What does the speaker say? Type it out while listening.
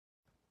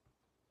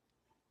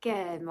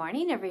Good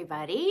morning,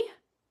 everybody.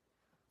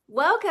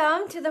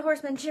 Welcome to the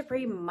Horsemanship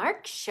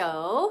Remark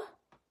Show.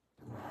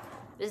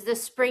 This is the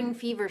Spring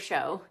Fever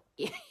Show,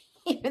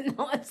 even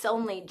though it's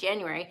only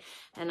January,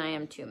 and I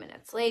am 2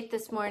 minutes late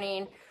this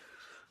morning.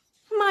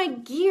 My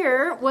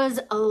gear was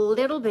a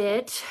little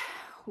bit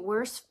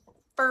worse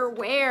for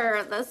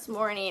wear this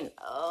morning.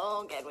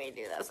 Oh, can we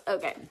do this?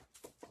 Okay.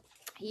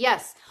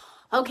 Yes.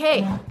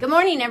 Okay. Good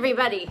morning,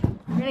 everybody.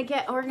 We're going to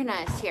get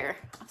organized here.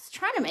 I was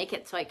trying to make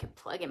it so I could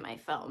plug in my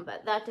phone,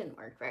 but that didn't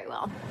work very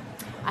well.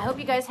 I hope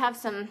you guys have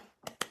some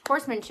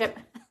horsemanship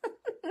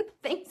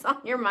things on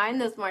your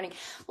mind this morning.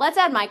 Let's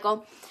add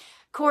Michael.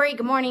 Corey,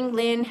 good morning.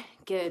 Lynn,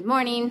 good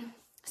morning.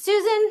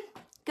 Susan,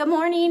 good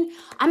morning.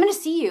 I'm going to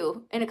see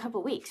you in a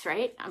couple weeks,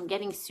 right? I'm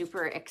getting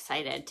super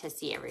excited to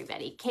see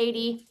everybody.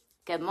 Katie,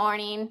 good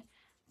morning.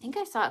 I think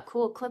I saw a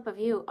cool clip of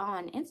you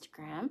on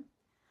Instagram.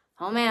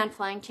 Oh man,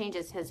 flying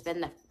changes has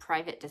been the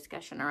private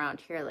discussion around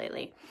here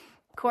lately.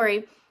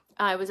 Corey,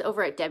 I was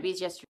over at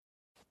Debbie's yesterday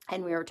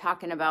and we were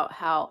talking about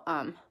how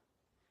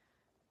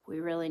we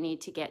really need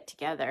to get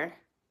together.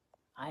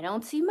 I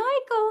don't see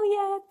Michael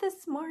yet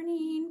this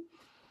morning.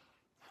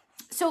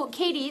 So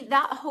Katie,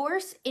 that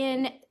horse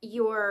in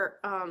your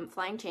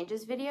flying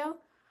changes video,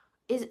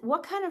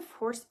 what kind of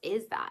horse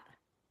is that?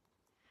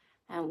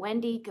 And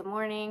Wendy, good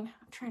morning.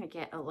 I'm trying to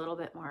get a little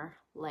bit more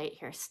light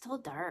here. Still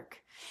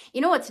dark. You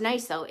know what's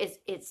nice though is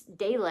it's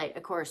daylight,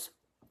 of course,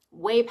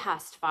 way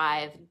past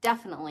 5,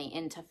 definitely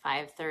into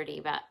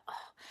 5:30. But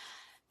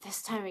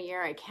this time of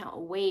year, I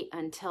can't wait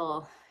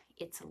until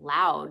it's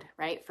loud,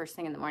 right? First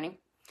thing in the morning.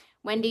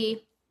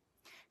 Wendy,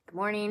 good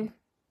morning.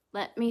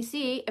 Let me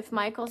see if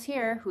Michael's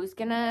here. Who's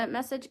gonna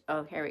message?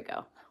 Oh, here we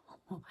go.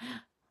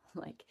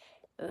 Like,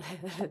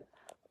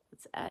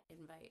 let's add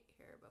invite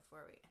here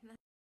before we.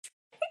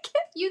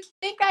 You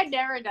think I'd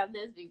never done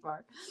this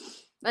before.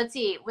 Let's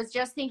see. Was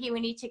just thinking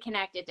we need to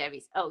connect at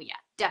Debbie's. Oh yeah,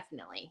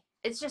 definitely.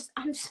 It's just,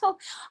 I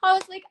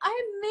was like,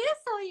 I miss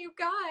all you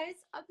guys.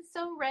 I'm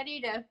so ready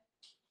to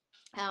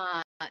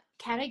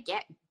kind of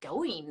get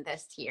going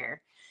this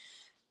year.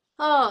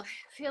 Oh,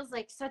 feels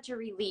like such a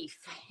relief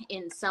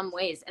in some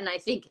ways. And I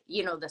think,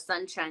 you know, the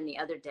sunshine the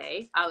other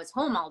day, I was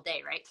home all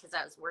day, right? Because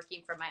I was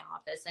working from my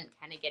office and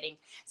kind of getting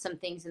some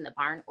things in the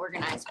barn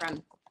organized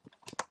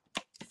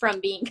from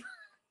being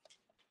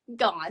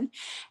gone.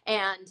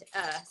 And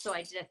so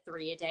I did a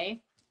 3 a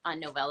day on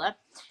Novella.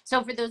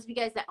 So for those of you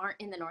guys that aren't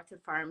in the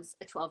Northwood Farms,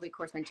 a 12-week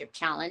horsemanship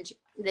challenge,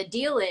 the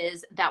deal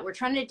is that we're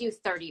trying to do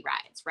 30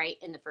 rides, right,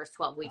 in the first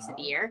 12 weeks of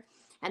the year.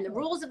 And the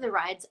rules of the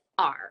rides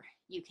are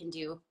you can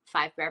do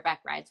 5 bareback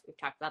rides. We've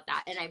talked about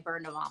that. And I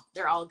burned them all.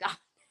 They're all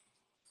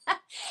gone.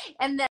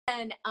 And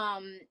then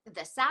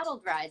the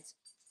saddled rides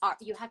are,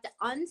 you have to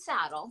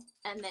unsaddle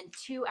and then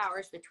 2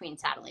 hours between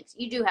saddlings.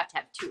 You do have to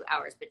have 2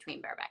 hours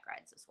between bareback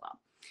rides as well.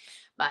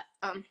 But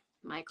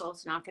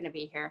Michael's not going to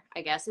be here,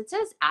 I guess. It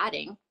says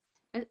adding.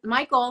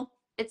 Michael,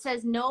 it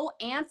says no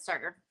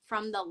answer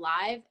from the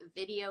live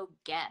video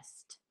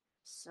guest.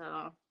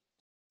 So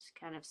it's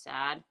kind of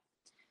sad.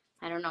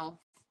 I don't know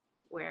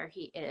where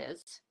he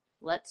is.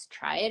 Let's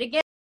try it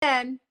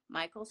again.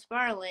 Michael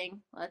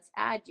Sparling, let's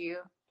add you.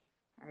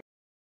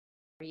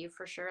 Are you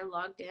for sure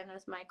logged in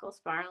as Michael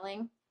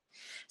Sparling?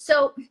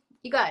 So,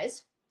 you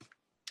guys,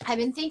 I've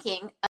been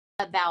thinking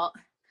about,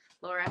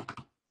 Laura,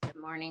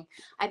 good morning.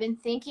 I've been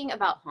thinking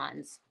about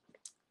Hans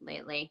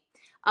lately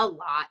a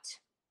lot.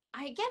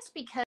 I guess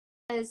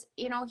because,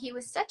 you know, he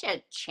was such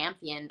a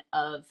champion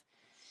of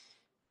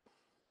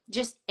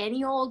just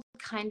any old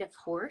kind of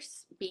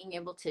horse being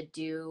able to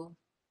do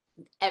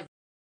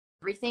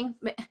everything.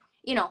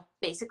 You know,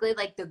 basically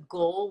like the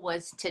goal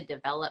was to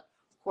develop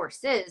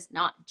horses,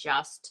 not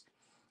just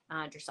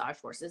dressage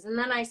horses. And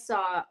then I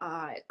saw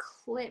a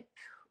clip.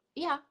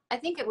 Yeah, I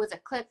think it was a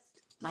clip.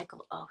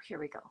 Michael, oh, here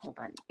we go. Hold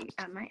on.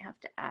 I might have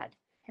to add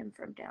him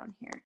from down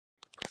here.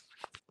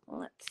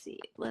 Let's see.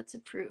 Let's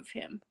approve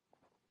him.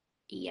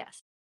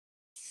 Yes.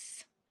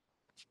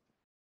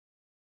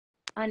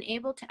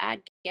 Unable to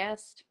add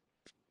guest.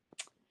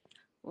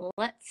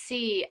 Let's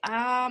see.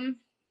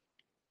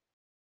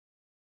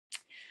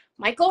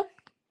 Michael,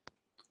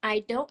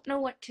 I don't know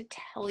what to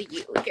tell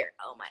you here.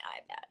 Oh, my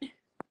iPad.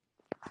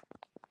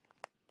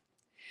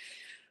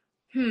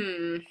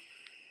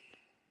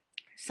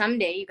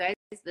 Someday, you guys,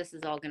 this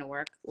is all going to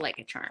work like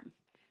a charm.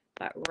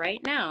 But right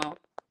now,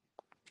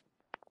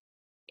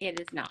 it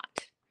is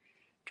not.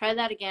 Try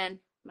that again,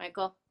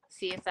 Michael.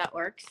 See if that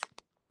works.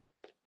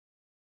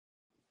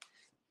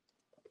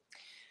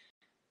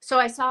 So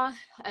I saw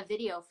a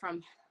video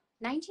from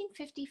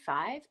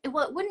 1955.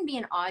 Well, it wouldn't be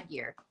an odd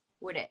year,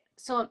 would it?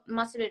 So it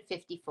must have been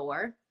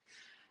 54.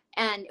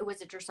 And it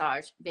was a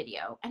dressage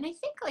video. And I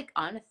think like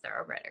on a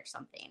thoroughbred or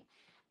something.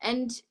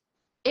 And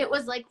it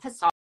was like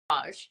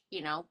passage,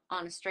 you know,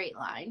 on a straight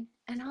line.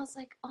 And I was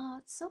like, oh,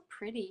 it's so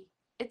pretty.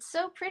 It's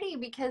so pretty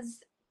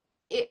because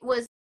it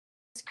was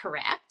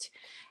correct.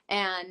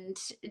 And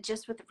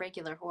just with a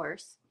regular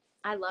horse.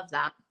 I love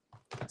that.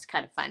 It's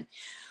kind of fun.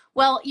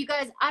 Well, you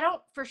guys, I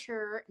don't for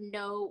sure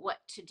know what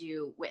to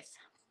do with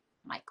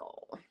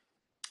Michael.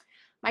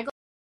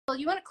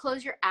 you want to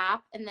close your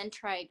app and then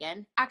try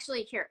again?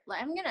 Actually, here,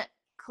 I'm going to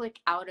click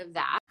out of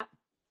that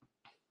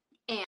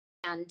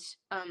and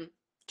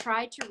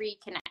try to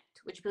reconnect.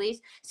 Would you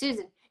please?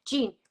 Susan,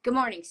 Jean, good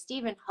morning.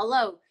 Stephen,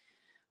 hello.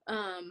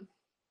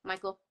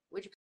 Michael,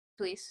 would you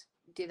please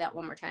do that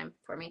one more time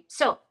for me?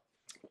 So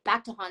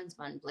back to Hans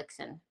von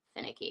Blixen,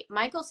 finicky.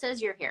 Michael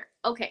says you're here.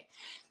 Okay.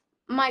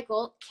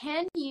 Michael,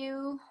 can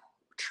you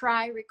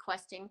try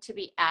requesting to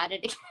be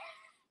added?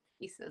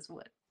 He says,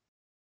 what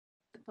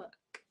the fuck?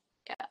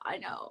 Yeah, I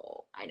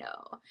know.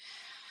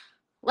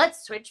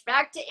 Let's switch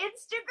back to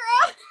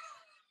Instagram.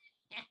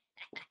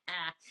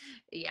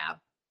 Yeah,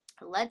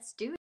 let's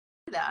do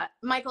that.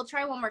 Michael,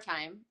 try one more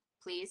time,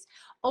 please.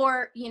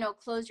 Or,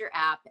 close your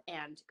app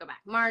and go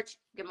back. March,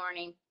 good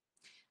morning.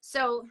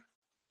 So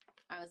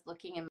I was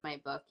looking in my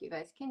book. You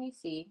guys, can you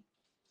see?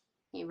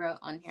 He wrote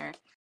on here,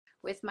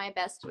 with my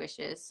best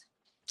wishes.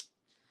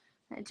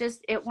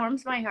 It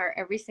warms my heart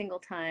every single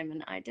time.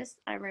 And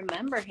I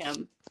remember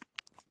him.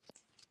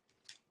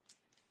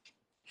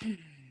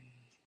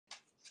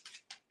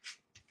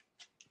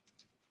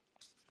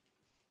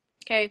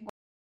 Okay,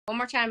 one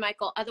more time,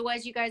 Michael.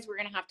 Otherwise, you guys, we're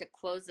going to have to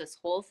close this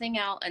whole thing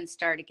out and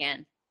start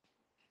again.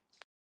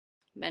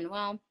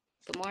 Manuel,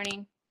 good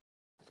morning.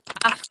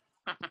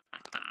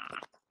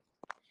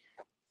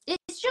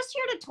 It's just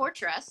here to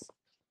torture us.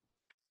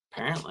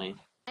 Apparently.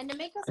 And to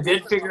make us. I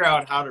did figure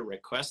out how to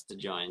request to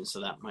join,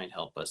 so that might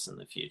help us in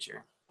the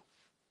future.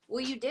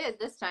 Well, you did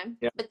this time.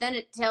 Yep. But then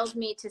it tells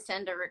me to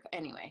send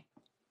anyway.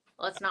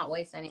 Let's not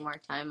waste any more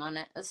time on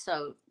it. It's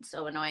so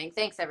annoying.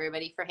 Thanks,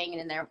 everybody, for hanging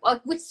in there. Well,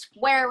 we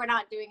swear we're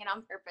not doing it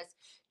on purpose.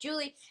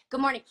 Julie,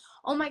 good morning.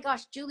 Oh, my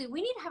gosh, Julie,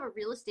 we need to have a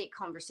real estate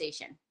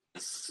conversation.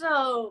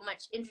 So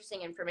much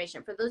interesting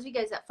information. For those of you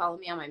guys that follow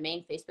me on my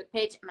main Facebook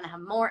page, I'm going to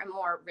have more and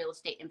more real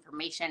estate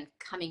information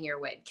coming your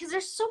way because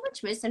there's so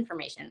much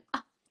misinformation.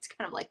 Oh, it's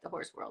kind of like the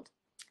horse world.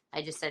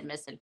 I just said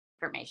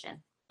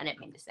misinformation. I didn't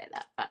mean to say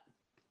that. But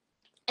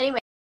anyway,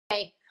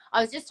 I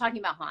was just talking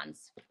about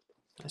Hans.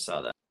 I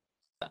saw that.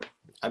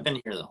 I've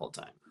been here the whole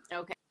time.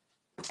 Okay.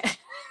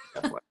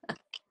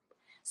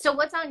 So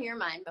what's on your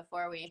mind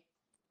before we?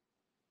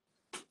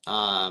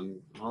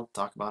 We'll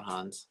talk about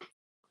Hans.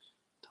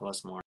 Tell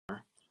us more.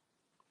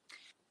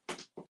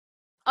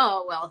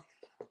 Oh, well,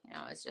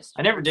 it's just.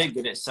 I never did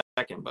get his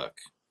second book.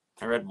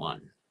 I read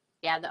one.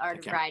 Yeah, The Art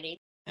of Riding.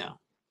 Yeah.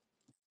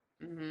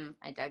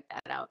 I dug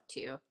that out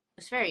too.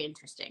 It's very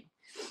interesting.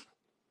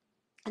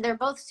 And they're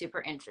both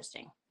super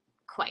interesting.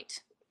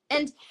 Quite.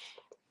 And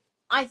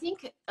I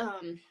think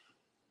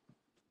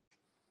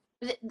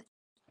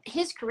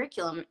his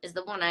curriculum is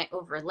the one I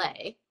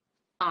overlay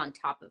on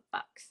top of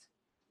Buck's.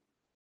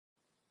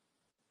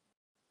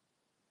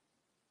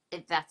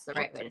 If that's the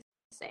right way to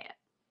say it.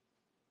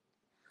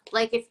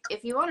 Like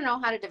if you want to know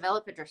how to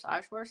develop a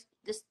dressage horse,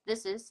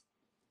 this is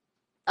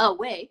a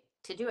way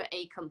to do it,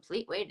 a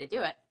complete way to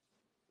do it.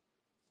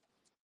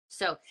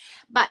 So,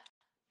 but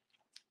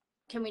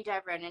can we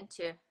dive right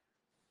into,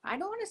 I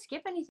don't want to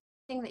skip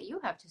anything that you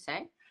have to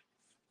say.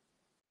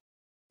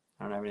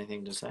 I don't have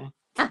anything to say.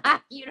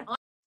 You don't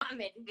have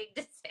anything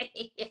to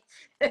say.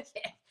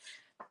 Okay.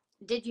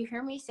 Did you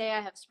hear me say I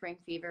have spring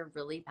fever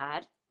really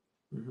bad?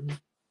 Mm-hmm.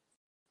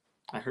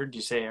 I heard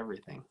you say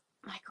everything.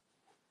 Michael.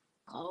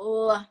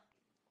 Oh,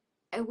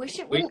 I wish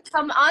it wouldn't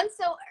come on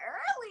so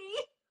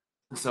early.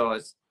 So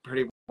it's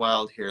pretty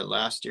wild here.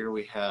 Last year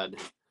we had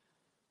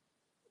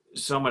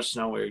so much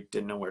snow we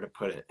didn't know where to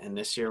put it. And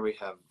this year we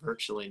have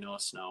virtually no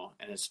snow.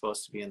 And it's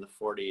supposed to be in the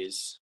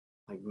 40s,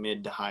 like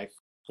mid to high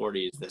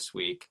 40s this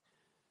week.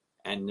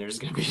 And there's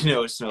going to be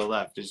no snow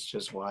left. It's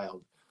just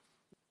wild.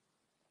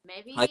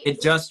 Maybe. Like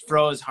it just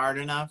froze hard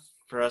enough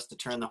for us to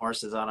turn the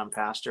horses out on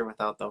pasture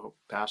without the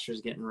pastures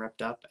getting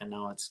ripped up. And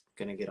now it's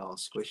going to get all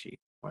squishy,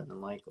 more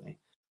than likely.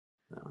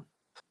 So.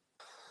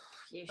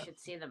 You should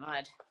see the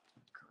mud.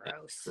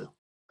 Gross. Yeah,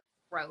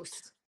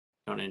 Gross.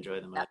 Don't enjoy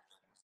the mud. Yeah.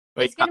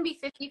 But it's going to be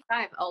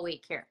 55 all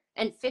week here.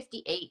 And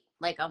 58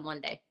 like on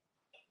one day.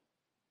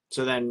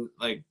 So then,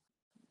 like,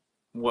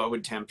 what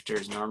would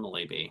temperatures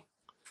normally be?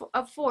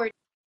 40,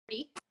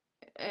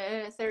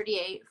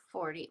 38,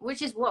 40,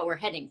 which is what we're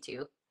heading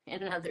to.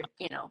 In another,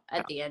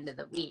 at the end of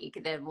the week,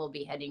 then we'll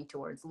be heading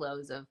towards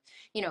lows of,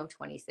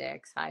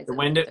 26, highs of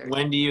 30.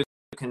 When do you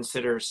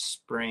consider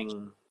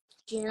spring?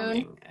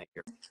 June.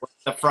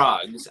 The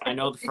frogs. I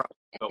know the frogs,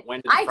 but when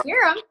do I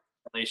hear them?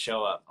 They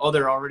show up. Oh,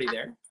 they're already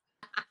there?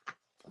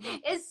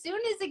 As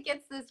soon as it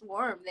gets this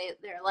warm,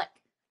 they're like,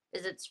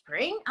 is it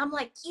spring? I'm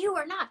like, you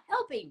are not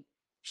helping.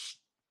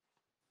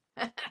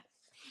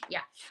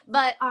 Yeah.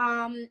 But,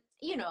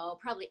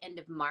 probably end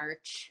of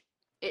March.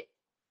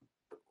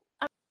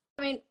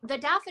 The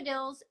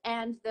daffodils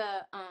and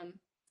the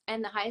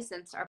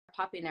hyacinths are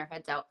popping their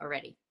heads out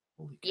already.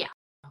 Yeah.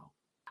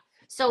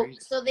 So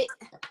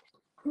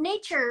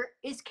nature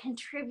is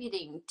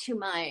contributing to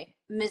my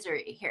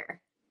misery here.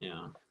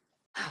 Yeah.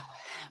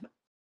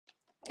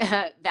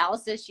 Val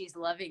says she's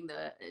loving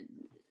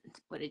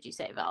what did you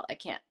say, Val?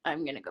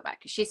 I'm going to go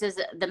back. She says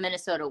the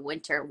Minnesota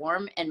winter,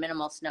 warm and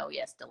minimal snow.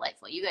 Yes,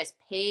 delightful. You guys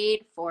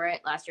paid for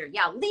it last year.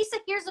 Yeah, Lisa,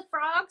 here's the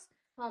frogs.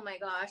 Oh my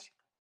gosh.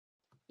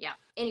 Yeah.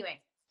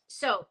 Anyway,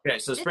 so. Okay,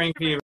 so spring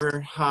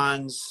fever,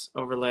 Hans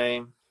overlay.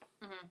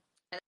 Mm-hmm.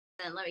 And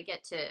then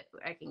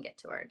I can get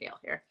to our deal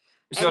here.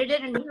 So,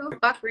 Edited a new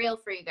buck reel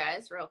for you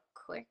guys real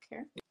quick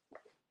here.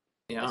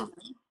 Yeah,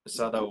 I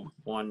saw the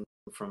one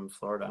from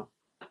Florida.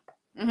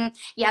 Mm-hmm.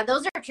 Yeah,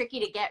 those are tricky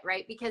to get,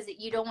 right? Because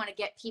you don't want to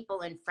get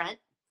people in front.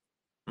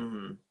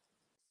 Mm-hmm.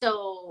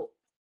 So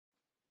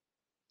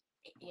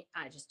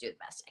I just do the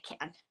best I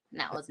can. And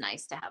that was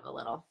nice to have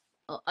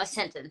a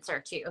sentence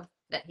or two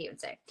that he would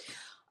say.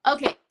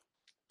 Okay,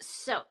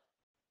 so.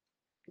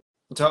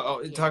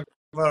 Talk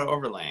about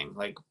overlaying.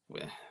 Like,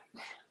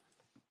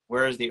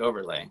 where is the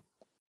overlay?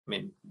 I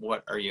mean,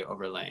 what are you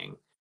overlaying?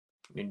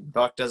 I mean,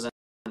 Buck doesn't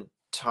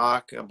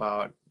talk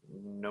about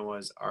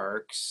Noah's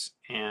Arks,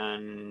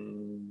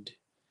 and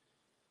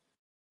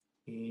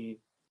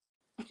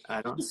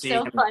I don't see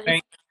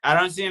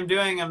him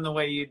doing them the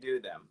way you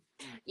do them.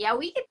 Yeah,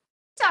 we could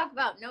talk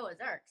about Noah's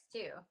Arks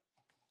too.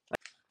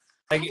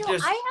 Like I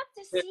have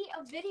to see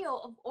a video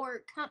of,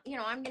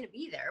 I'm going to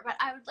be there, but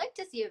I would like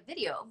to see a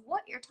video of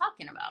what you're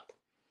talking about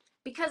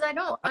because I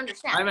don't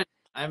understand.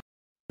 I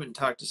haven't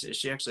talked to her.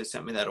 She actually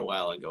sent me that a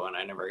while ago, and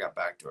I never got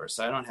back to her,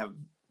 so I don't have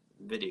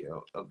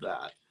video of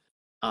that.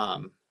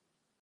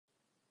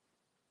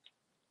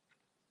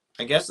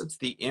 I guess it's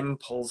the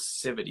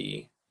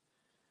impulsivity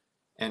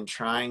and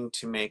trying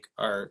to make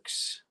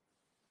arcs.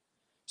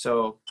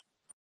 So,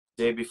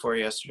 day before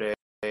yesterday,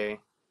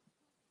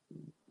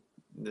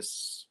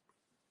 this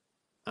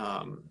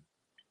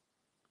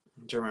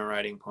German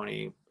riding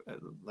pony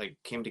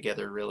came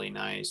together really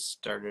nice.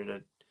 I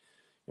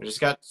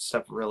just got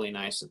stuff really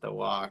nice at the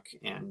walk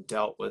and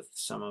dealt with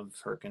some of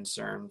her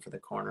concern for the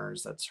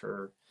corners. That's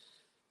her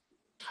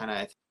kind of,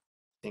 I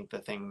think the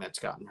thing that's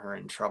gotten her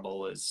in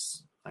trouble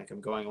is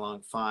I'm going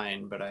along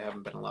fine, but I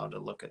haven't been allowed to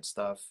look at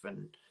stuff.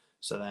 And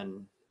so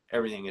then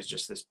everything is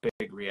just this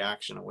big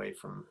reaction away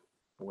from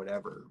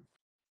whatever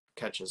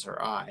catches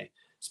her eye,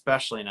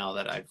 especially now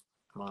that I'm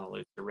on a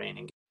loose terrain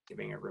and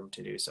giving her room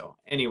to do so.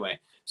 Anyway,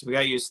 so we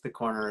got used to the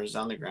corners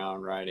on the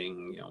ground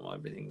riding,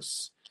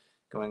 everything's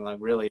going along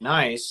really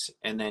nice.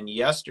 And then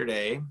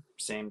yesterday,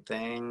 same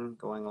thing,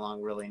 going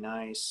along really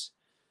nice.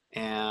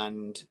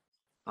 And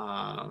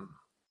not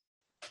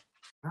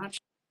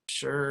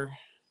sure.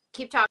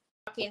 Keep talking.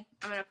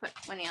 I'm going to put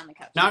Winnie on the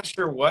couch. Not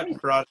sure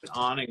what brought it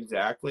on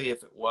exactly.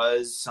 If it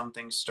was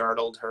something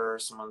startled her,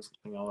 someone's,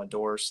 a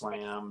door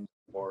slammed,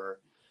 or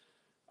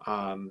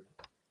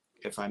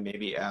if I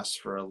maybe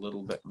asked for a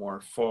little bit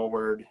more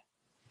forward,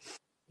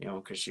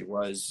 because she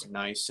was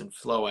nice and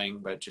flowing,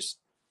 but just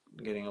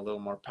getting a little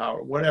more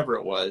power, whatever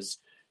it was,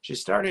 she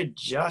started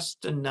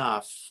just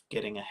enough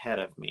getting ahead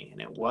of me.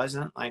 And it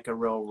wasn't like a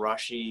real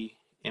rushy,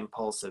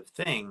 impulsive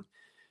thing.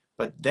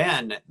 But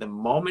then the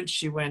moment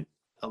she went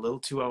a little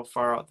too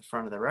far out the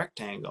front of the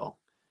rectangle,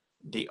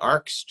 the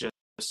arcs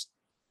just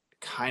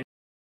kind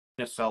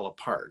of fell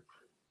apart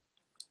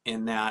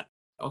in that,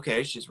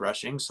 okay, she's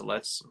rushing, so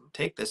let's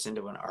take this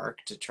into an arc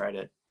to try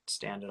to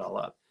stand it all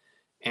up.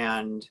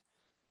 And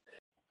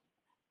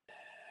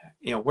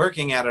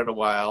working at it a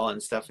while,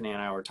 and Stephanie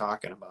and I were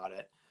talking about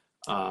it.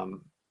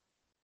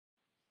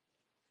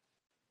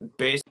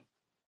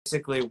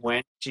 Basically,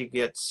 when she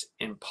gets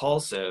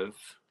impulsive,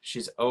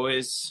 she's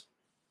always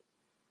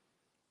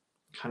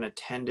kind of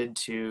tended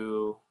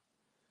to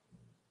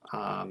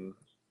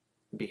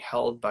be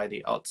held by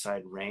the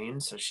outside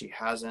rein. So she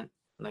hasn't,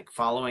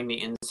 following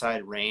the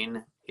inside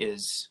rein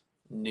is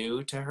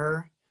new to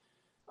her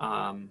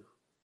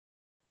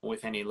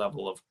with any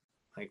level of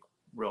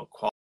real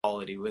quality.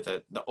 With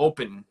the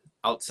open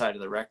outside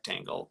of the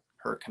rectangle,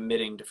 her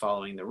committing to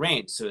following the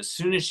rein. So as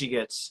soon as she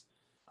gets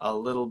a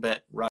little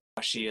bit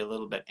rushy, a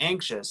little bit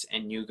anxious,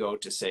 and you go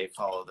to say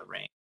follow the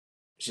rein,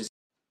 she's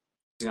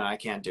I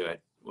can't do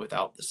it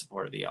without the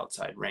support of the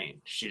outside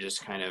rein. She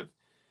just kind of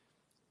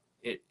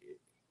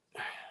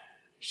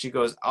she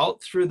goes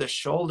out through the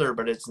shoulder,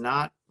 but it's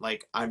not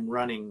like I'm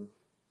running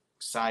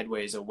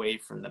sideways away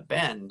from the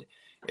bend.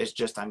 It's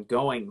just I'm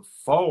going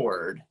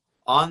forward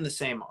on the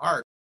same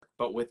arc,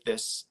 but with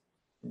this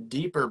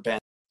deeper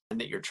bend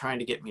that you're trying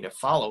to get me to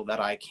follow that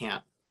I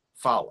can't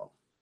follow,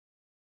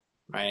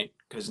 right?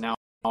 Because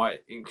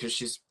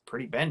she's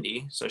pretty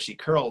bendy, so she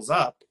curls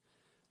up,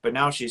 but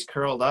now she's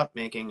curled up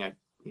making a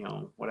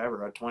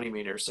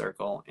 20-meter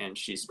circle, and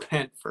she's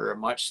bent for a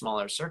much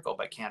smaller circle,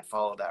 but can't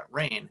follow that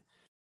rein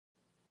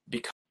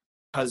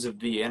because of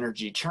the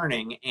energy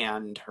churning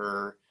and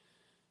her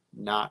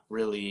not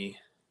really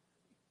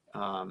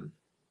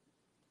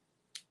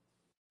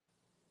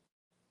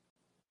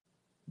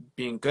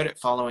being good at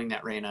following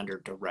that rein under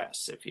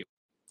duress, if you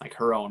like,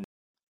 her own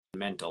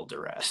mental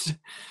duress.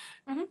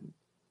 Mm-hmm.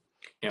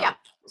 Yeah.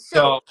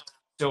 So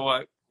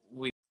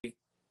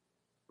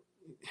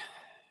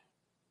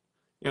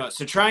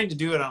so trying to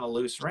do it on a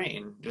loose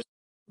rein just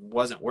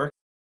wasn't working.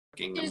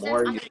 The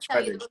more you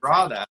try to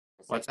draw that,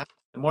 what's that?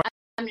 The more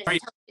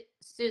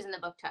Susan, the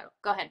book title.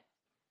 Go ahead.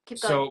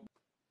 Keep going. So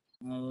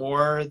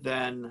more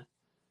than,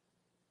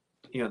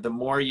 the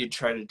more you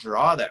try to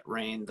draw that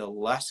rein, the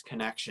less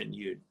connection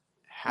you'd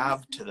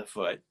have to the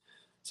foot.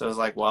 So I was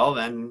like, well,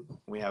 then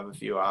we have a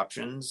few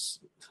options.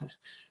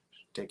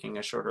 Taking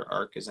a shorter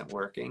arc isn't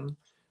working.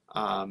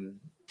 Doing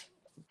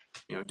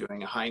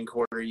a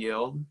hindquarter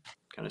yield,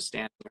 kind of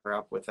standing her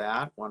up with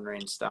that, one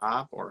rein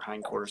stop, or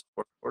hindquarters,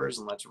 forequarters,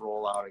 and let's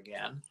roll out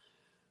again.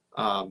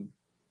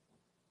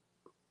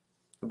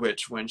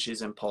 Which, when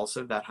she's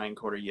impulsive, that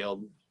hindquarter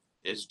yield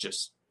is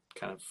just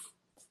kind of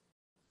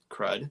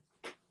crud,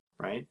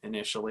 right,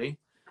 initially.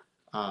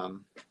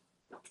 So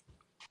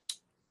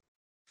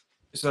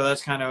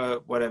that's kind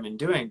of what I've been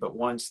doing. But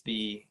once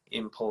the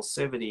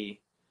impulsivity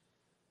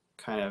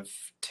kind of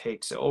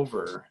takes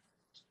over,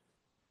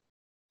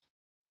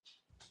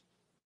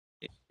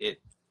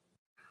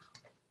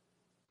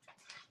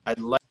 I'd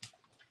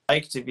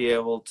like to be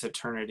able to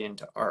turn it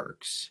into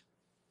arcs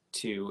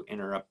to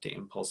interrupt the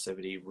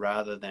impulsivity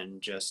rather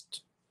than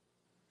just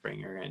bring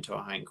her into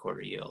a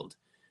hindquarter yield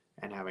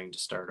and having to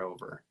start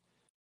over.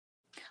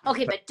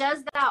 Okay, but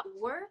does that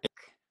work?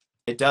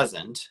 It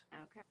doesn't.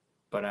 Okay.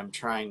 But I'm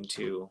trying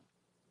to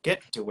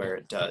get to where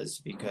it does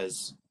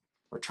because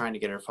we're trying to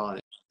get her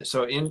following.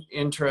 So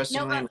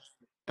interestingly,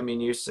 I mean,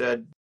 you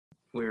said,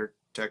 we were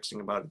texting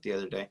about it the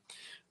other day.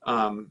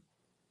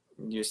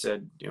 You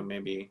said,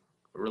 maybe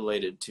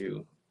related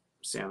to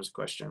Sam's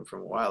question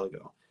from a while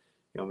ago,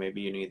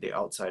 maybe you need the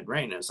outside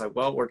rein. And it's like,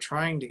 well, we're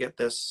trying to get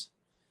this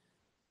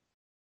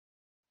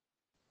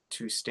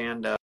to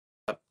stand up,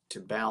 to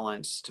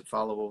balance, to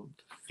follow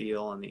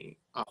feel on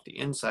off the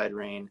inside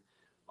rein.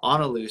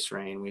 On a loose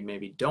rein, we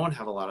maybe don't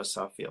have a lot of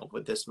soft feel.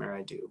 With this mare,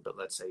 I do, but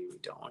let's say we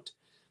don't,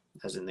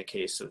 as in the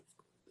case of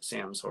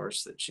Sam's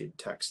horse that she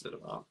texted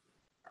about.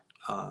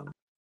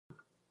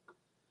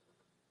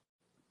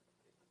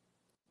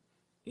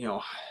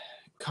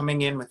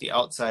 Coming in with the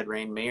outside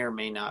rein may or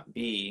may not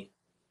be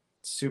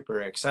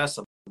super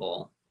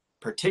accessible,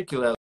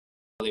 particularly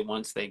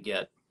once they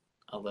get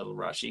a little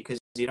rushy, because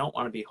you don't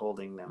want to be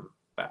holding them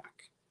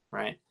back,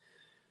 right?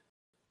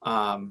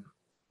 Now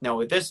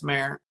with this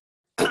mare,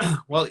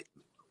 well,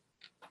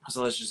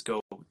 so let's just go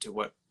to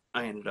what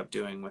I ended up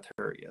doing with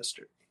her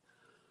yesterday.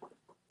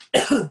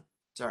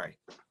 Sorry,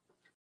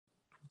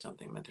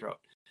 something in my throat.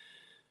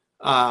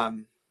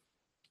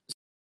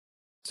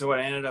 So what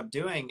I ended up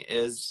doing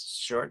is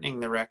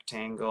shortening the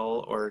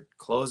rectangle or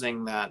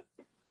closing that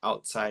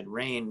outside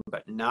rein,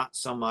 but not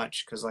so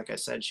much, because like I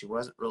said, she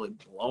wasn't really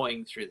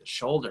blowing through the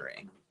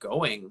shouldering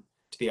going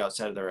to the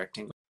outside of the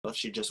rectangle.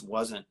 She just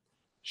wasn't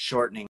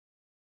shortening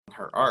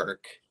her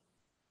arc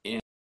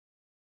in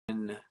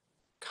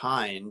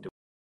kind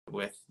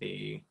with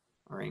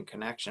or in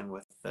connection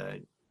with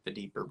the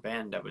deeper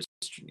bend. I was,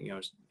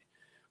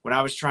 when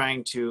I was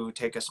trying to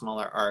take a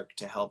smaller arc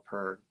to help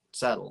her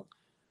settle,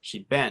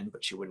 she'd bend,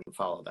 but she wouldn't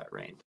follow that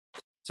rein.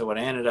 So what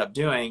I ended up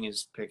doing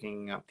is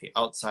picking up the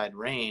outside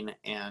rein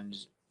and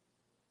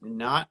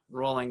not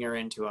rolling her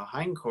into a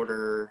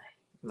hindquarter,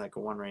 like a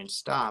one rein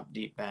stop,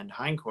 deep bend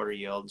hindquarter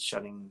yield,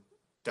 shutting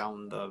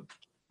down the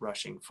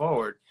rushing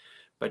forward,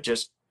 but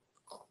just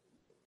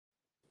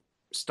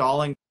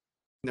stalling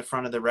the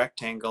front of the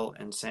rectangle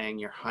and saying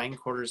your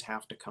hindquarters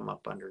have to come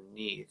up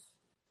underneath,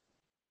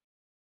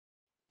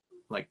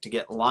 like to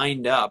get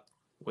lined up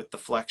with the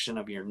flexion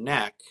of your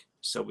neck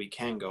so we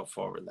can go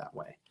forward that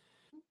way.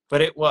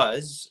 But it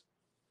was,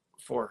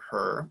 for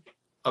her,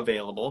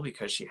 available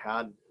because she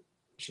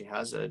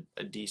has a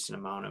decent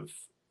amount of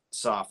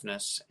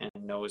softness and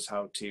knows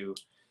how to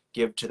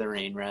give to the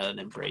rein rather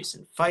than brace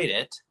and fight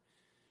it.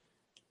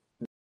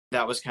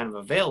 That was kind of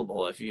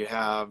available. If you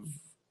have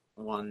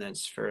one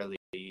that's fairly,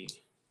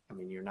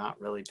 you're not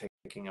really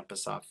picking up a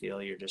soft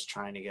feel, you're just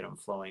trying to get them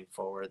flowing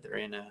forward. They're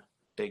in a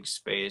big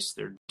space,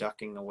 they're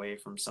ducking away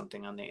from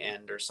something on the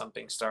end or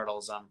something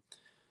startles them.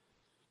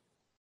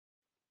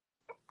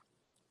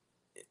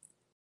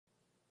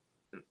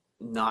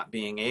 Not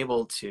being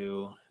able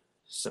to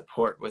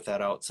support with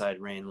that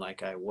outside rein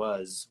like I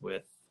was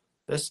with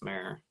this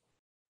mare,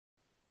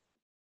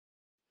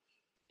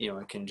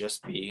 it can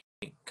just be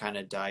kind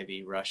of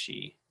divey,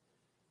 rushy.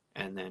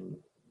 And then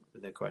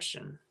the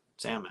question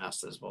Sam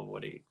asked is, well,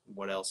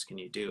 what else can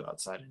you do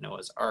outside of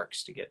Noah's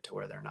arcs to get to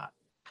where they're not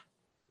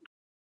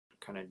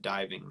kind of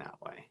diving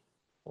that way?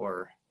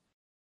 Or,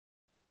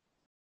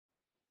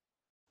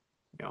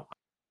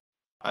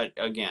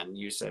 again,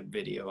 you said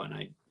video, and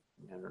I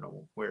don't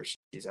know where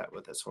she's at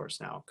with this horse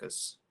now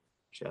because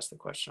she asked the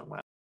question a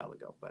while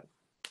ago, but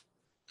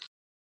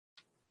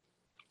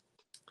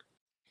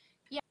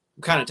yeah,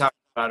 I'm kind of talking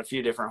about a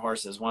few different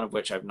horses, one of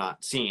which I've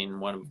not seen,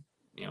 one of,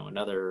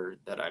 another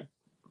that I've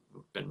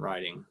been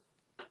riding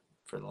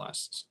for the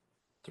last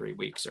 3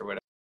 weeks or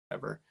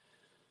whatever.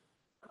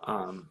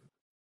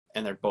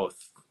 And they're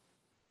both,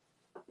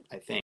 I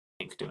think,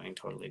 doing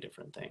totally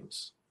different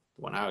things.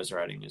 The one I was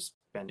riding is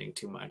bending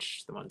too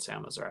much. The one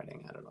Sam was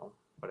riding, I don't know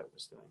what it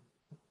was doing.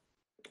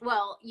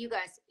 Well, you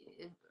guys,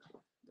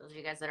 those of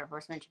you guys that are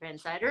horsemanship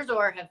insiders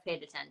or have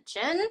paid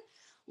attention,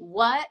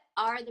 What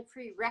are the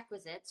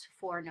prerequisites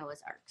for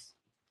Noah's Arks?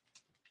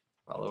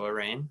 Follow a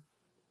rein,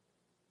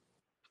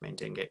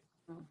 maintain gait.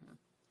 Mm-hmm.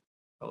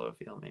 Follow a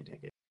field, maintain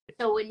gait.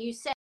 So when you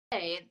say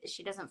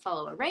she doesn't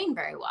follow a rein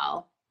very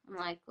well, I'm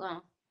like,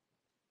 well.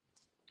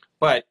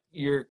 But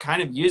you're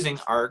kind of using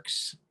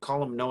arcs, call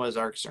them Noah's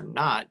Arks or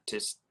not, to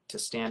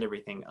stand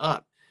everything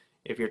up.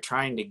 If you're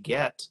trying to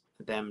get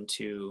them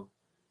to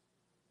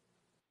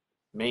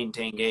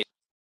maintain gait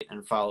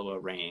and follow a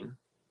rein,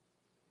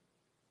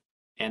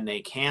 and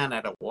they can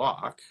at a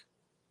walk,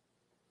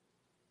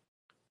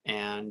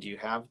 and you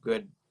have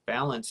good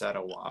balance at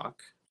a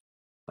walk,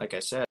 like I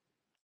said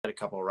a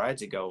couple of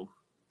rides ago,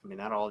 I mean,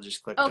 that all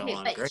just clicked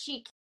along but great.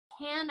 she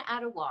can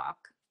at a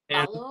walk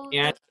And, follow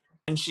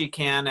and she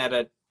can at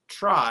a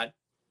trot.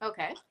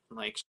 Okay.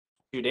 Like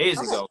 2 days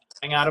ago,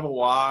 coming out of a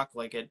walk,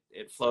 like it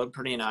flowed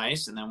pretty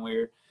nice, and then we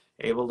were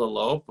able to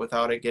lope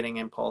without it getting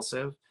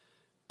impulsive.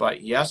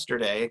 But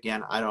yesterday,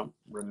 again, I don't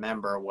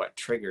remember what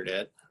triggered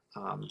it.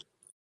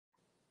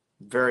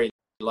 Very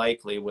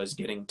likely was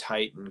getting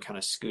tight and kind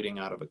of scooting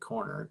out of a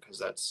corner, because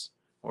that's,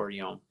 or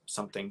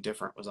something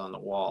different was on the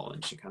wall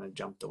and she kind of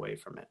jumped away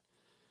from it.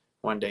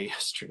 One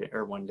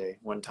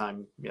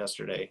time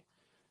yesterday,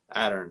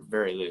 I had her in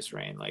very loose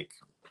rein, like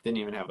didn't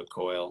even have a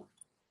coil,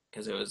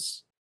 because it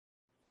was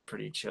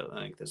pretty chill. I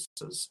think this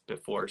was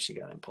before she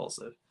got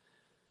impulsive,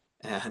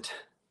 and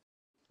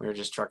we were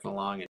just trucking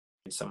along, and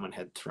someone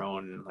had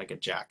thrown like a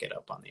jacket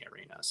up on the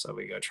arena, so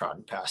we go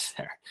trotting past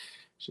there.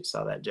 She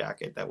saw that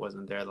jacket that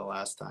wasn't there the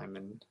last time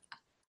and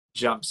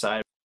jumped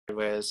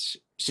sideways.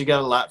 She got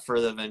a lot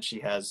further than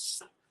she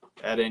has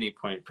at any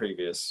point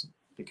previous,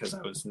 because I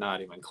was not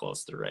even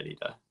close to ready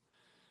to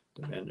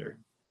bend her.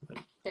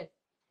 But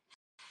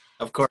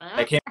of course,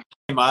 I came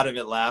out of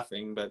it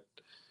laughing, but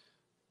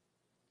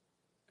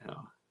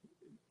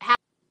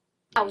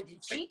how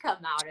did she come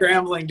out?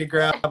 Scrambling to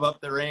grab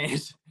up the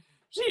reins.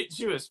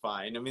 She was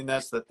fine. I mean,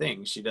 that's the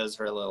thing. She does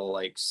her little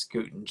like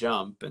scoot and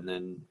jump, and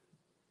then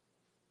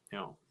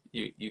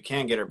you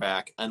can get her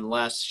back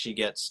unless she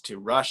gets to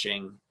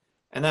rushing.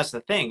 And that's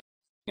the thing.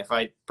 If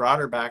I brought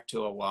her back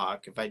to a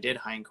walk, if I did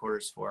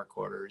hindquarters,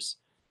 forequarters,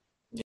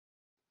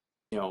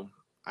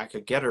 I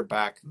could get her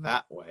back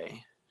that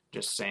way,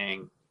 just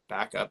saying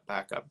back up,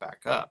 back up,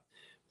 back up.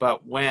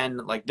 But when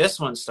like this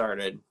one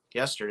started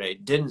yesterday,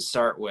 didn't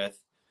start with,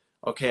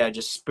 okay, I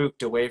just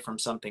spooked away from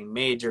something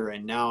major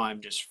and now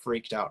I'm just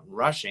freaked out and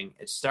rushing.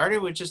 It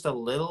started with just a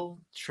little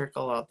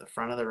trickle out the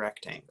front of the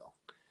rectangle.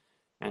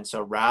 And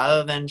so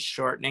rather than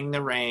shortening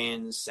the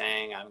reins,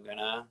 saying I'm going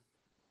to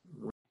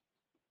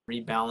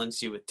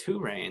rebalance you with 2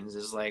 reins,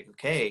 is like,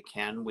 okay,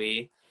 can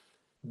we,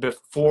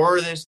 before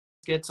this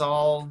gets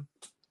all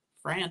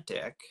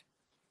frantic,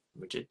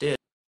 which it did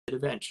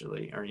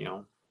eventually, or,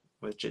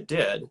 which it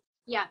did.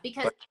 Yeah,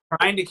 because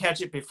trying to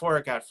catch it before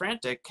it got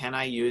frantic, can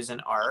I use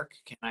an arc?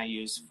 Can I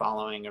use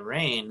following a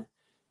rein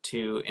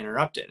to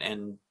interrupt it?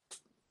 And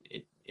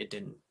it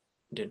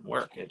didn't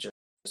work. It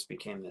just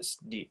became this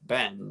deep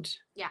bend.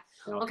 Yeah.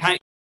 Kind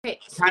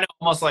of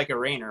almost like a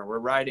reiner. We're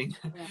riding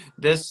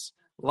this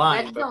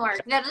line. That doesn't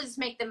work. That'll just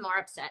make them more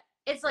upset.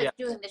 It's like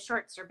doing the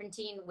short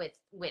serpentine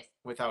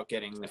without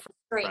getting the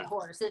straight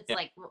horse. It's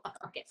like,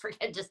 okay,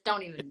 forget, just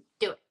don't even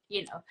do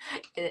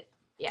it.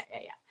 Yeah.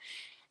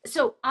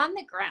 So on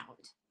the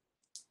ground,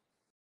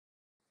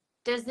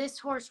 does this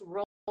horse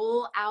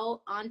roll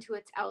out onto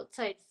its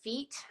outside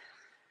feet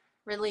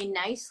really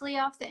nicely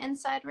off the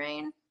inside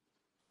rein?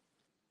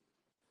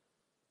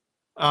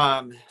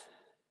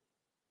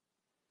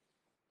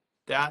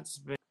 That's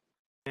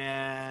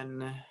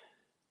been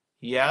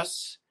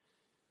yes,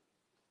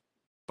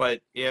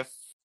 but if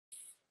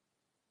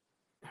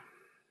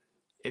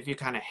you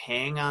kind of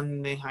hang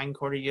on the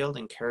hindquarter yield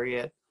and carry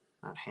it,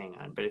 not hang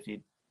on, but if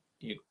you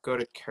go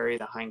to carry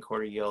the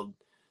hindquarter yield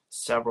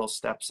several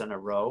steps in a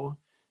row,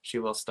 she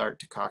will start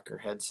to cock her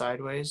head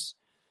sideways,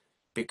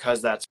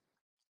 because that's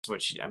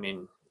what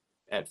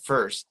at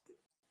first,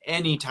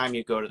 anytime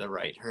you go to the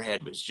right, her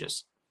head was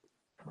just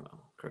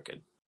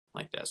crooked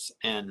like this.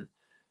 And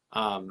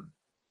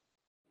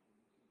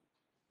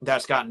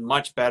that's gotten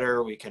much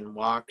better. We can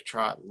walk,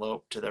 trot,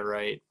 lope to the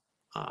right,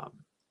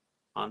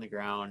 on the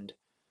ground,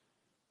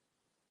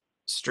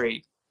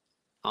 straight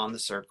on the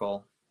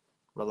circle,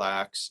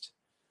 relaxed.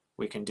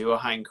 We can do a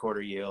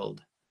hindquarter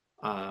yield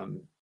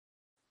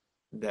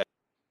that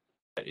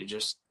it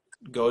just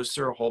goes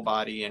through her whole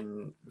body,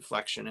 and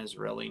flexion is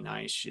really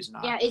nice. She's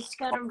not. Yeah, it's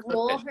got to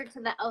roll her to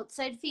the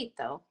outside feet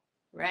though,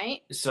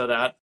 right? So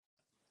that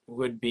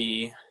would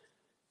be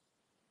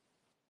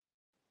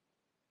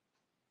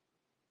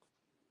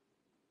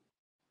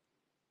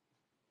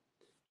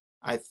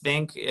I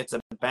think it's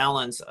a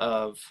balance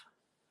of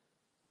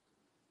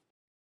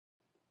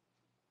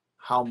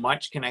how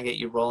much can I get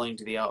you rolling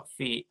to the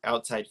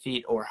outside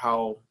feet, or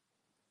how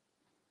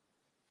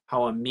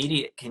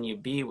immediate can you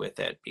be with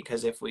it?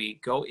 Because if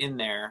we go in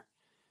there,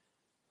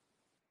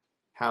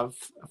 have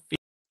a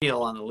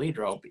feel on the lead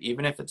rope,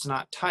 even if it's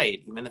not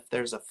tight, even if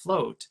there's a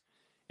float,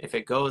 if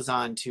it goes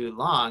on too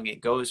long,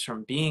 it goes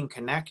from being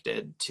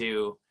connected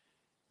to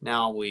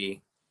now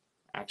we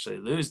actually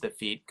lose the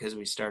feet because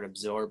we start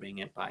absorbing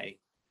it by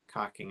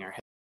cocking our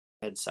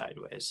head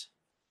sideways.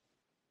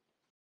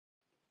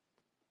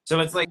 So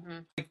it's like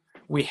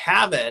we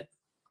have it,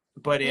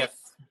 but if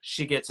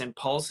she gets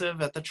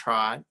impulsive at the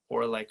trot,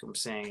 or like I'm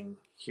saying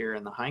here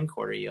in the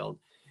hindquarter yield,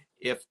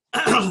 if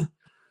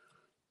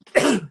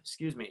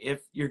excuse me,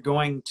 if you're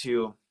going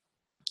to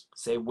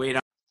say wait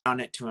on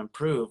it to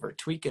improve or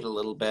tweak it a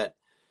little bit,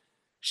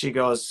 she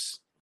goes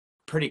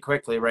pretty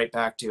quickly right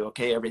back to,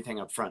 okay, everything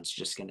up front's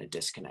just going to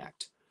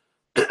disconnect.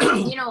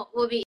 You know, it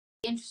will be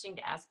interesting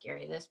to ask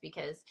Gary this,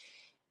 because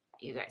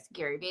you guys,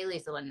 Gary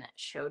Bailey's the one that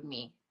showed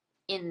me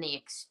in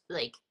the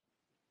like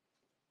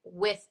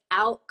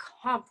without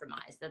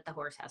compromise that the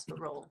horse has to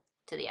roll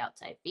to the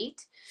outside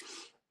feet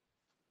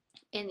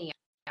in the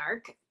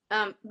arc.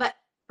 But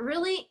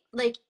really,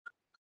 like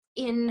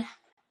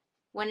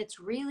when it's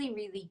really,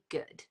 really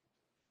good,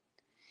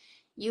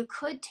 you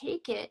could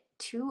take it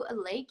to a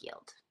leg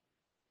yield.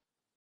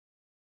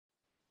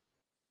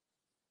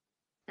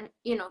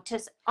 You know,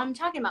 I'm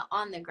talking about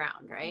on the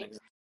ground, right?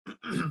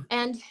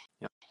 And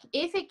yep.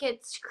 If it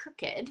gets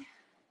crooked,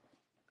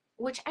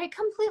 which I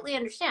completely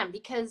understand,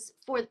 because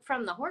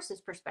from the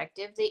horse's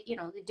perspective, they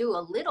do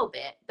a little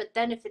bit, but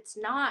then if it's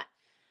not,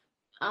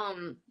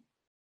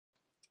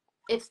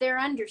 if their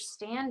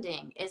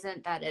understanding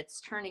isn't that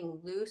it's turning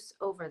loose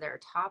over their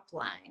top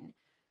line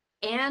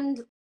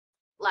and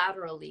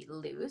laterally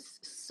loose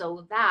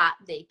so that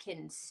they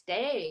can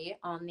stay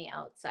on the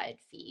outside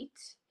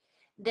feet,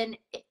 then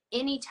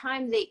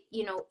anytime they,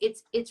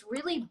 it's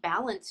really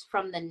balanced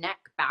from the neck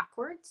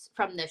backwards,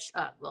 from the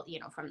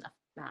from the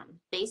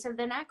base of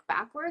the neck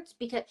backwards,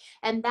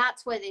 and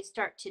that's why they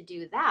start to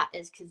do that,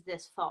 is because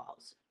this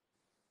falls,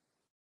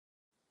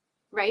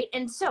 right?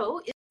 And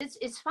so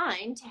it's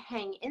fine to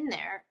hang in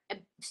there,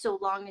 so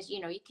long as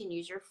you can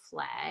use your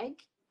flag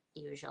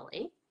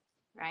usually,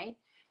 right,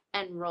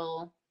 and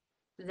roll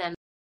them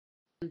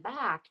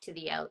back to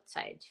the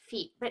outside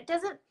feet. But it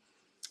doesn't,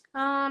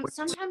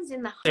 sometimes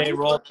in the say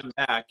roll them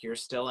back, you're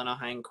still in a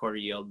hindquarter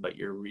yield, but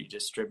you're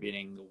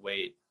redistributing the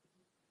weight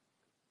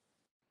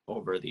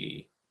over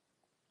the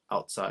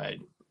outside,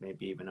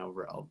 maybe even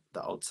over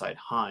the outside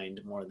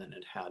hind more than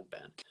it had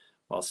been,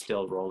 while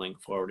still rolling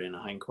forward in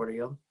a hindquarter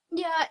yield.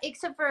 Yeah,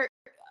 except for,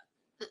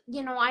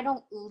 I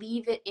don't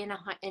leave it in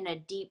a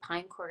deep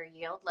hindquarter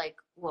yield like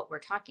what we're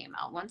talking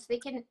about. Once they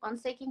can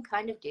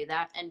kind of do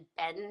that and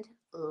bend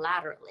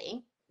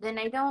laterally, then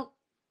I don't.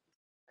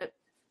 Of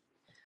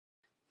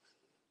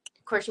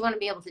course, you want to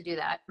be able to do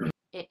that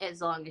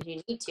as long as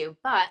you need to,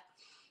 but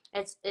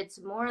it's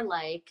more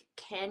like,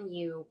 can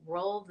you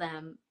roll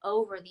them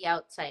over the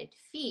outside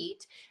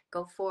feet,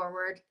 go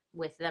forward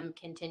with them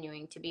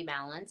continuing to be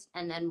balanced,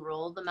 and then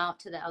roll them out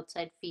to the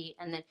outside feet,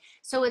 and then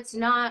so it's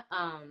not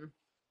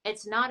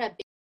a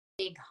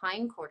big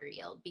hindquarter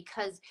yield,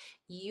 because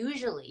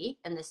usually,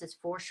 and this is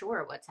for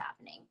sure what's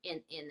happening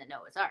in the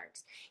Noah's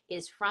Arcs,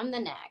 is from the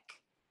neck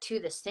to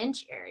the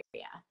cinch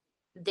area,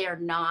 they're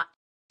not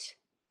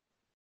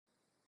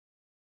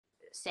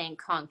saying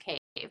concave,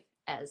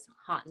 as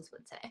Hans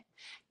would say,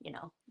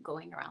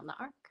 going around the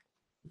arc.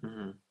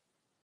 Mm-hmm.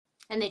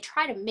 And they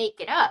try to make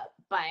it up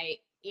by,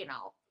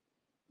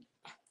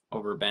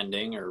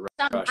 overbending or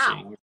somehow,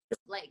 rushing.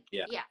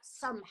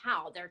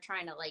 Somehow they're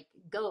trying to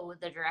go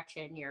the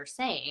direction you're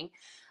saying,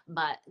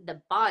 but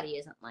the body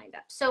isn't lined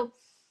up. So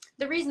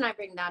the reason I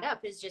bring that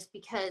up is just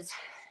because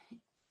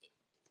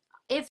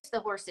if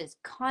the horse is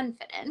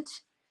confident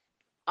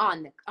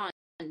on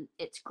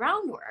its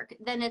groundwork,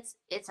 then it's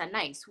a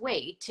nice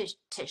way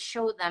to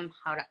show them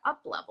how to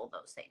up level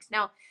those things.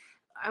 Now,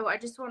 I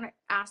just want to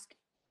ask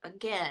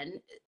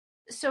again,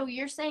 so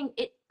you're saying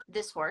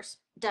this horse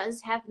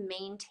does have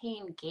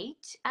maintained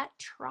gait at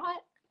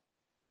trot?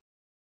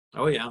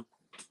 Oh yeah,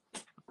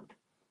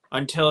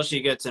 until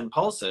she gets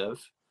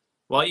impulsive.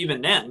 Well,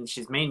 even then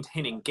she's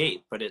maintaining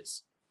gait, but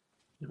it's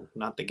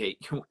not the gait.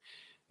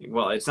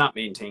 Well, it's not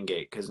maintained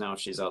gait because now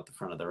she's out the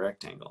front of the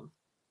rectangle.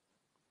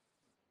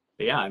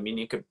 But yeah, I mean,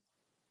 you could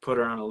put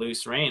her on a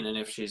loose rein, and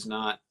if she's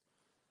not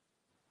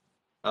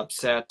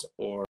upset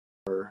or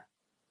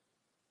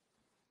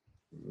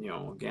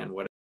again,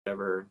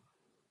 whatever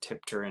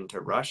tipped her into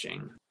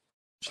rushing,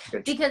 she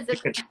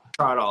could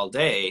trot all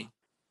day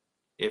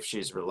if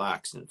she's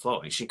relaxed and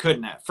flowing. She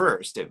couldn't at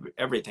first.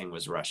 Everything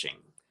was rushing.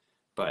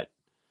 But,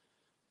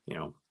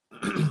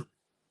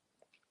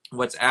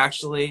 what's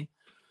actually,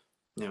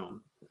 I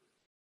don't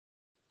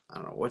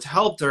know, what's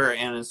helped her,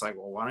 and it's like,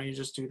 well, why don't you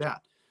just do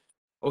that?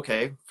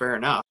 Okay, fair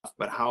enough,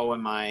 but how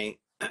am I?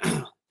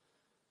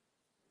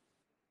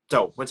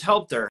 So what's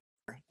helped her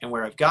and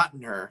where I've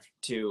gotten her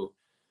to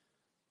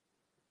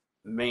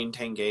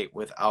maintain gait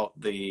without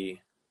the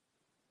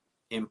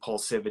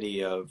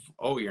impulsivity of,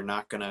 oh, you're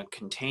not going to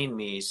contain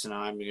me, so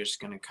now I'm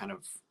just going to kind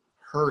of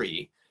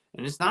hurry.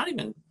 And it's not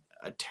even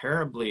a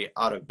terribly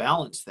out of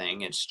balance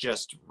thing. It's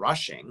just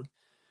rushing.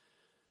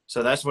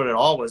 So that's what it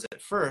all was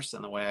at first.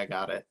 And the way I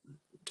got it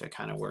to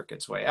kind of work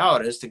its way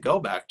out is to go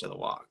back to the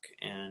walk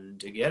and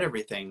to get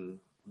everything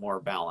more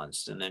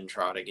balanced, and then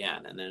trot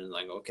again. And then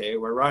like, okay,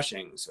 we're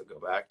rushing, so go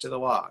back to the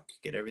walk,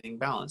 get everything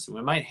balanced. And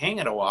we might hang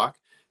at a walk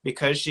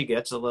because she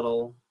gets a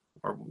little,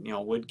 or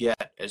would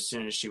get, as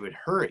soon as she would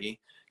hurry,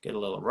 get a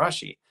little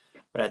rushy.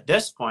 But at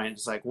this point,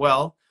 it's like,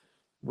 well,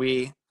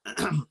 we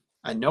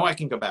I know I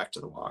can go back to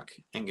the walk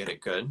and get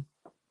it good.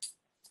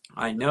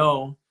 I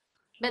know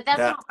But that's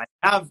that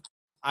not...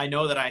 I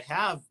know that I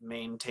have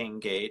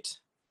maintained gait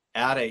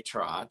at a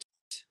trot,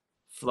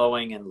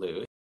 flowing and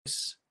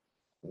loose.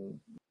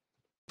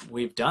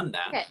 We've done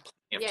that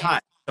plenty of time.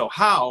 So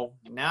how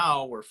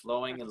now we're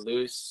flowing and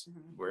loose,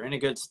 we're in a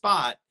good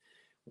spot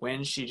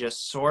when she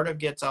just sort of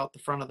gets out the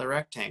front of the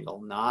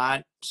rectangle,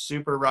 not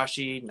super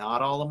rushy,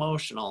 not all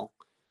emotional.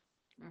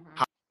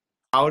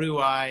 How do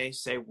I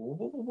say, whoa,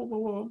 whoa, whoa, whoa,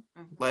 whoa,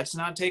 let's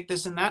not take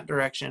this in that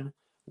direction,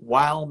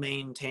 while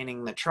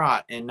maintaining the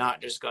trot and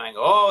not just going,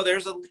 oh,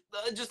 there's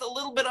just a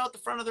little bit out the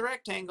front of the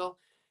rectangle.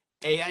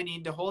 A, I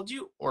need to hold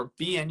you, or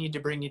B, I need to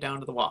bring you down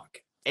to the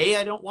walk. A,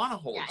 I don't want to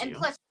hold you. And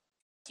plus,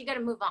 you got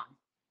to move on.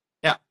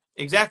 Yeah,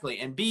 exactly.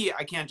 And B,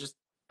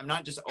 I'm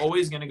not just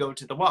always going to go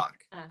to the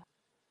walk.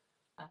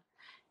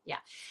 Yeah.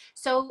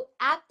 So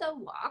at the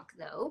walk,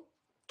 though,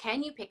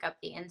 can you pick up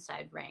the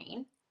inside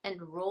rein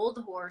and roll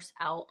the horse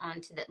out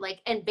onto the,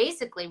 and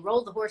basically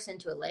roll the horse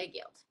into a leg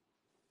yield?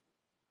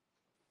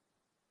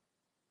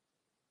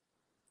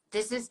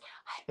 This is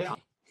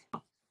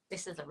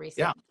a recent.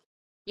 Yeah.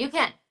 You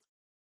can.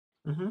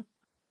 Mm-hmm.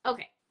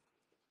 Okay.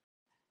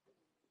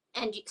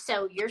 And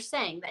so you're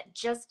saying that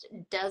just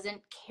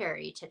doesn't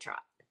carry to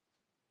trot.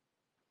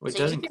 It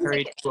doesn't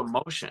carry to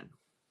emotion.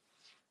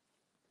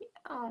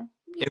 Oh.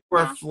 If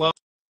we're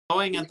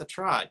flowing at the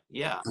trot,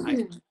 I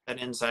can pick that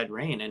inside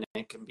rein and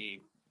it can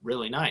be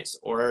really nice.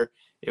 Or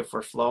if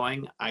we're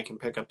flowing, I can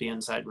pick up the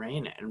inside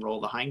rein and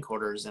roll the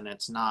hindquarters, and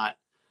it's not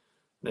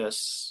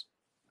this,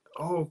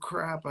 oh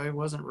crap, I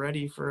wasn't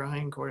ready for a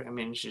hindquarter. I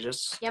mean, she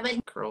just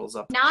curls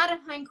up. Not a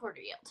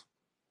hindquarter yield.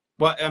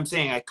 Well, I'm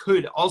saying I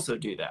could also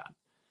do that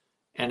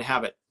and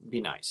have it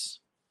be nice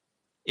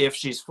if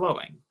she's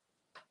flowing.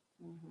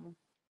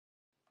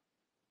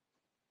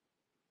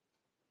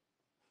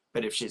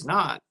 But if she's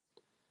not,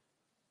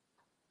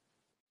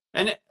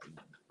 and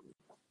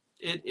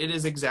it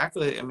is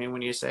exactly, I mean,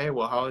 when you say,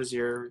 well, how is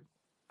your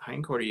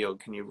hindquarter yield?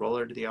 Can you roll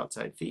her to the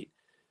outside feet?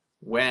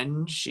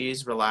 When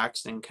she's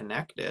relaxed and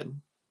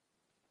connected,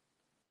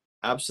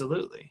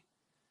 absolutely.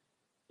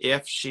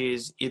 If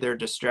she's either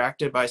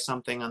distracted by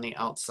something on the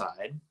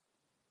outside,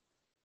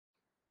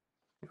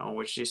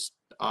 which she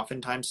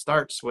oftentimes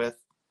starts with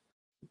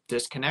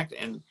disconnect,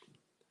 and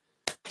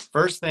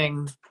first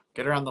thing,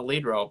 get her on the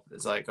lead rope.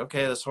 It's like,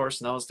 okay, this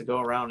horse knows to go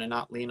around and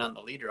not lean on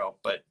the lead rope,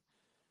 but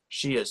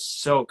she is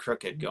so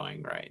crooked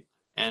going right.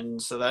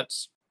 And so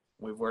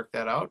we've worked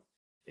that out.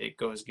 It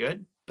goes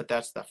good, but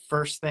that's the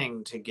first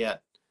thing to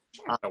get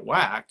out of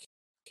whack.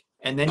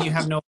 And then you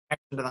have no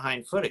connection to the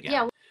hind foot again.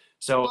 Yeah.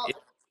 So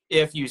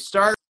if you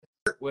start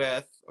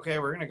with, okay,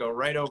 we're going to go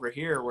right over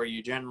here where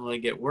you generally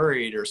get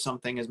worried, or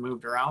something has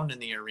moved around in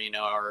the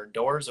arena, or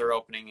doors are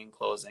opening and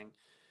closing,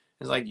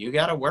 it's like, you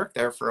got to work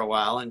there for a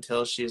while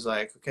until she's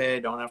like, okay,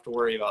 don't have to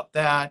worry about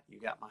that. You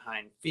got my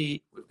hind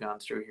feet. We've gone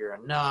through here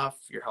enough.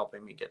 You're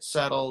helping me get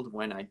settled.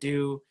 When I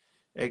do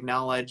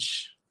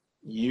acknowledge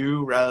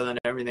you rather than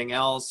everything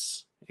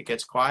else, it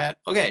gets quiet.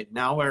 Okay,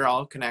 now we're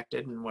all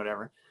connected and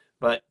whatever.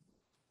 But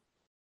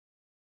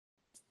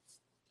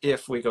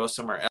if we go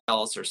somewhere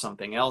else or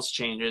something else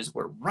changes,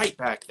 we're right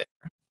back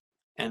there.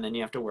 And then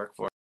you have to work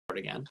for it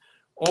again.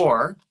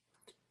 Or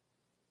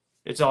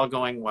it's all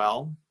going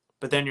well,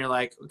 but then you're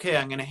like, okay,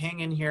 I'm going to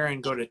hang in here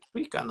and go to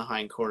tweak on the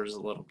hindquarters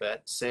a little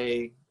bit.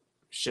 Say,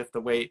 shift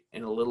the weight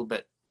in a little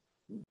bit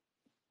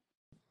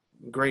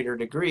greater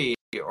degree,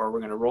 or we're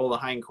going to roll the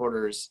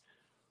hindquarters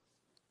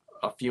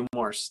a few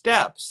more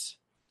steps.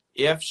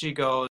 If she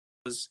goes,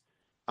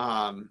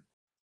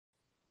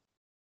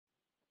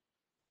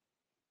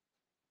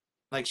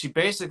 she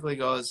basically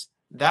goes,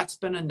 that's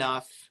been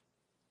enough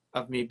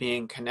of me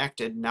being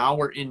connected. Now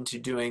we're into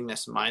doing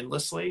this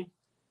mindlessly.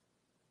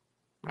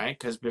 Right?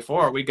 Because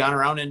before, we'd gone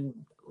around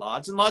in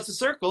lots and lots of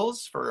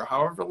circles for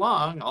however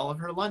long, all of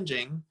her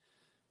lunging,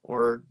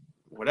 or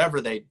however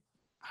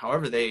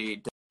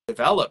they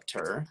developed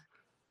her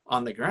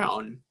on the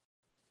ground,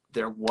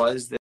 there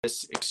was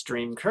this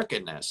extreme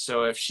crookedness.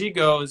 So if she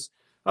goes,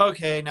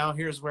 okay, now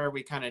here's where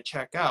we kind of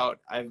check out.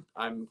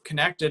 I'm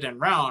connected and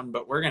round,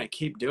 but we're going to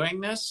keep doing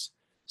this.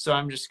 So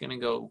I'm just going to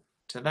go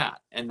to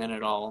that. And then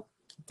it all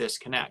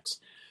disconnects.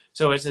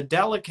 So it's a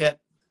delicate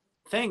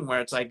thing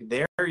where it's like,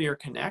 there you're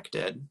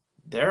connected,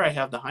 there I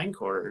have the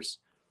hindquarters,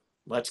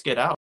 let's get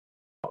out,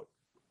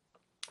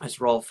 let's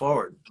roll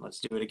forward,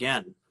 let's do it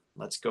again,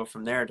 let's go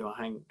from there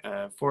to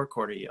a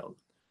forequarter yield,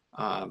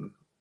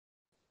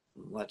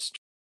 let's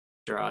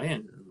draw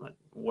in,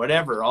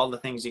 whatever, all the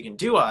things you can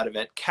do out of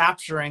it,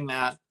 capturing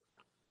that,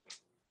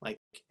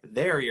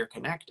 there you're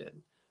connected,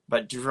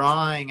 but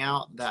drawing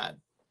out that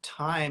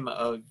time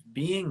of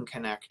being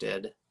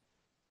connected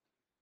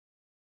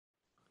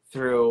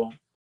through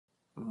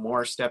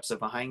more steps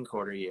of a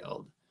hindquarter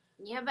yield.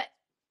 Yeah, but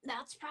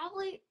that's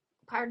probably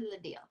part of the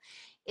deal,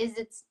 is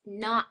it's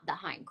not the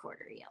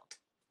hindquarter yield.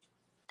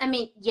 I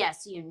mean,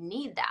 yes, you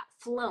need that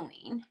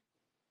flowing,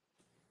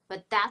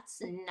 but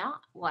that's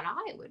not what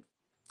I would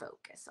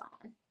focus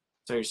on.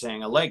 So you're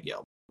saying a leg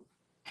yield.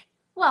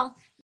 Well,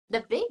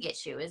 the big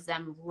issue is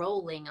them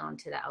rolling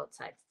onto the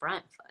outside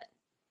front foot.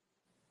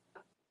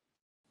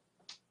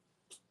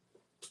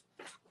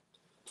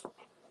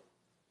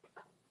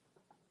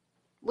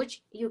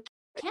 Which you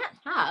can't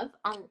have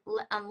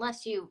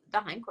unless the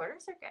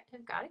hindquarters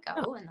have got to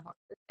go and the horse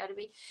has got to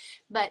be.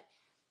 But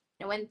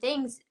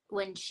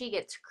when she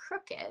gets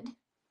crooked,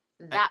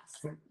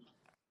 that's.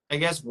 I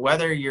guess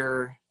whether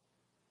you're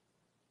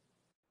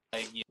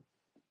like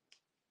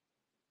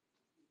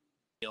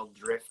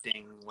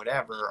drifting,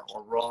 whatever,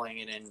 or rolling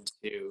it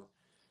into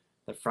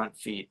the front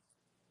feet,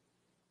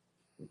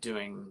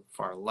 doing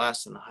far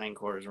less than the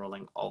hindquarters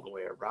rolling all the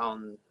way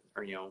around,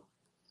 or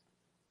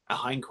a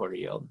hindquarter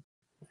yield.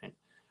 Right?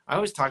 I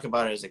always talk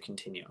about it as a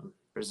continuum.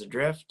 There's a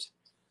drift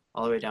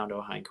all the way down to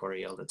a hindquarter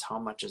yield. It's how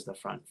much are the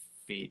front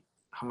feet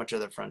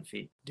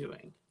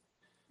doing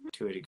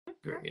to a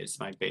degree. It's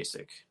my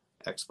basic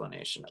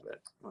explanation of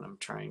it when I'm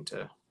trying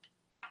to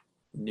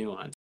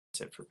nuance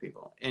it for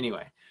people.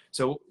 Anyway,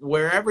 so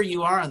wherever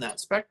you are on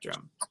that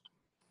spectrum,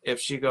 if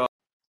she goes,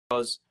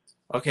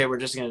 okay, we're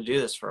just going to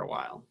do this for a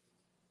while,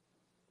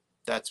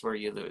 that's where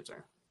you lose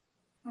her.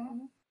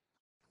 Mm-hmm.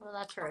 Well,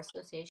 that's her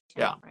association.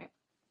 Yeah. Right.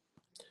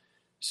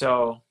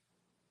 So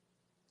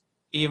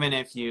even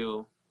if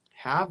you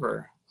have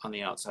her on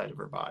the outside of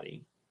her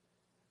body,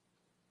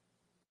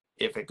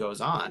 if it goes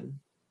on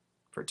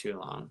for too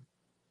long,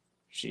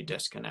 she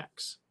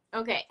disconnects.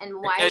 Okay, and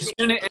why?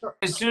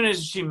 As soon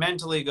as she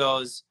mentally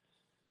goes,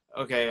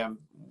 okay,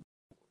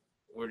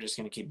 we're just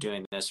going to keep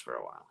doing this for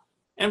a while,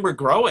 and we're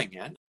growing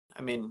it.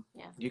 I mean,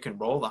 you can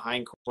roll the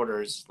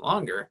hindquarters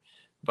longer,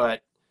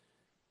 but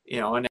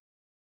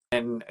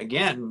and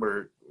again,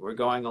 we're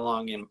going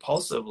along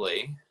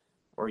impulsively,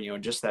 or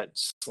just that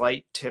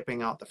slight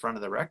tipping out the front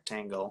of the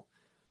rectangle,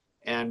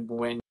 and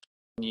when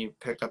you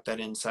pick up that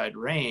inside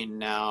rein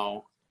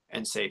now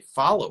and say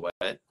follow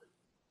it,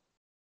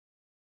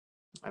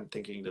 I'm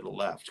thinking to the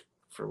left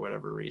for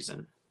whatever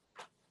reason.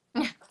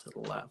 To the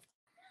left.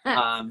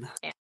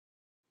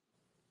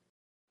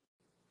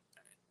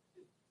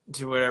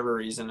 To whatever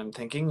reason, I'm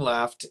thinking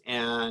left,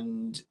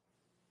 and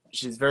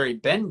she's very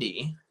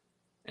bendy,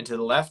 and to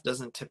the left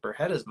doesn't tip her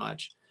head as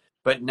much.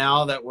 But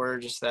now that we're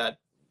just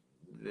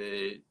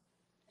the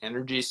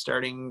energy is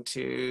starting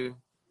to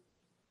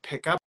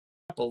pick up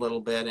a little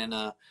bit in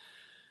a,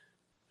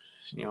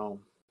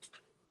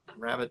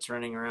 rabbits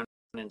running around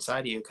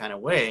inside of you kind of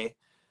way,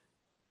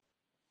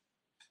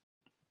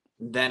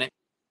 then it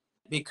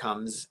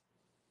becomes,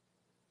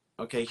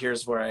 okay,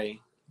 here's where I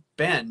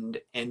bend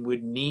and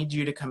would need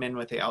you to come in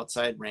with the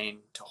outside rein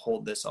to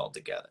hold this all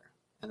together.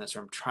 And that's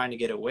where I'm trying to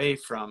get away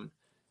from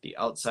the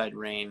outside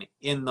rein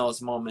in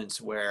those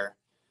moments where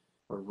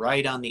we're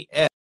right on the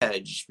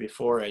edge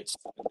before it's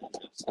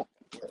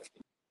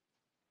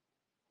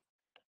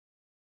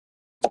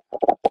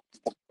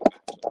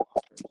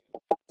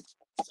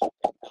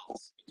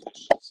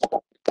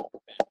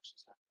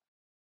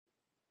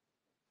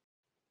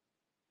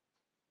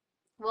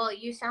Well,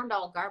 you sound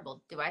all garbled.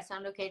 Do I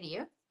sound okay to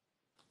you?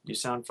 You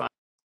sound fine.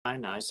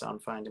 I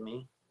sound fine to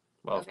me.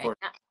 Well, okay. Of course,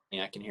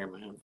 I can hear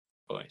my own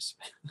voice.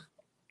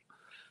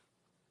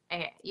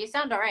 Okay, you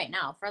sound all right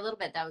now. For a little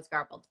bit, that was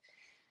garbled.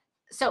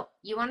 So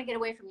you want to get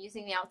away from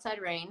using the outside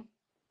rein.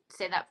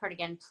 Say that part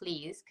again,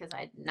 please, because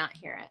I did not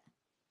hear it.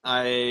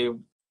 I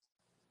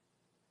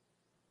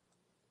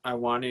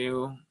want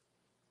to,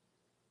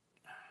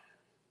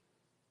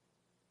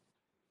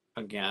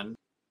 again,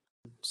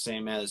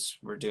 same as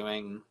we're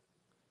doing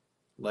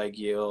leg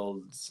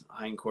yields,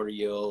 hindquarter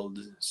yield,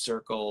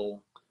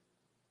 circle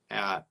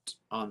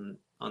on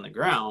the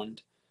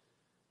ground,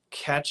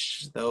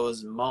 catch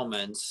those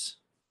moments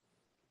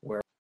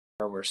where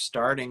we're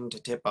starting to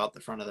tip out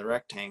the front of the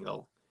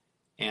rectangle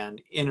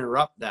and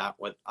interrupt that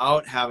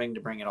without having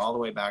to bring it all the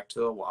way back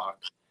to a walk,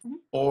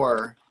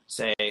 or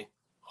say,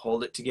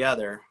 hold it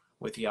together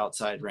with the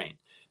outside rein.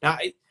 Now,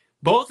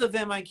 both of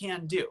them I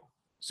can do.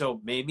 So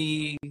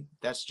maybe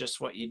that's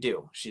just what you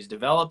do. She's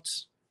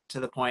developed to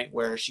the point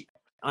where she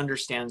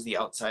understands the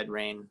outside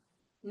rein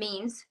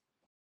means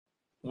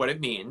what it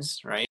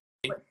means, right?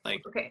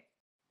 Like, okay,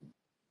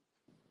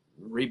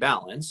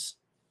 rebalance,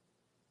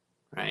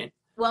 right?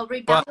 Well,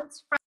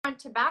 rebalance front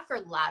to back or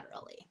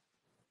laterally?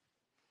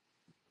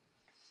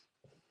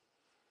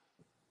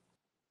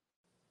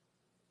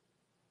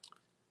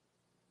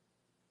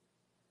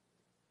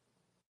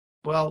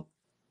 Well,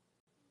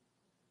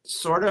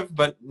 sort of,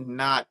 but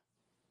not,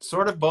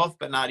 sort of both,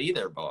 but not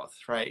either both,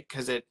 right?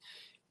 Because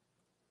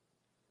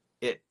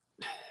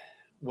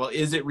well,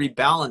 is it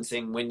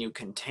rebalancing when you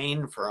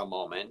contain for a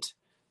moment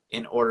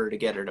in order to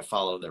get her to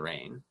follow the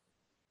rein?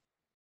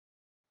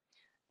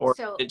 Or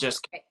it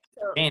just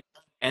contain,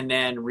 and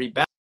then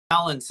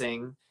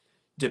rebalancing,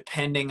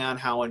 depending on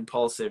how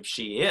impulsive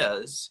she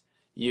is,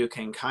 you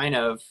can kind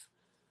of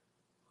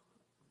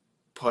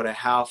put a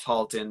half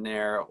halt in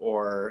there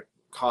or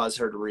cause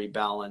her to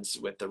rebalance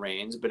with the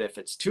reins. But if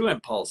it's too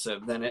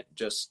impulsive, then it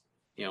just,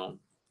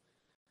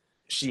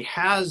 she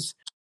has,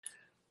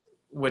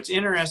 what's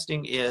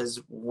interesting is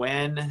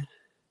when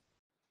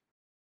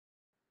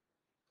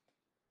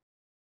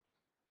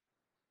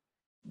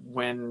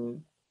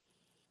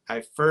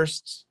I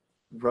first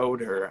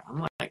rode her,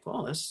 I'm like,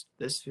 well,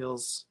 this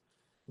feels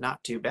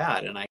not too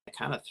bad. And I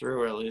kind of threw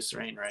her a loose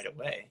rein right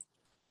away.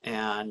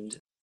 And,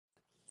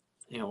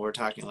 we're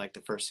talking like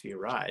the first few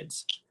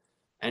rides.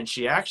 And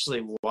she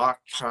actually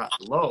walked, trot,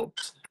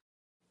 loped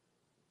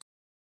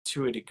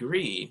to a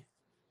degree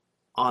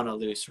on a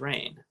loose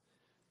rein.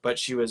 But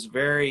she was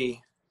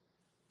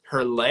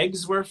her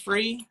legs were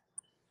free.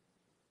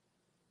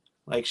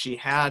 Like she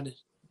had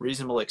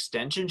reasonable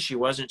extension. She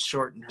wasn't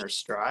short in her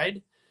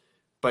stride,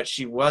 but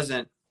she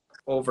wasn't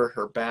over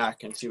her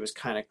back, and she was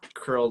kind of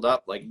curled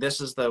up like, this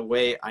is the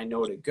way I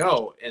know to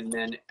go. And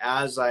then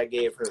as I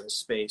gave her the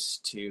space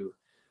to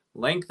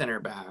lengthen her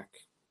back,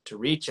 to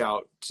reach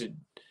out, to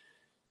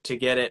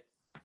get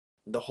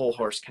the whole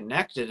horse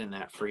connected in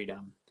that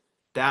freedom,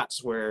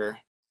 that's where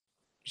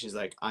she's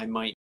like, I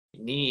might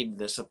need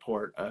the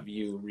support of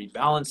you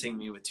rebalancing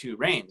me with two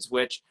reins,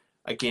 which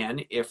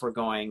again, if we're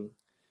going,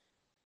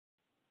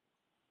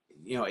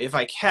 if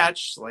I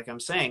catch, like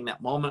I'm saying,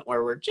 that moment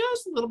where we're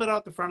just a little bit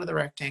out the front of the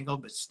rectangle,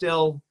 but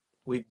still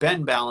we've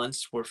been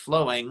balanced, we're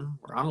flowing,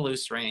 we're on a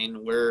loose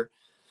rein, we're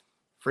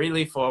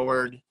freely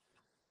forward,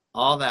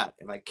 all that.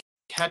 If I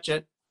catch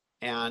it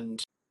and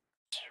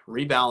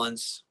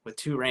rebalance with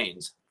two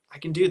reins, I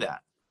can do that.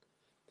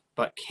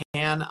 But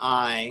can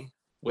I,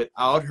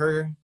 without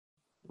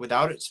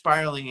it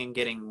spiraling and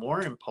getting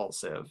more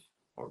impulsive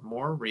or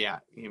more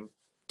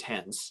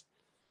tense,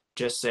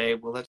 just say,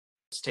 well, let's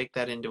take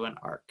that into an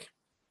arc.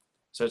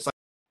 So it's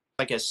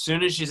like as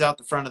soon as she's out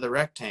the front of the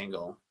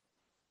rectangle,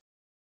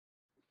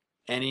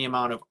 any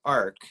amount of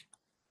arc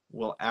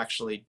will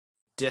actually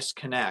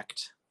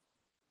disconnect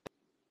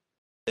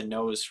the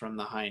nose from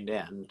the hind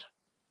end.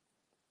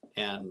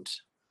 And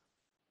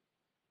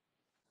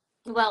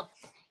Well,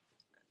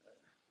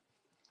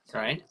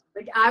 right?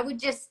 I would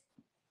just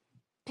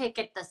pick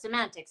at the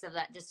semantics of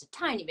that just a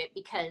tiny bit,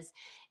 because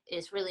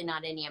it's really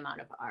not any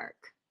amount of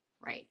arc,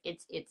 right?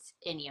 It's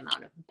any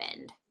amount of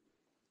bend,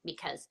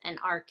 because an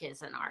arc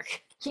is an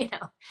arc,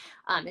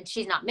 and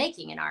she's not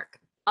making an arc,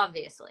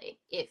 obviously,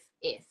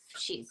 if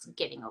she's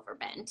getting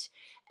overbent.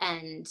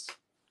 And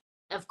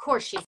of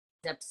course she's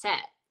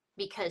upset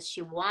because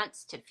she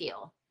wants to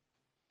feel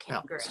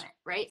congruent,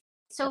 right?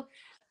 So,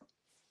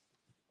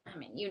 I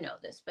mean, you know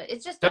this, but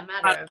it's just a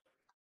matter of...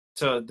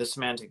 So the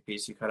semantic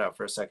piece you cut out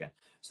for a second.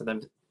 So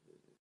then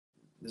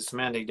the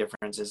semantic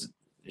difference is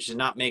she's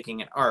not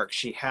making an arc.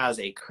 She has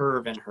a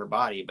curve in her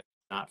body, but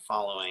not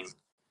following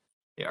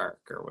the arc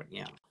or what,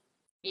 Yeah,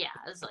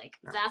 it's like,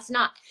 that's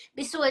not...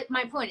 So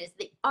my point is,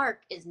 the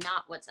arc is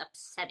not what's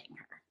upsetting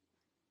her.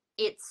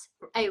 It's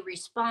a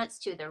response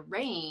to the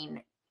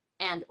rein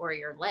and or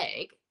your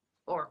leg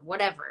or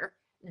whatever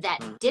that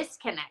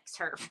disconnects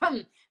her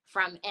from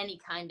any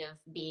kind of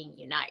being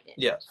united.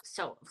 Yes.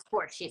 So of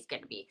course she's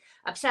going to be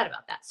upset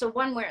about that. So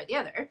one way or the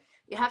other,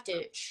 you have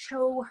to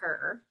show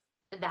her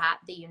that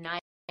the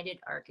united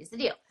arc is the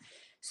deal.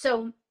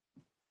 So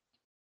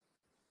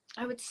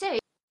I would say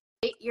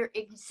you're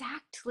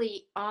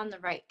exactly on the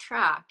right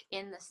track,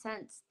 in the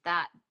sense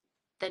that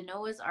the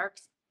Noah's Ark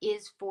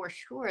is for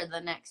sure the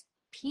next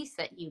piece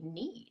that you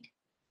need.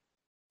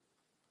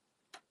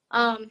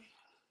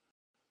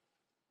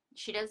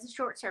 She does the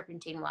short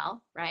serpentine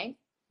well, right?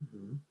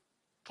 Mm-hmm.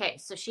 Okay,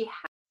 so she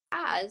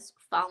has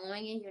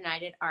following a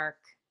united arc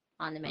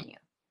on the menu.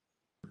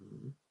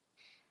 Mm-hmm.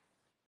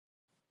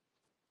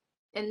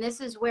 And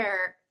this is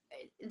where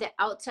the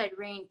outside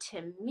rein,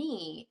 to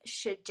me,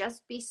 should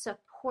just be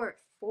support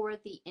for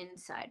the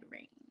inside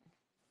rein.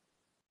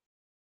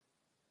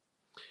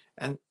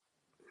 And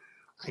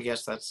I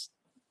guess that's...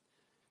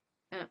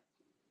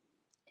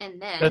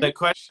 And then... So the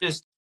question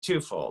is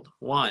twofold.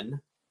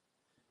 One,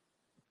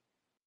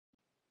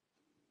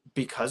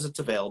 because it's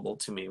available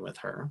to me with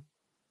her,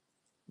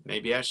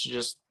 maybe I should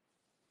just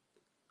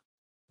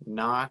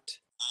not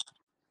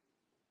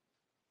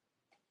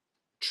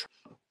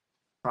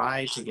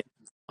try to get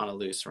on a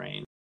loose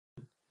rein.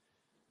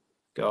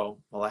 Go,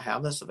 well, I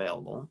have this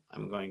available.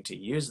 I'm going to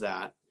use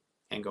that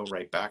and go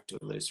right back to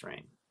a loose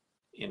rein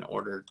in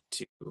order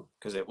to,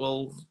 because it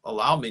will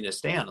allow me to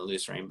stay on a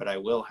loose rein, but I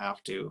will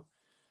have to,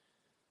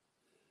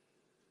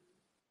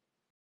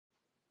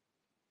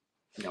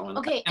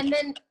 okay, and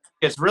then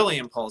it's really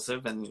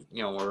impulsive, and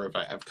or if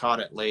I've caught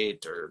it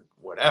late or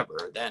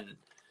whatever, then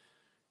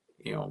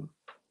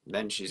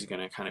then she's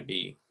gonna kind of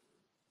be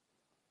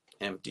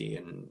empty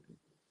and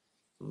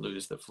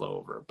lose the flow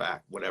of her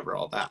back, whatever,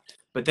 all that.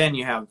 But then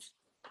you have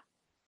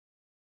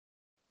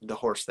the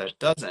horse that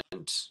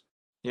doesn't,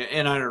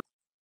 and I don't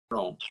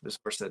know, this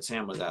horse that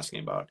Sam was asking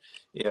about,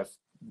 if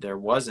there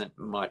wasn't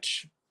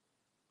much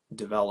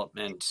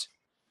development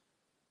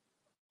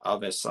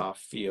of a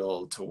soft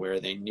feel to where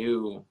they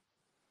knew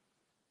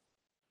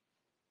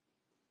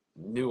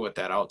knew what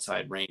that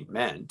outside rein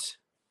meant,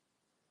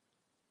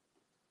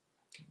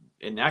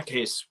 in that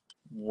case,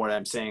 what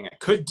I'm saying I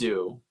could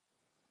do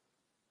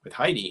with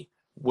Heidi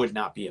would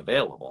not be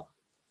available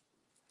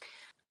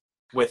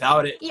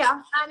without it.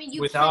 Yeah, I mean, you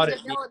can Without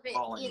it develop it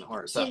following the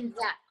horse up. in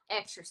that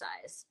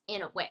exercise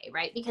in a way,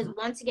 right? Because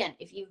once again,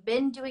 if you've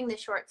been doing the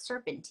short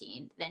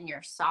serpentine, then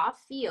your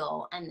soft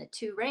feel and the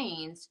two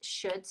reins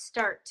should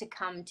start to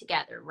come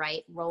together,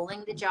 right?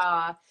 Rolling the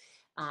jaw,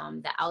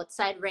 the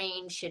outside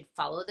rein should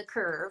follow the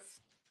curve.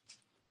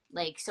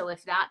 Like, so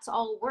if that's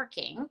all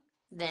working,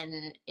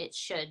 then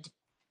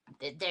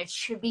there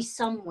should be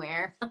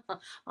somewhere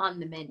on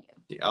the menu.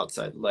 The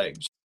outside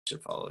leg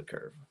should follow the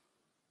curve,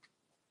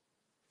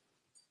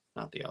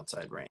 not the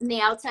outside rein. And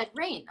the outside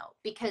rein, though,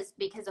 because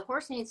a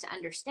horse needs to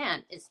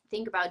understand is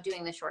think about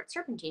doing the short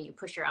serpentine. You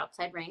push your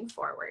outside rein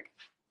forward,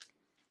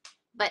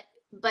 but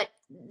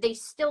they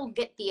still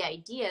get the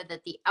idea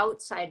that the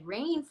outside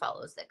rein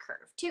follows the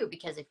curve too.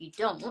 Because if you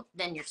don't,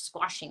 then you're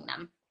squashing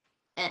them,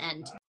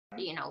 and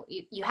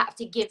you have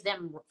to give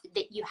them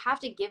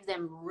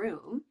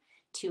room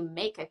to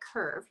make a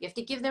curve. You have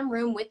to give them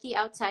room with the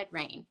outside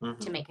rein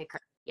to make a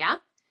curve. Yeah.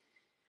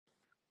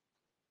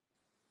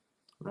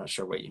 I'm not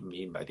sure what you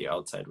mean by the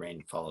outside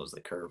rein follows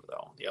the curve,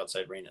 though. The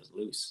outside rein is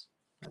loose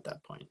at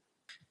that point.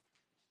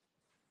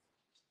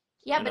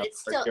 Yeah, but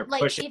it's still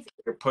like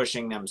you're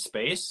pushing them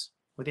space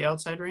with the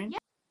outside rein.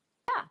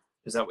 Yeah.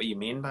 Is that what you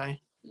mean by?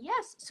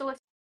 Yes. So if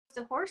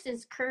the horse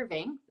is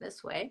curving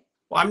this way,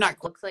 well, I'm not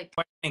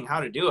questioning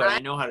how to do it. I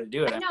know how to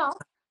do it. I know.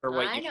 For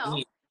what you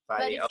mean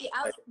by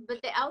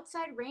but the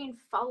outside rein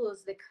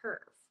follows the curve.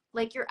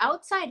 Like your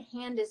outside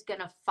hand is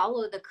going to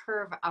follow the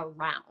curve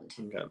around.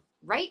 Okay.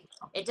 Right?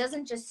 It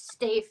doesn't just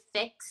stay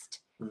fixed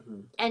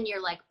and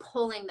you're like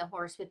pulling the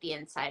horse with the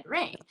inside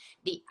rein.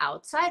 The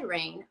outside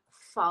rein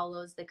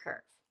follows the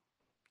curve.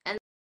 And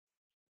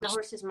the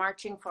horse is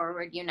marching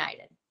forward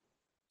united.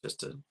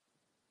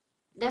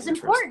 That's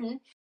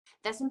important.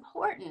 That's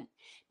important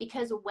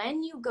because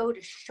when you go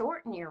to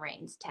shorten your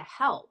reins to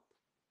help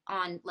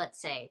on, let's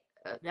say,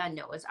 on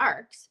Noah's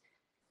Arcs,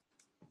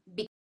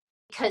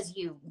 because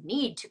you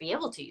need to be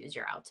able to use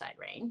your outside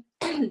rein,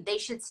 they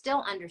should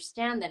still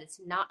understand that it's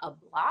not a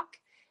block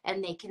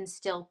and they can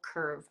still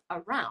curve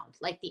around.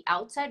 Like the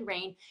outside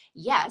rein,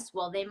 yes,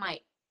 while they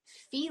might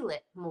feel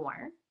it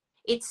more,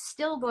 it's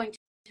still going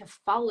to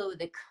follow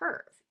the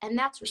curve. And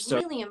that's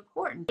really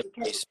important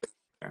because,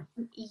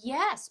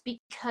 yes,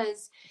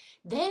 because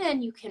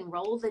then you can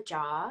roll the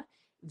jaw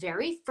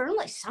very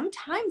firmly.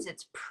 Sometimes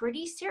it's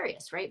pretty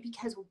serious, right?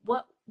 Because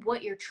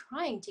what you're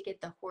trying to get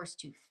the horse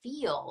to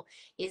feel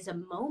is a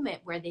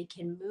moment where they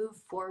can move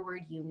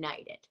forward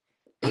united.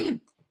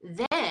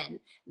 Then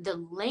the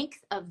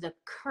length of the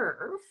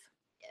curve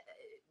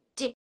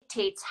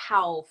dictates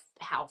how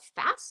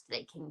fast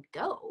they can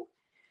go,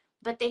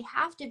 but they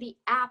have to be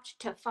apt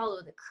to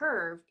follow the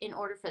curve in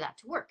order for that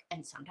to work.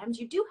 And sometimes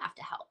you do have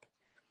to help.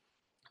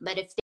 But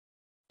if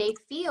they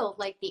feel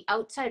like the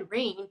outside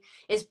rein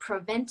is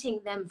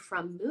preventing them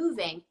from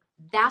moving,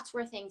 that's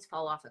where things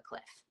fall off a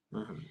cliff.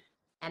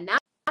 And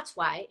that's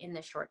why in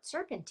the short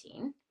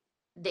serpentine,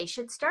 they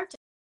should start to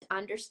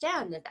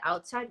understand that the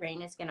outside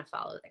rein is going to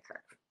follow the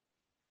curve.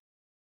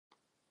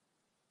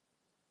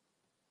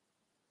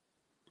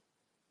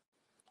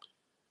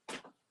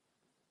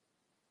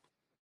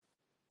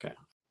 Okay.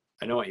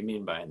 I know what you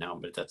mean by it now,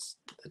 but that's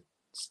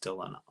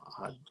still an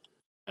odd.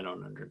 I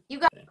don't understand.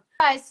 You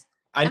guys.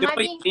 I know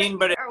what you mean,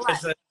 but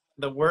it's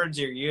the words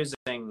you're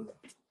using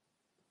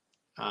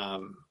are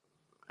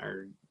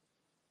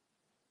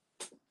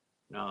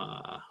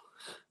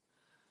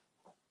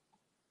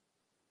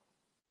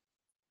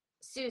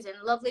Susan,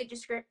 lovely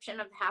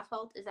description of the half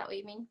halt. Is that what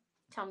you mean?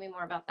 Tell me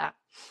more about that.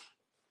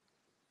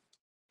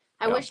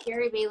 I wish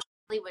Gary Bailey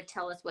would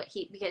tell us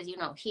because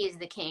he is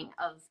the king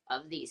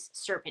of these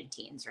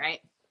serpentines,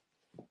 right?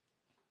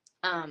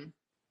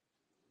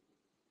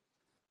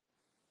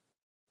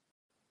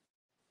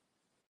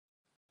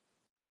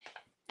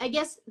 I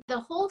guess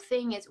the whole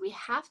thing is we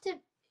have to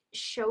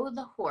show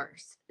the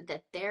horse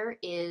that there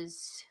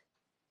is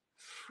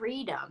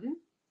freedom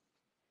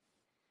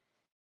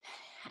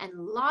and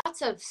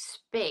lots of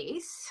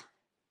space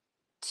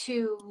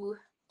to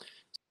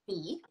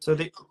be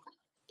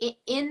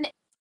in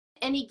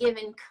any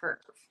given curve.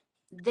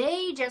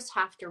 They just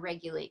have to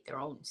regulate their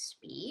own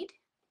speed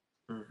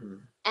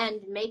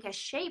and make a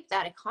shape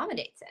that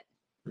accommodates it.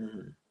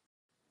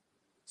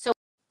 So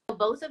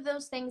both of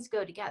those things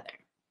go together.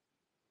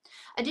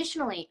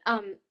 Additionally,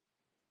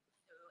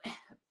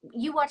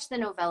 you watched the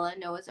novella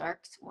Noah's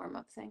Ark's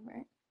warm-up thing,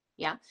 right?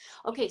 Yeah.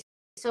 Okay,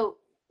 so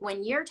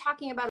when you're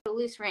talking about a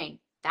loose rein,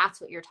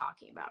 that's what you're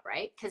talking about,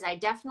 right? Because I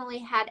definitely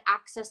had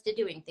access to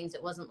doing things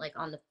that wasn't like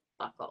on the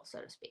buckle, so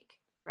to speak,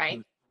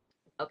 right?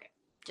 Okay,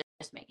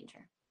 just making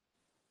sure.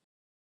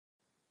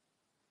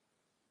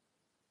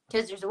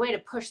 Because there's a way to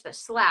push the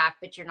slack,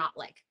 but you're not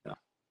like,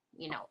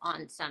 you're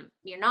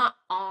not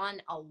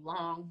on a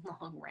long,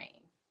 long rein.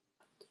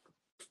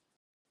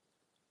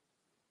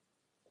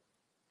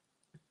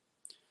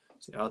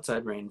 The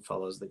outside rein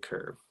follows the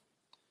curve.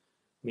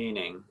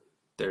 meaning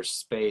there's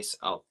space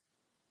out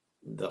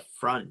the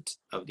front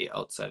of the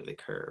outside of the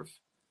curve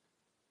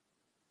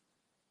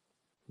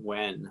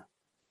when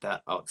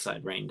that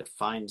outside rein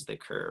defines the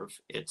curve.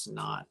 It's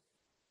not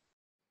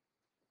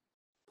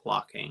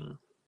blocking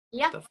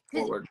Yeah, the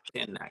forward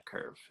in that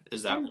curve.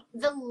 Is that and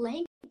the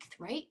length,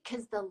 right?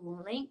 Because the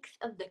length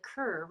of the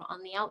curve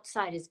on the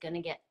outside is going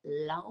to get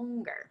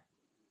longer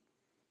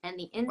and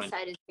the when?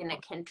 inside is going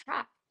to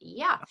contract.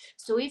 Yeah.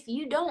 So if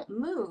you don't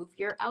move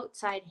your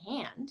outside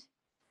hand,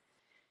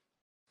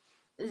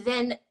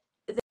 then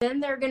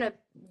they're going to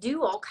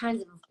do all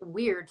kinds of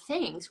weird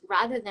things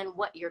rather than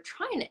what you're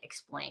trying to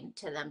explain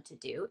to them to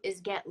do is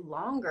get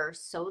longer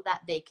so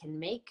that they can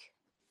make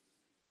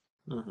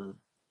Mm-hmm.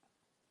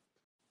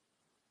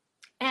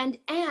 and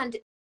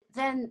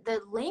then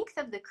the length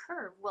of the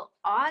curve will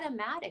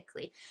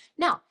automatically,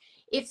 now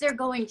if they're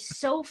going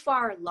so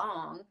far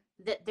long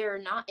that they're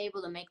not able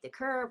to make the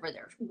curve or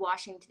they're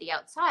washing to the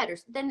outside, or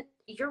then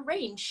your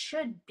range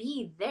should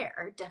be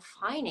there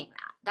defining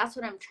that. That's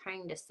what I'm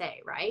trying to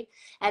say, right?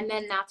 And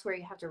then that's where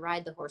you have to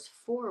ride the horse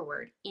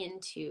forward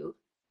into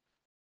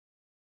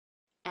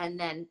and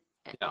then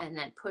Yeah. and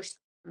then push.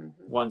 Mm-hmm.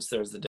 Once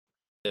there's the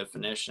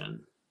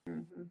definition,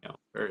 Mm-hmm.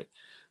 or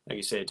like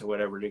you say, to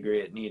whatever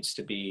degree it needs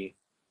to be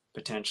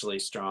potentially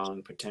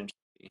strong,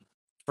 potentially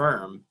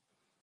firm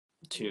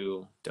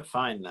to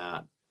define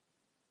that.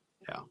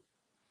 Yeah.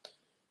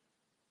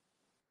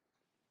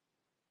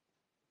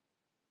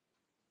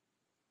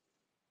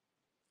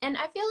 And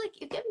I feel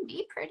like you can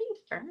be pretty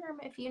firm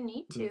if you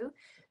need to,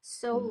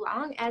 so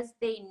long as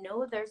they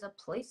know there's a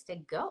place to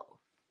go.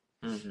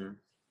 Mm-hmm.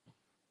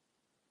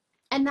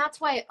 And that's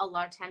why a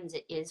lot of times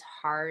it is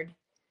hard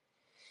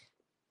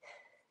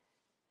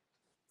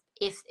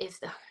if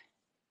the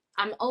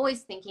I'm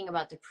always thinking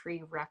about the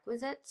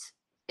prerequisites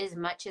as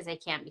much as I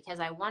can because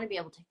I want to be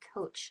able to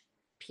coach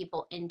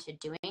people into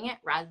doing it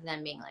rather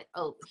than being like,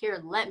 oh,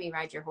 here, let me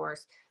ride your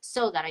horse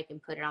so that I can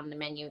put it on the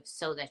menu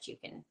so that you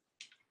can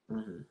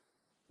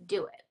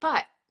do it.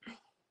 But,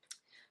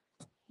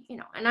 you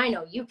know, and I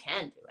know you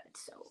can do it.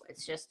 So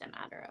it's just a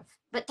matter of,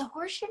 but the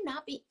horse should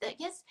not be, I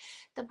guess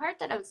the part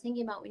that I was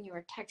thinking about when you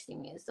were texting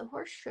me is the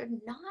horse should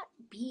not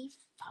be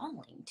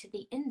falling to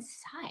the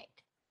inside.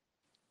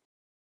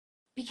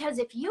 Because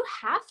if you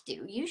have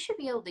to, you should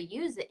be able to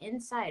use the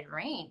inside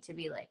rein to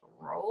be like,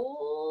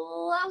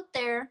 roll out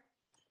there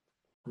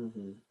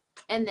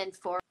and then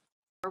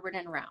forward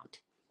and around.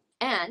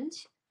 And,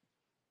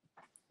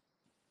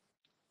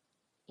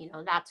 you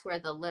know, that's where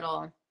the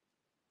little,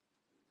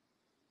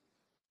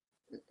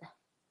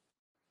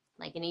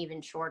 like an even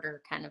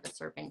shorter kind of a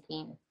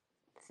serpentine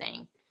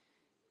thing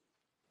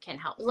can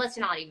help. Let's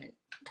not even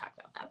talk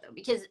about that though,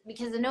 because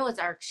the Noah's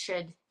Ark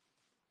should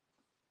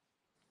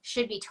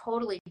be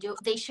totally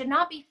they should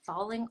not be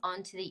falling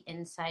onto the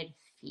inside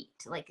feet.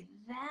 Like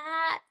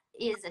that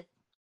is a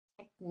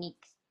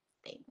technique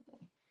thing.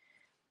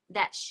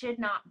 That should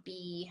not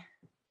be.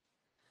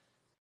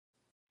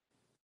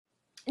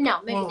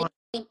 No, maybe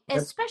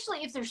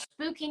especially if they're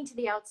spooking to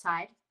the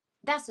outside.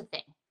 That's the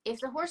thing.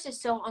 If the horse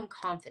is so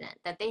unconfident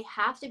that they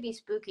have to be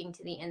spooking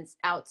to the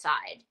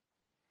outside,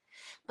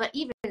 but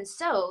even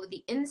so,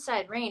 the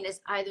inside rein is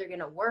either going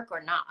to work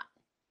or not.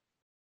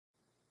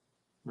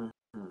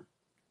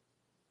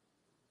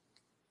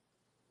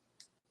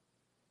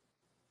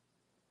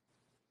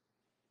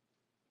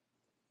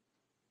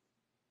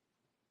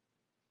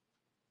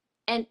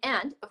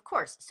 And of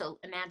course, so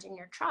imagine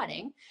you're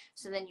trotting,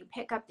 so then you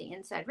pick up the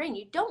inside rein.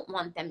 You don't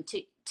want them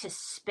to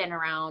spin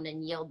around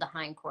and yield the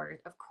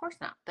hindquarters, of course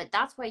not. But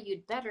that's why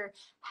you'd better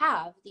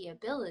have the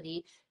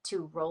ability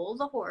to roll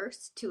the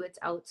horse to its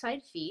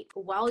outside feet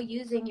while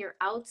using your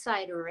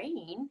outside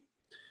rein.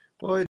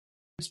 Well,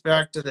 it's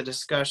back to the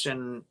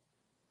discussion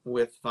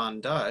with Von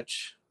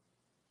Dutch,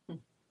 you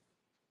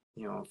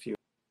know, a few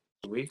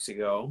weeks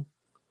ago,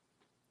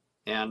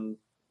 and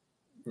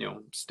you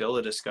know, still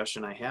a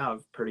discussion I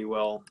have pretty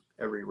well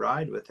every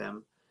ride with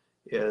him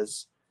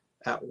is,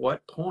 at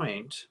what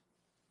point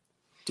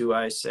do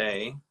I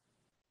say,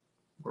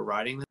 we're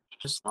riding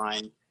this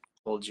line,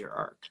 hold your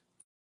arc?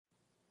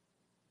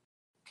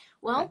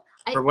 Well,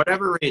 for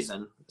whatever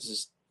reason, this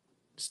is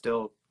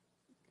still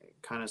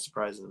kind of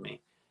surprising me.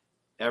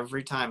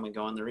 Every time we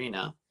go in the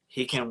arena,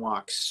 he can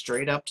walk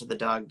straight up to the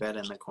dog bed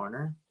in the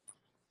corner,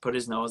 put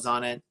his nose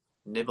on it,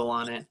 nibble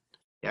on it.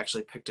 He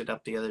actually picked it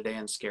up the other day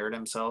and scared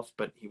himself,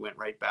 but he went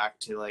right back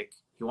to, like,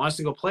 he wants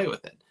to go play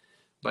with it.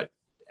 But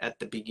at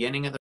the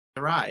beginning of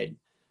the ride,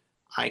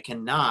 I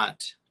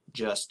cannot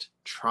just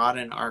trot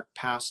an arc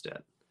past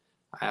it.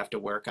 I have to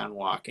work on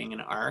walking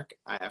an arc.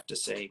 I have to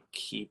say,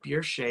 keep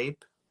your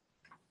shape.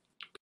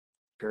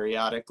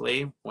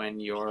 Periodically, when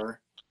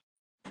you're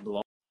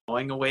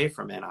blowing away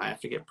from it, I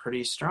have to get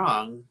pretty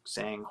strong,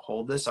 saying,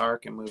 hold this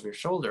arc and move your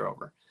shoulder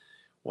over.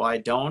 Well, I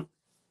don't,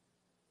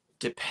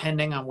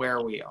 depending on where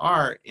we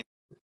are, you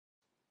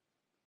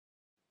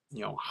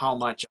know, how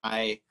much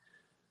I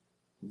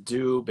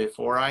do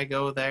before I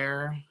go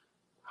there,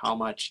 how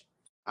much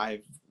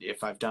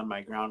if I've done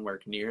my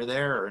groundwork near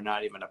there or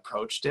not even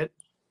approached it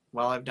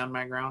while I've done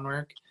my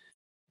groundwork,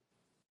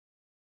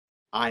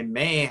 I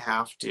may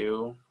have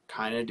to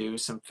kind of do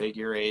some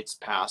figure eights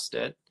past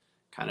it,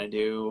 kind of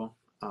do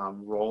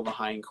roll the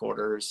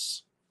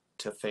hindquarters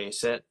to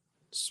face it,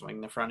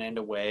 swing the front end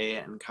away,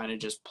 and kind of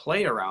just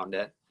play around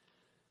it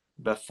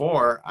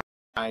before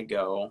I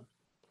go,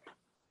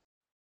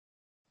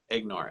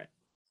 ignore it.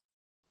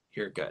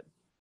 You're good.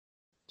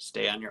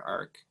 Stay on your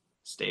arc,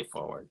 stay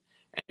forward.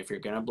 And if you're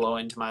going to blow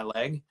into my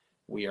leg,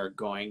 we are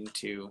going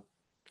to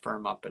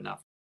firm up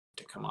enough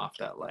to come off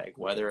that leg,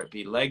 whether it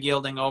be leg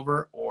yielding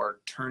over or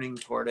turning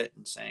toward it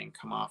and saying,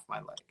 come off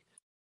my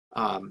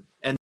leg.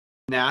 And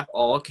that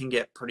all can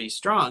get pretty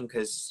strong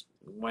because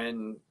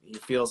when he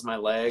feels my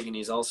leg and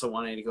he's also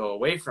wanting to go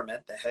away from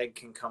it, the head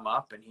can come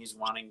up and he's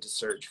wanting to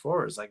surge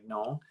forward. It's like,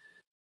 no,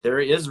 there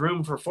is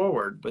room for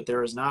forward, but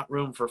there is not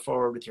room for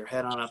forward with your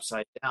head on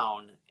upside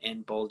down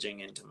and bulging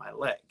into my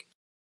leg.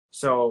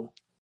 So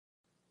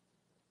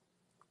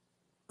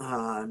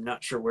I'm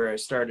not sure where I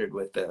started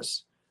with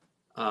this.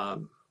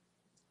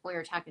 We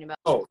were talking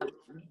about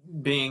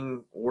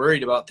being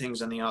worried about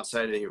things on the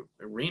outside of the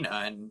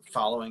arena and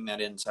following that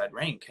inside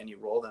rein. Can you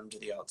roll them to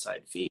the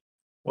outside feet?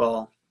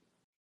 Well,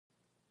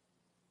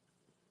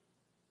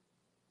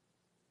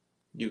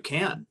 you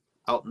can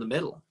out in the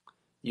middle.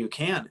 You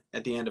can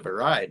at the end of a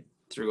ride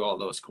through all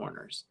those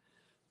corners.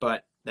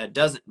 But that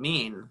doesn't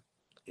mean,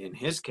 in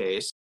his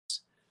case,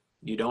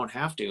 you don't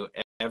have to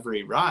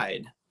every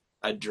ride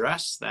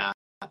address that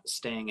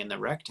staying in the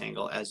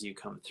rectangle as you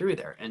come through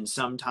there. And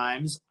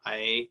sometimes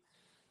I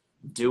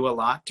do a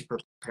lot to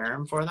prepare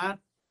him for that.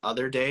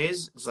 Other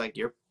days, it's like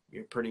you're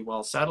pretty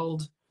well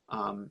settled,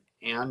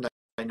 and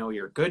I know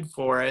you're good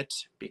for it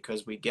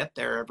because we get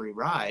there every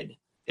ride.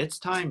 It's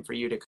time for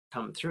you to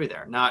come through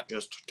there. Not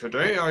just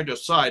today I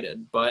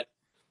decided, but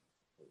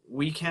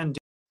we can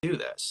do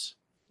this.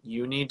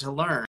 You need to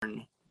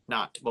learn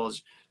not to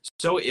bulge.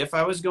 So if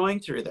I was going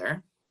through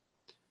there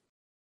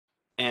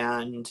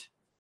and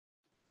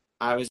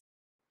I was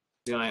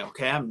going,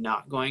 okay, I'm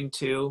not going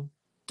to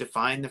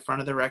define the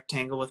front of the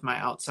rectangle with my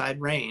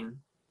outside rein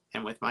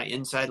and with my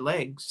inside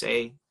leg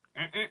say,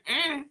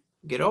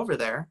 get over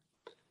there.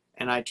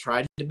 And I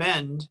tried to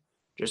bend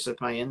just with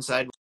my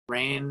inside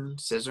rein,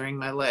 scissoring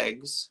my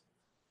legs.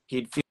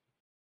 He'd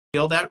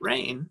feel that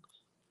rein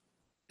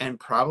and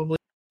probably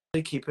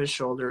keep his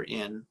shoulder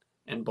in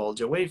and bulge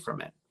away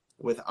from it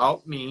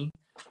without me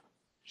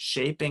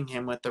shaping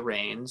him with the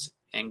reins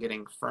and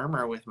getting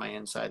firmer with my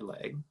inside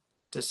leg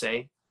to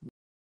say,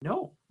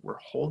 no, we're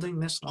holding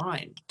this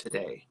line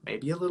today,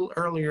 maybe a little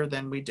earlier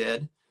than we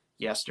did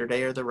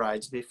yesterday or the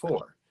rides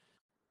before.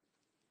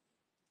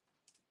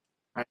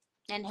 Right.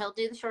 And he'll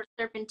do the short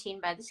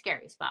serpentine by the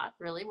scary spot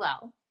really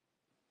well.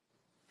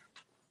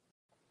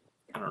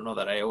 I don't know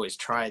that I always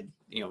tried,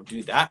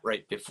 do that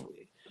right before.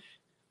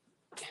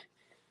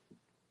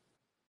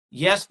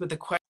 Yes, but the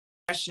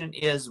question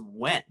is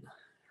when,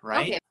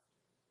 right? Okay,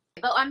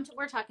 but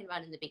we're talking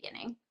about in the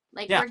beginning.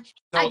 Like, yeah.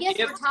 I guess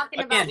we're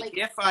talking about, like,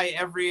 if I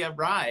every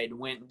ride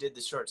went and did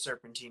the short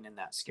serpentine in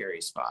that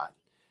scary spot,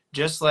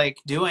 just like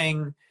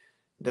doing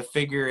the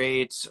figure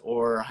eights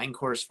or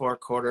hindquarters,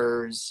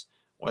 forequarters,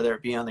 whether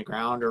it be on the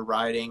ground or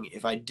riding,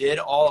 if I did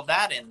all of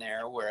that in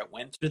there where it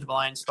went through the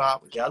blind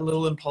spot, we got a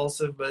little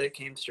impulsive, but it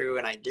came through,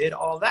 and I did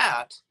all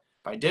that,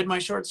 if I did my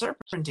short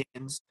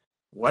serpentines,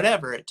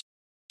 whatever it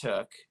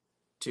took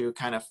to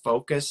kind of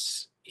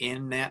focus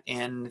in that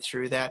end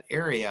through that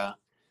area,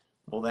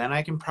 well, then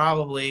I can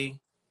probably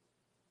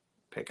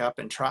pick up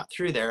and trot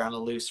through there on a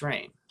loose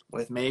rein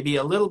with maybe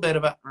a little bit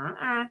of a,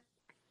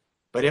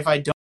 but if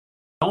I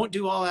don't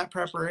do all that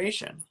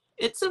preparation,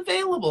 it's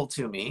available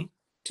to me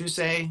to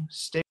say,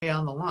 stay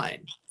on the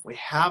line. We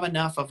have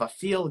enough of a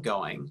feel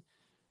going.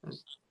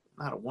 It's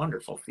not a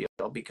wonderful feel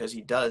because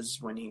he does,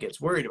 when he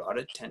gets worried about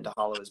it, tend to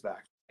hollow his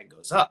back and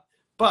goes up.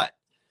 But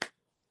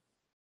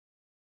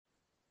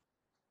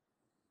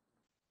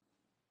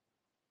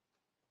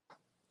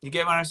you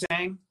get what I'm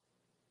saying?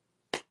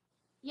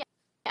 Yeah.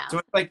 So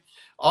it's like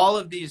all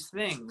of these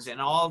things in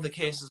all of the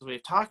cases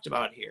we've talked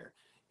about here,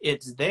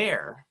 it's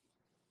there.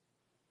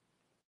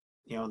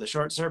 The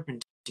short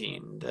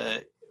serpentine,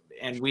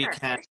 and we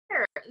can.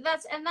 Sure.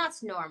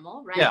 That's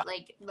normal, right? Yeah.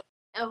 Like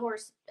a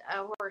horse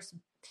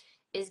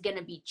is going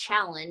to be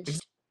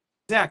challenged.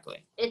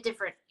 Exactly. At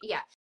different,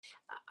 yeah.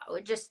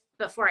 Just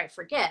before I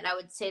forget, I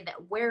would say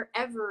that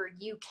wherever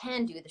you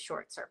can do the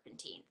short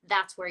serpentine,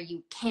 that's where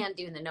you can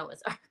do the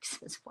Noah's Arcs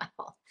as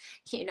well.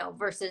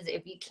 Versus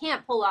if you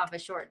can't pull off a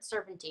short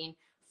serpentine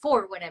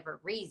for whatever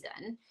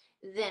reason,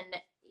 then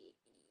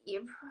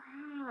you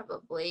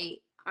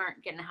probably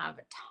aren't going to have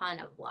a ton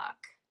of luck.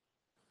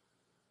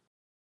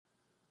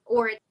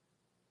 Or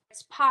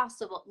it's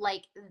possible,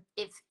 like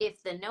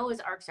if the Noah's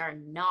Arcs are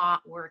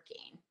not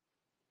working,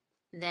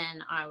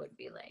 then I would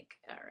be like,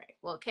 all right,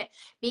 well, okay.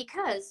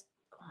 Because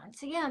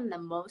once again, the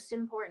most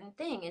important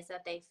thing is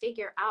that they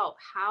figure out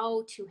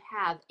how to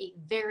have a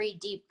very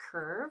deep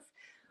curve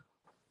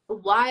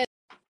while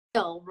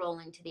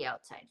rolling to the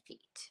outside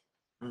feet.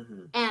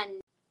 Mm-hmm.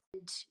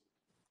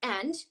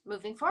 And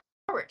moving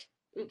forward.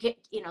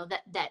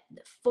 That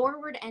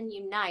forward and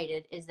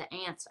united is the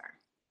answer.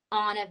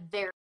 on a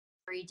very,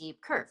 very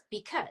deep curve.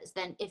 Because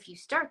then if you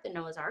start the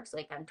Noah's Arcs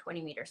like on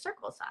 20-meter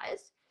circle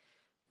size,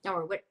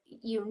 or what,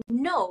 you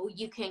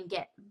can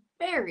get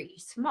very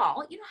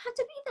small. You don't have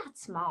to be that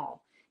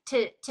small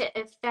to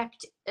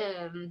affect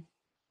a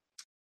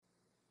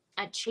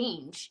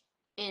change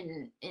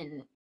in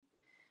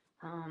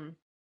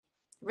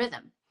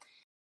rhythm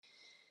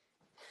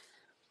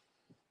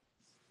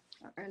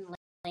or in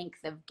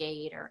length of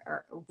gait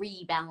or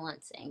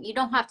rebalancing. You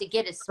don't have to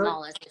get as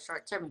small as the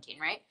short serpentine,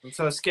 right? And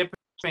so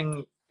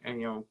skipping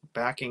and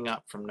backing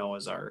up from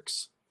Noah's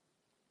Arcs,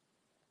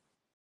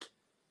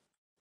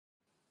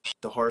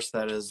 the horse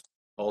that is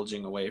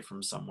bulging away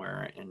from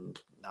somewhere and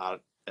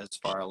not as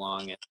far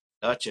along as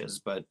Dutch is,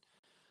 but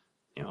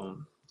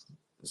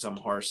some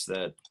horse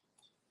that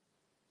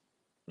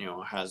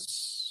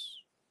has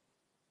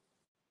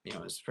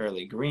is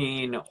fairly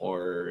green,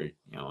 or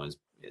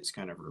is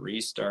kind of a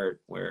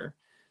restart where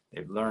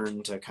they've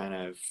learned to kind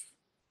of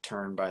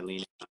turn by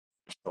leaning on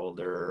the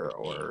shoulder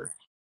or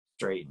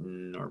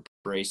straighten or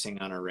bracing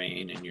on a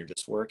rein, and you're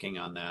just working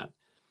on that.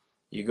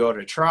 You go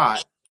to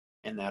trot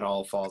and that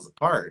all falls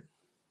apart,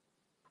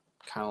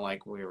 kind of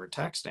like we were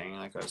texting,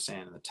 like I was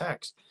saying in the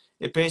text.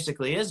 It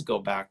basically is go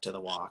back to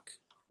the walk,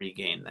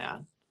 regain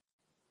that,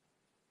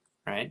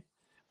 right?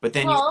 But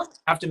then you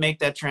have to make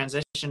that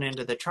transition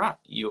into the trot.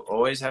 You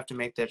always have to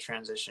make that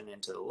transition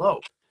into the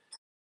lope.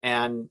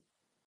 And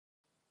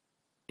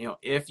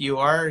if you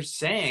are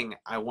saying,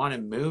 I want to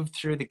move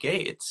through the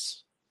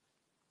gates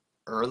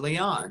early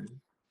on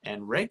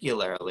and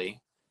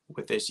regularly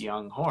with this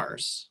young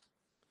horse,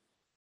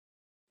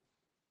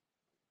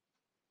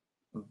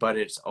 but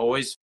it's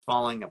always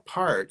falling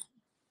apart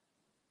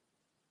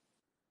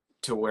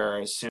to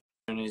where as soon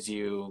as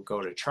you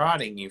go to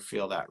trotting, you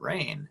feel that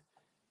rein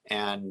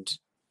and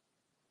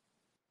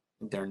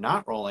they're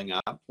not rolling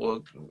up,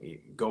 well,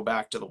 go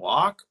back to the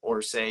walk,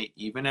 or say,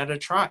 even at a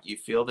trot, you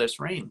feel this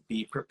rein,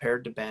 be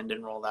prepared to bend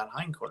and roll that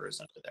hindquarters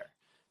under there,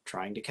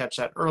 trying to catch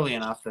that early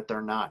enough that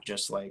they're not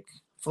just like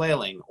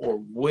flailing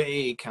or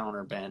way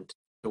counterbent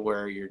to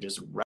where you're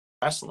just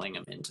wrestling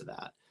them into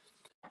that.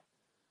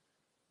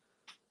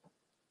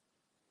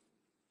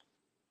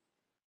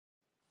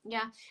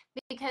 Yeah,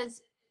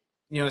 because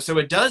so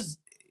it does,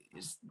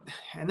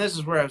 and this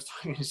is where I was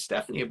talking to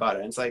Stephanie about it,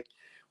 and it's like,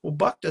 well,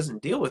 Buck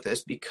doesn't deal with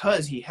this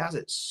because he has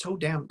it so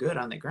damn good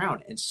on the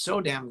ground and so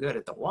damn good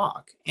at the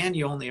walk. And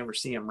you only ever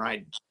see him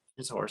ride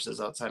his horses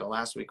outside of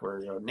last week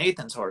where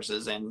Nathan's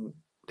horses, and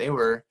they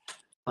were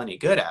plenty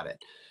good at it.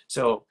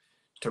 So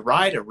to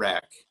ride a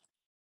wreck,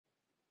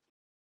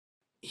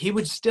 he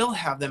would still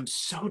have them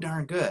so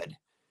darn good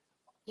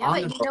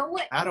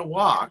at a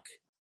walk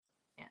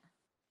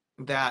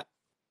that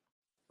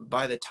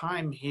by the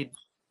time he'd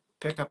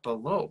pick up a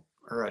lope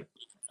or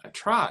a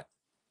trot,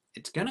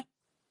 it's going to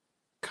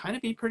kind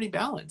of be pretty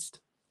balanced,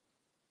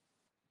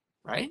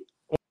 right?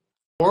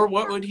 Or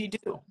what would he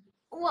do?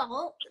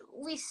 Well,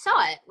 we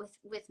saw it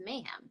with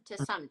Mayhem to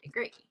some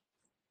degree.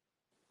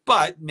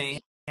 But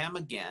Mayhem,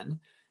 again,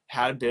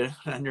 had a bit of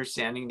an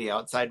understanding of the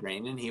outside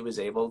rein, and he was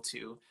able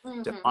to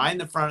define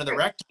the front of the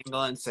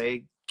rectangle and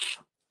say,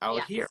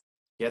 out here,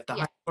 get the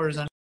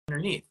hindquarters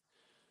underneath.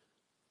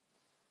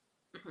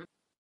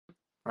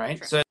 Right?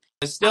 True. So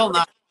it's still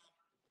not,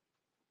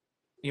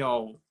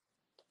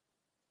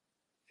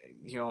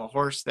 a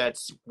horse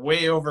that's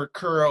way over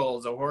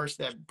curls, a horse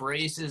that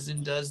braces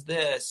and does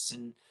this,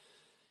 and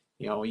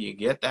you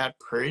get that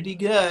pretty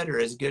good, or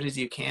as good as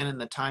you can in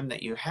the time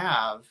that you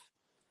have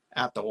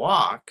at the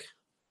walk,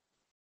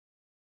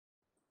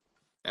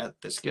 at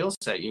the skill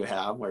set you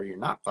have where you're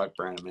not Buck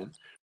Brenneman.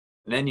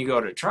 And then you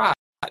go to trot,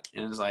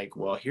 and it's like,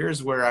 well,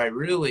 here's where I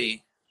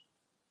really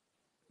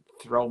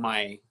throw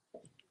my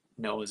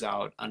nose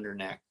out, under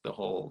neck, the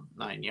whole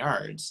 9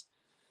 yards.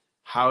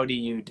 How do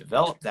you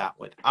develop that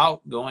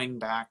without going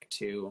back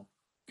to,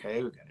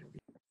 okay, we got to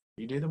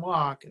redo the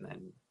walk, and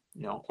then,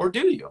 or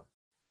do you?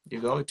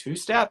 You go 2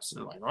 steps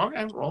and like,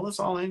 okay, roll this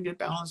all in, get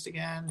balanced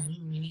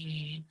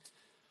again.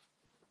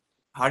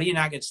 How do you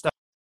not get stuck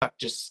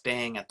just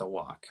staying at the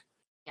walk?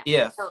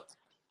 Yeah.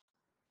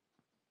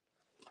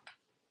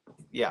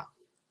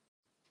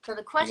 So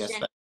the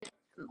question,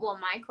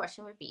 my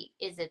question would be,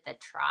 is it the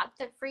trot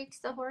that freaks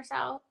the horse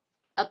out,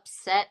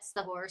 upsets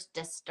the horse,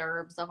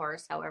 disturbs the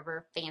horse,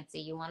 however fancy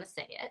you want to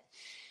say it?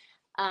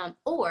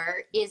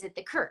 Or is it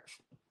the curve?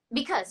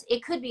 Because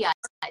it could be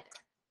either,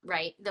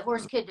 right? The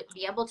horse could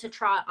be able to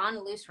trot on a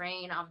loose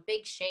rein, on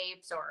big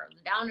shapes, or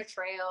down a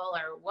trail,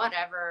 or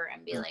whatever,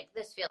 and be like,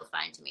 this feels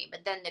fine to me.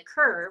 But then the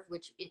curve,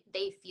 which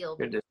they feel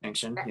good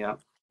distinction,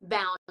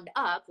 bound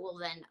up, well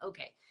then,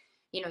 okay,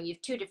 you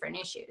have 2 different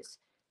issues.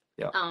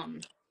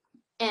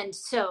 And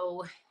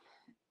so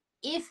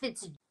if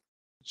it's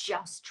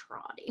just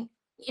trotting,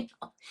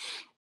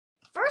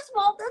 first of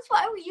all, that's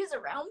why we use a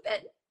round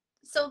pin.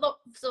 So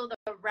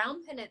the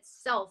round pin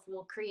itself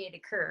will create a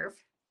curve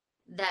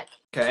that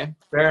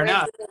fair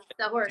enough,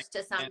 the horse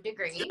to some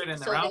degree.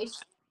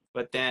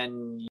 But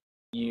then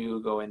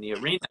you go in the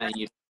arena,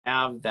 you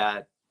have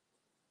that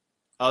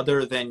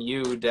other than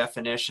you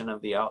definition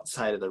of the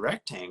outside of the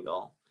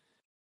rectangle.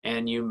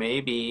 and you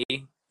maybe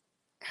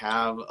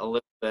have a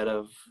little bit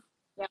of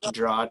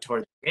draw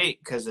toward the gate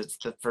because it's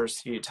the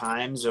first few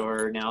times,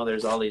 or now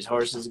there's all these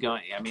horses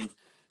going. I mean,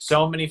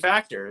 so many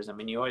factors. I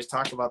mean, you always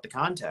talk about the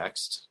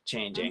context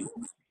changing.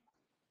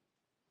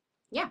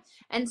 Yeah.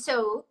 And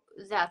so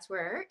that's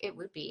where it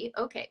would be,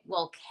 okay,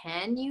 well,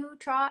 can you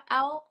trot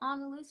out on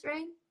the loose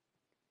rein?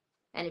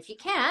 And if you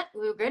can't,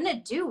 we're going to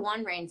do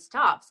one rein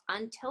stops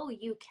until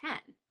you can.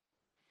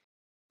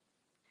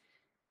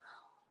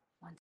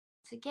 Once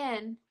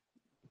again,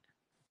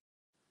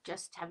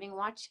 just having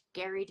watched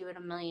Gary do it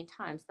a million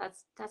times,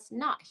 that's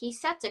not, he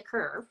sets a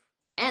curve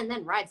and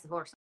then rides the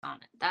horse on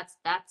it.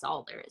 That's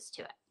all there is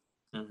to it.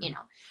 Mm-hmm. You know,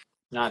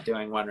 not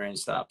doing one rein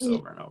stops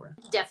over and over.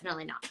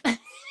 Definitely not.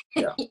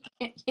 Yeah.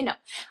 You know,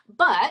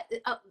 but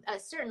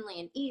certainly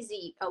an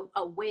easy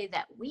a way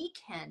that we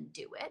can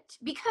do it,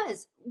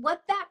 because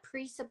what that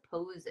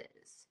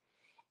presupposes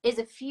is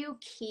a few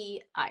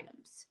key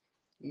items.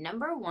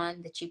 Number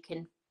one, that you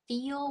can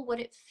feel what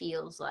it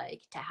feels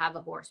like to have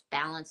a horse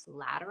balanced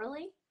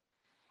laterally,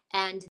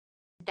 and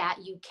that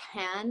you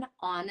can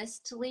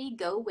honestly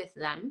go with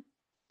them,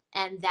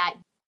 and that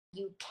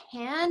you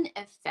can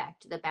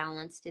affect the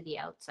balance to the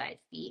outside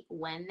feet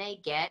when they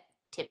get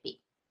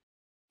tippy.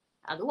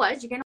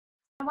 Otherwise, you're going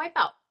to wipe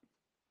out,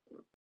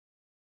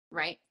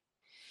 right?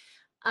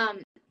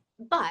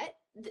 But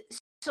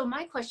so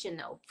my question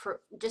though,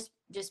 for just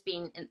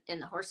being in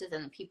the horses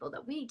and the people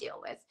that we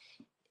deal with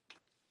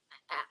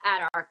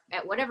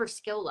at whatever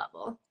skill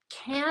level,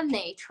 can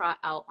they trot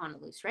out on a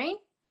loose rein?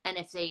 And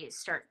if they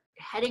start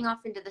heading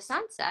off into the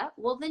sunset,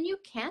 well, then you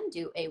can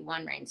do a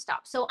one rein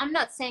stop. So I'm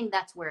not saying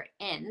that's where it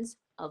ends,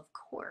 of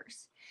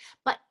course,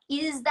 but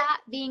is that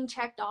being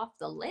checked off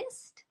the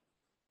list?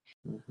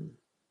 Mm-hmm.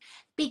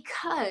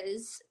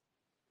 Because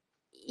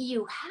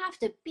you have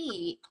to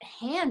be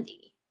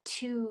handy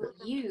to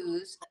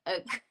use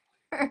a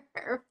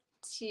curve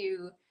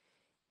to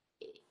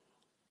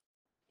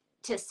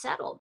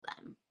settle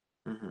them.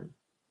 Mm-hmm.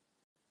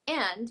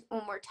 And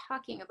when we're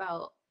talking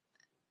about,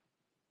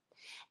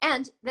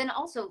 and then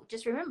also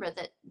just remember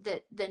that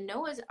the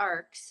Noah's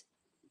Arcs,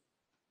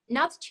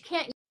 not that you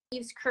can't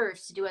use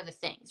curves to do other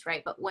things,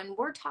 right? But when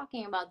we're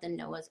talking about the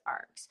Noah's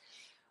Arcs,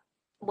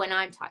 when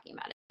I'm talking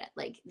about it,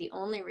 like the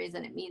only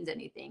reason it means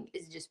anything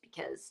is just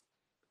because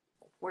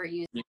we're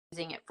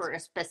using it for a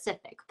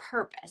specific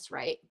purpose,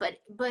 right? But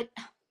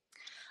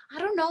I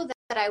don't know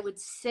that I would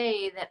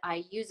say that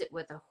I use it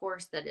with a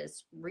horse that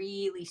is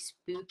really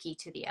spooky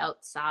to the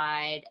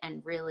outside,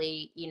 and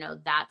really, you know,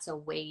 that's a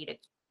way to.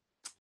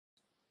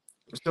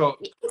 So,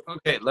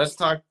 okay, let's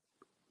talk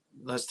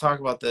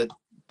about the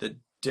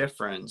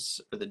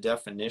difference or the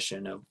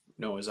definition of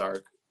Noah's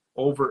Ark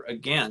over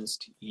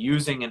against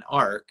using an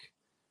arc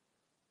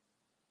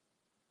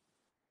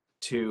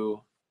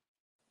to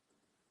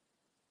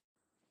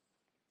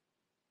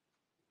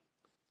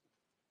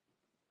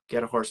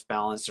get a horse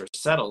balanced or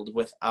settled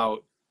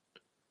without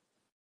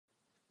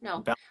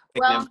balancing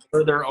them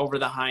further over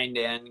the hind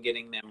end,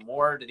 getting them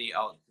more to the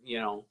out. You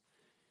know,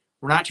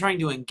 we're not trying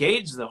to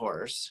engage the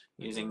horse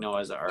using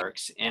Noah's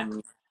Arcs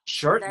and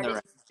shorten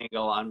the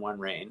angle on one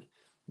rein.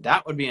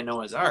 That would be a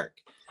Noah's Ark.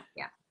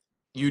 Yeah.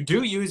 You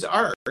do use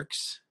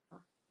arcs,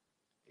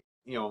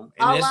 you know.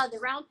 The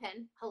round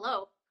pen.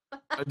 Hello.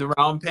 The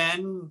round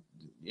pen,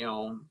 you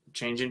know,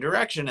 changing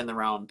direction in the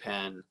round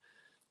pen,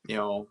 you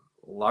know,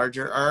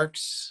 larger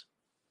arcs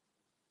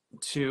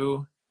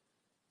to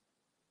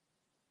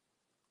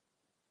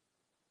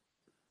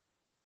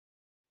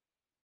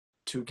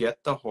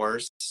get the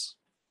horse,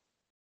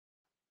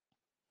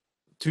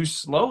 to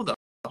slow the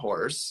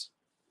horse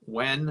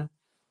when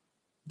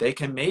they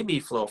can maybe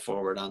flow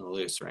forward on the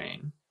loose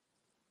rein,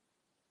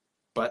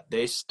 but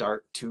they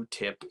start to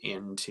tip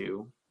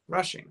into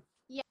rushing.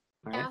 Yeah.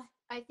 Right? Yeah.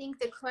 I think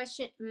the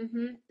question,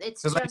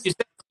 it's just like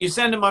you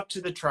send them up to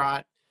the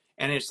trot,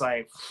 and it's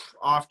like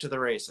off to the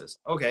races.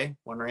 Okay,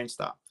 one rein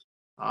stop,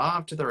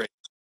 off to the races.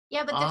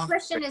 Yeah, but the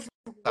question is,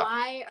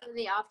 why are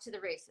they off to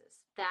the races?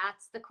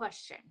 That's the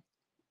question.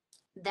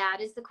 That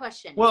is the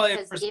question. Well,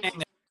 if we're saying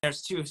that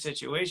there's two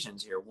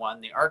situations here.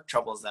 One, the arc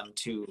troubles them.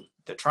 Two,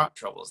 the trot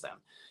troubles them.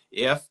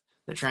 If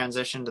the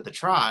transition to the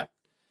trot,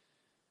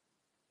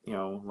 you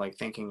know, like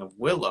thinking of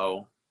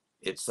Willow,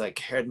 it's like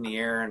head in the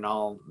air and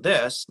all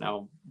this.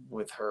 Now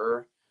with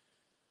her,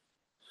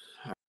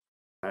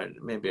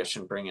 maybe I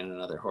shouldn't bring in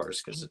another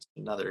horse because it's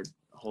another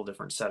whole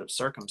different set of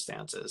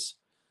circumstances.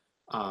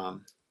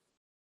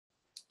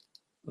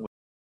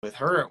 With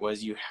her, it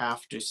was you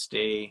have to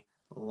stay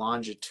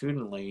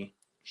longitudinally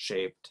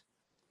shaped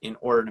in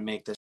order to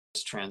make this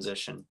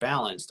transition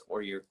balanced,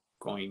 or you're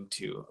going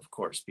to, of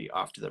course, be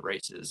off to the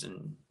races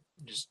and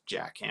just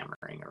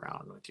jackhammering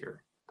around with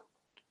your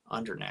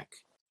underneck.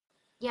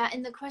 Yeah,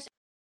 and the question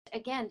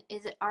again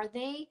is, are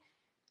they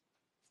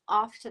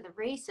off to the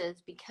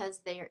races because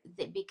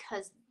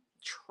because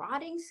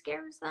trotting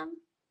scares them,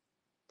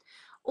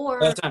 or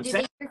that's what I'm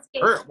saying.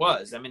 Her it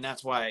was. I mean,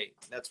 that's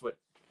what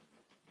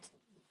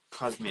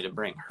caused me to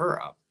bring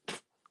her up,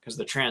 because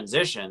the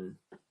transition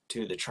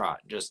to the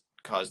trot just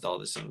caused all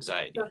this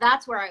anxiety. So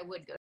that's where I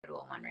would go to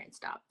a one rein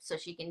stop. So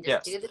she can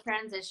just Yes. do the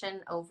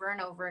transition over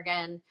and over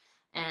again.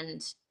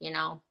 And, you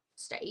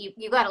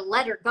got to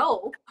let her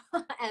go,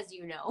 as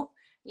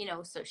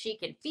so she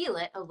can feel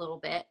it a little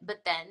bit,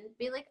 but then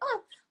be like,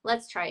 oh,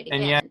 let's try it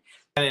again. And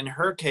yet, in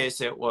her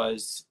case, it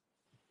was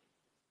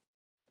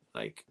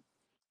like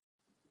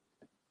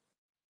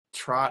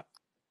trot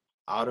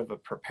out of a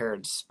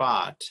prepared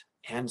spot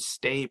and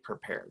stay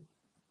prepared.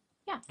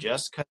 Yeah.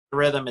 Just because the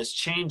rhythm is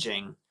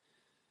changing,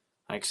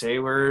 like say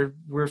we're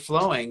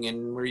flowing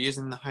and we're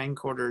using the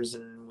hindquarters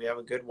and we have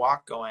a good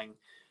walk going.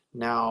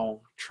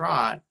 Now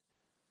trot,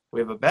 we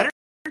have a better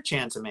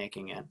chance of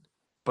making it,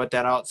 but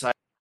that outside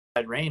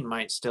rein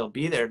might still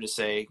be there to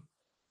say,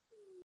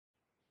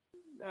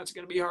 that's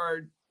going to be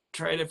hard.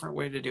 Try a different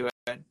way to do it.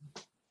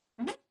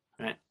 Mm-hmm.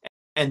 Right.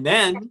 And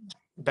then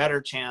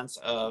better chance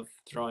of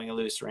throwing a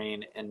loose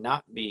rein and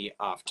not be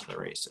off to the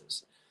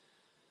races.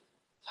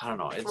 I don't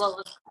know. Well,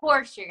 of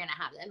course you're going to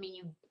have,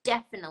 you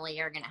definitely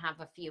are going to have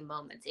a few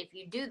moments. If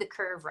you do the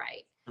curve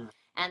right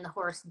and the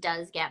horse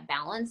does get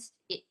balanced,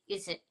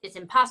 it's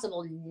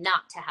impossible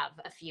not to have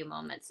a few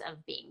moments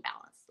of being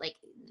balanced.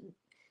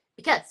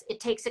 Because it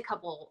takes a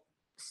couple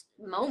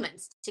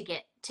moments to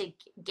get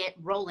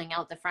rolling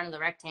out the front of the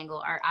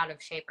rectangle or out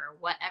of shape or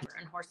whatever.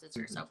 And horses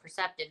are so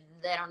perceptive,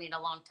 they don't need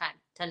a long time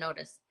to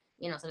notice,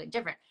 something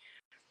different.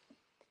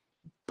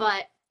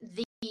 But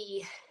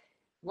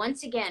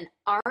once again,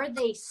 are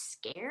they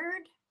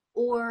scared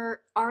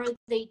or are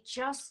they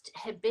just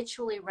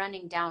habitually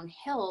running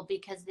downhill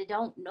because they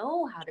don't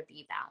know how to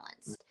be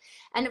balanced?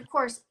 And of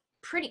course,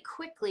 pretty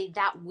quickly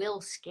that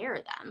will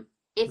scare them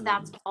if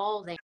that's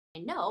all they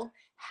know.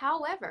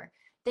 However,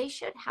 they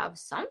should have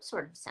some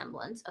sort of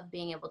semblance of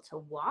being able to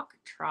walk,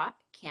 trot,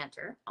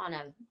 canter on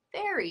a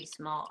very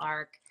small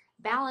arc,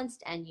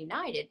 balanced and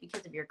united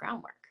because of your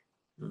groundwork.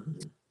 Mm-hmm.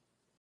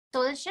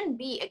 So this shouldn't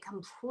be a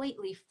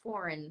completely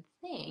foreign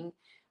thing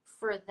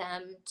for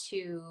them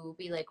to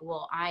be like,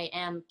 well, I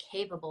am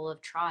capable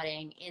of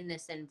trotting in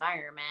this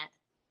environment.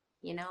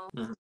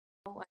 Mm-hmm.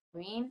 What I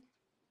mean?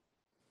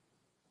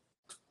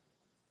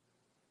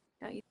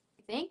 Don't you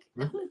think?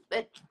 Mm-hmm.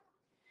 But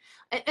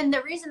and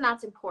the reason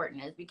that's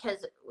important is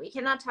because we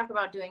cannot talk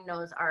about doing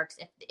nose arcs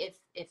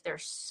if they're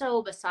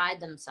so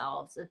beside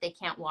themselves that they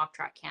can't walk,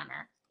 trot,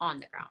 canter on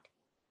the ground.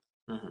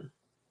 Mm-hmm.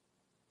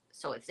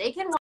 So if they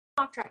can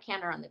walk, trot,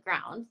 canter on the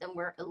ground, then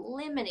we're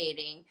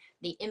eliminating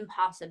the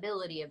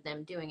impossibility of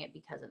them doing it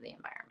because of the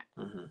environment.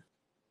 Mm-hmm.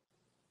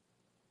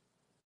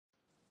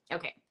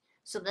 Okay,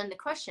 so then the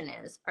question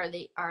is, are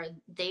they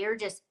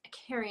just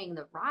carrying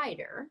the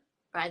rider?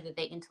 Either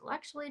they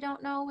intellectually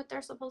don't know what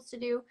they're supposed to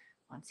do.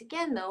 Once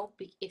again, though,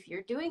 if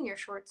you're doing your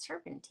short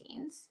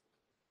serpentines.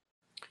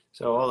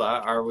 So hold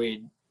on, are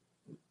we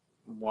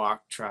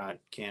walk, trot,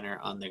 canter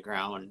on the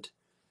ground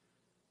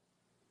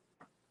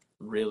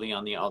really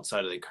on the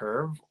outside of the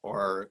curve,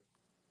 or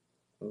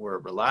we're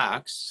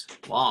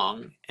relaxed,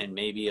 long, and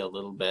maybe a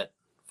little bit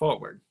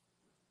forward,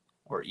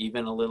 or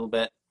even a little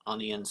bit on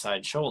the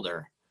inside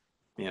shoulder,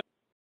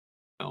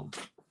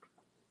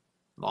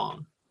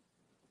 long?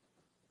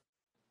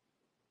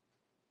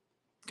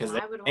 Because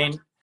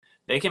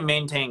they can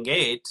maintain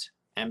gait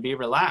and be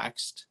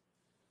relaxed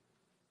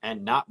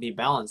and not be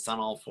balanced on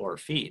all 4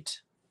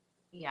 feet.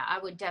 Yeah, I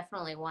would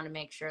definitely want to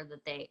make sure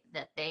that they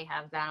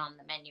have that on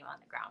the menu on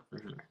the ground for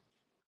sure.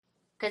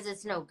 Because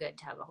it's no good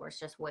to have a horse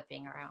just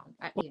whipping around.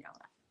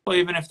 Well,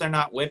 even if they're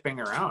not whipping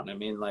around,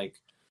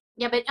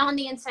 Yeah, but on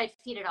the inside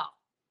feet at all.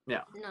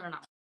 Yeah.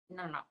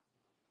 No.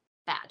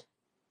 Bad.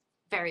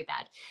 Very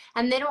bad.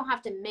 And they don't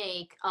have to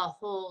make a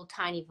whole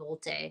tiny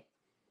volte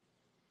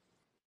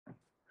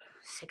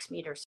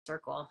 6-meter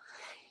circle,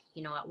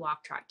 at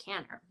walk, trot,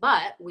 canter.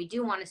 But we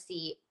do want to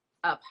see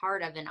a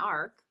part of an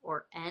arc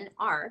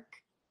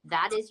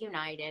that is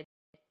united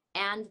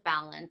and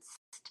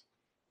balanced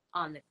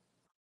on the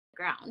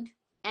ground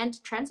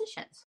and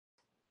transitions.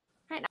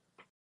 Right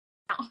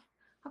now,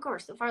 of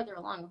course, the farther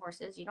along the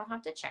horse is, you don't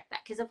have to check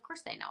that because of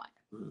course they know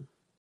it. Mm.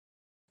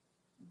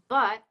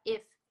 But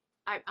if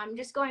I'm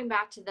just going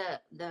back to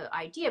the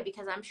idea,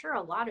 because I'm sure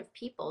a lot of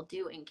people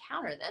do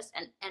encounter this,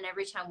 and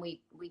every time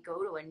we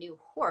go to a new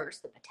horse,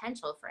 the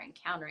potential for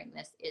encountering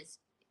this is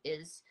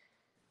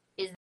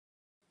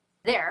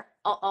there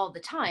all the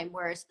time,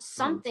 whereas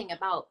something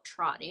about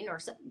trotting or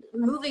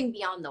moving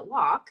beyond the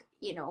walk,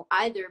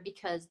 either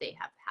because they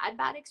have had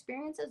bad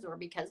experiences or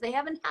because they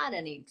haven't had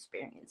any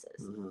experiences.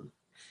 Mm-hmm.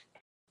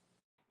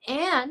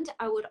 And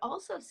I would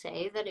also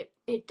say that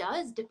it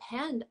does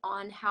depend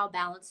on how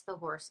balanced the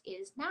horse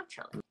is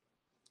naturally.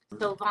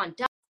 So Von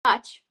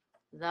Dutch,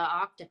 the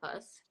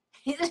octopus,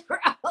 he's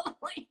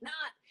probably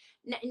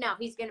not. Now,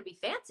 he's going to be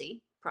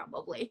fancy,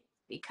 probably,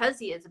 because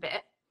he is a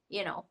bit,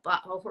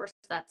 but a horse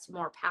that's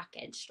more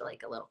packaged,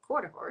 like a little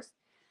quarter horse,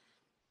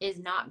 is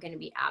not going to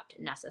be apt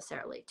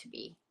necessarily to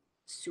be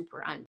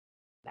super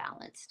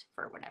unbalanced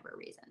for whatever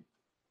reason.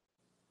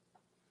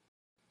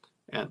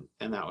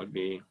 And that would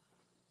be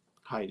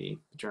Heidi,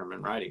 the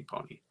German riding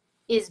pony.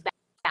 Is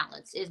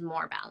balanced, is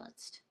more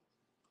balanced.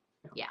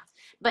 Yeah.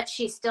 But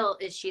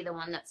is she the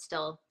one that's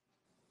still...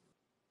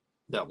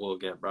 That will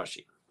get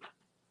rushy.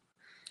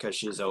 Because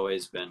she's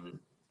always been...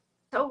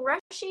 So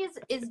rushy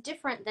is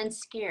different than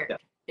scared. Yeah.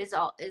 Is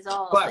all.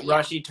 But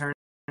rushy turn,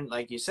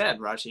 like you said,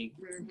 rushy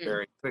Mm-hmm.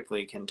 very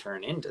quickly can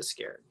turn into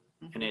scared.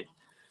 Mm-hmm. And it,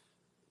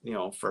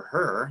 for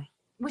her...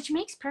 Which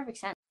makes perfect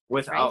sense.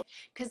 Without...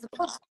 Because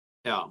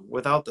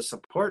without the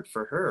support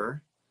for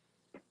her,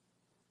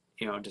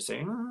 to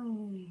say,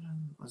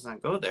 let's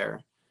not go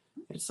there.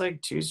 It's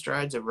like 2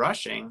 strides of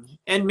rushing.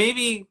 And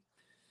maybe...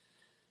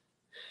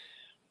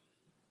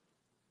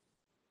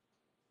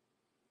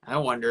 I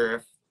wonder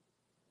if,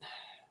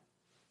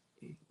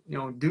 I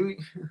don't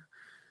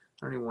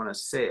even want to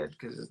say it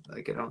because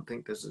I don't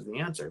think this is the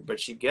answer, but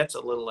she gets a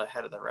little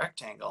ahead of the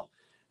rectangle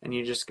and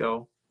you just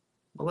go,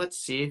 well, let's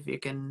see if you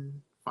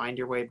can find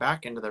your way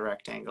back into the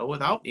rectangle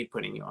without me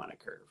putting you on a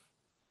curve.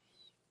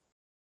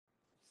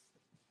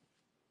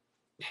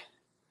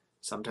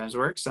 Sometimes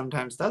works,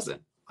 sometimes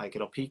doesn't. Like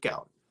it'll peak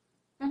out.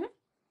 Mm-hmm.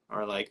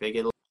 Or like they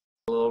get a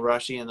little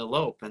rushy in the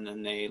lope and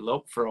then they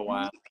lope for a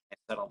while and they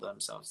settle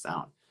themselves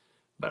down.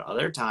 But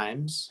other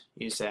times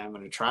you say, I'm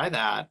going to try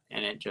that,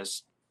 and it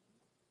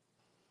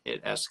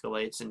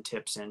escalates and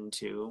tips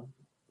into,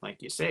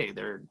 like you say,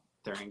 their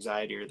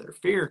anxiety or their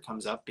fear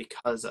comes up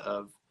because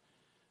of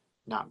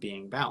not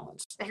being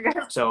balanced.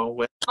 So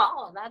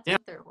that's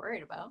what they're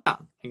worried about. Yeah,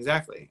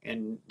 exactly.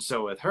 And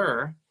so with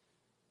her,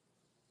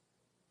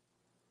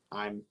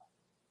 I'm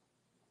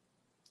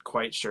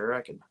quite sure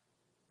I could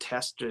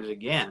test it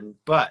again,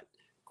 but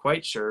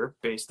quite sure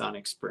based on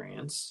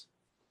experience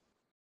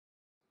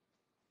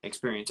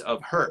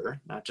of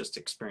her, not just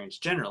experience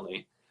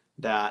generally,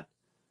 that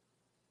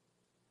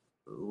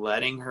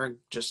letting her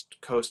just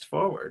coast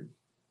forward,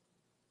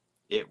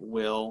 it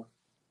will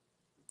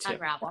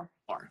unravel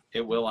more.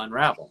 It will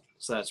unravel.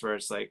 So that's where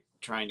it's like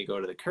trying to go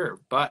to the curve.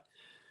 But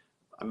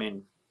I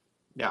mean,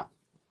 yeah.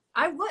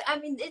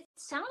 It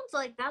sounds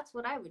like that's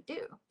what I would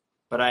do.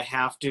 But I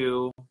have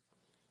to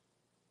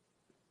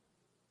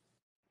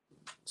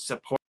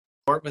support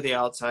with the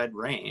outside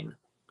rein,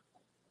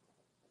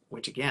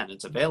 which again,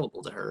 it's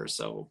available to her.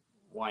 So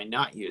why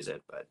not use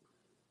it? But,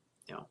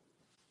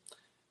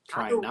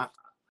 try not.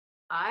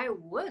 I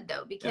would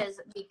though, because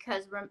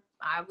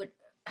I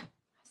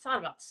thought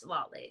about this a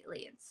lot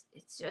lately.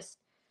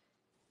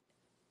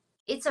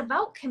 It's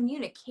about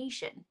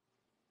communication.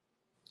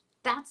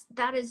 That's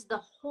about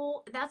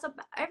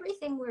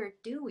everything we're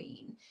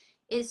doing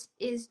is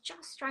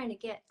just trying to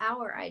get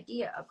our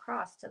idea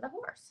across to the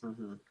horse.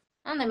 Mm-hmm.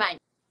 And they might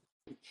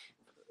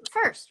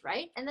first,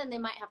 right? And then they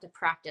might have to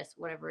practice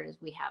whatever it is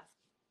we have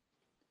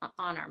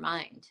on our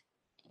mind.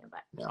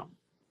 Yeah.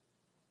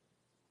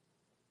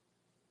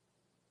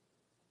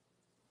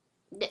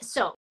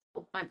 So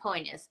my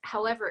point is,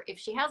 however, if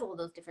she has all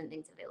those different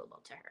things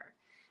available to her,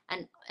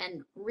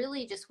 and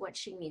really just what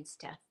she needs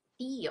to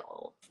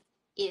feel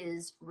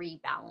is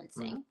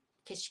rebalancing,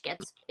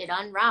 because it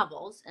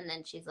unravels, and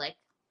then she's like,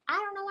 I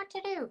don't know what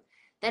to do.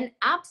 Then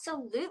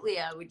absolutely,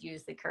 I would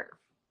use the curve.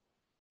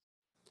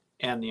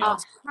 And the 100%.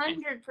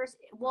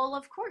 Well,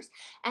 of course,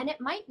 and it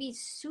might be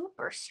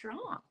super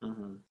strong.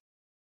 Mm-hmm.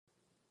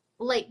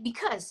 Like,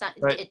 because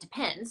it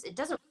depends. It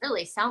doesn't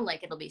really sound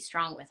like it'll be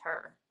strong with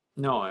her.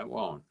 No, it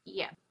won't.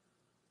 Yeah.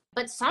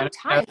 But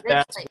sometimes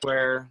that's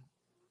where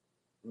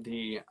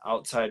the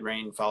outside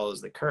rein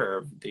follows the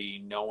curve, the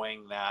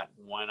knowing that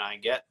when I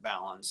get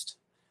balanced,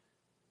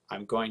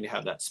 I'm going to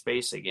have that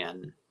space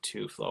again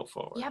to flow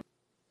forward. Yeah,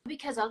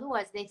 because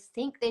otherwise they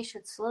think they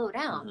should slow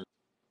down.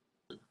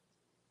 Mm-hmm.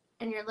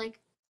 And you're like,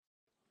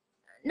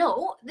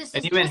 no, this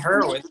is even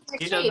her,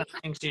 she doesn't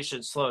think she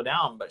should slow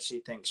down, but she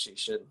thinks she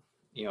should,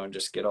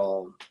 just get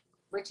all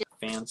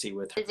fancy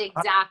with her. It's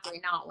exactly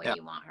not what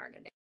you want her to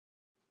do.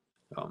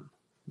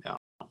 Yeah.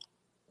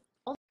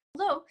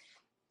 Although,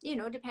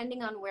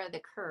 depending on where the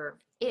curve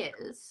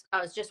is,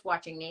 I was just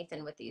watching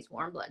Nathan with these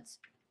warm bloods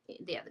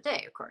the other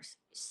day, of course,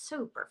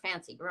 super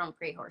fancy grown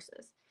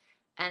pre-horses.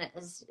 And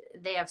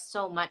they have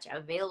so much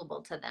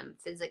available to them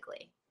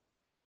physically.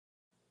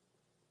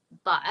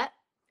 But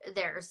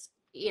there's,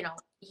 you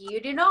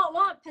do not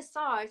want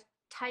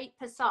tight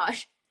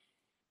passage.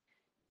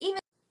 Even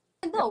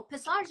though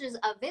passage is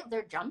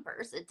they're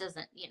jumpers. It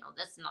doesn't,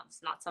 that's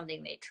not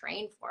something they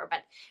train for,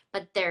 but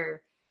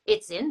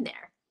it's in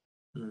there.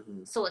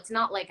 Mm-hmm. So it's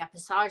not like a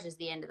passage is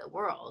the end of the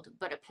world,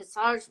 but a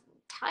passage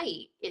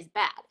tight is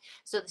bad.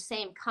 So the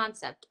same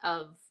concept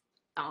of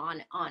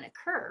on a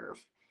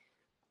curve,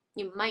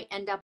 you might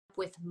end up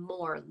with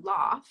more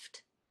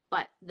loft,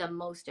 but the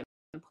most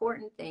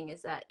important thing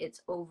is that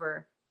it's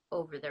over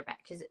their back,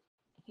 because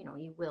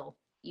you will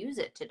use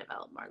it to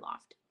develop more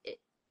loft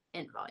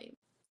in volume.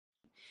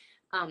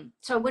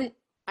 So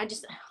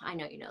I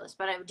know you know this,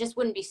 but I just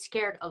wouldn't be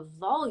scared of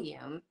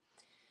volume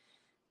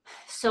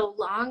so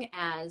long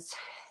as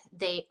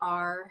they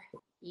are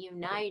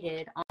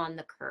united on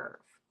the curve.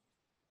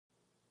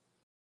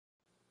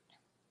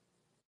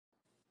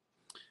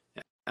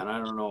 And I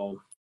don't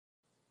know.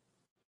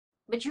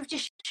 But you have to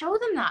show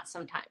them that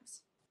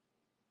sometimes.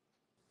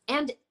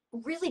 And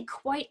really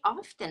quite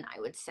often, I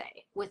would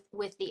say,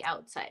 with the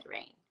outside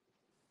rein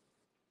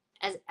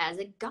as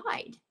a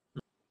guide.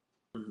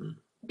 Mm-hmm.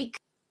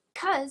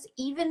 Because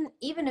even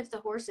if the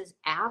horse is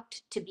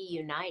apt to be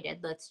united,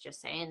 let's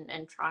just say,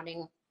 and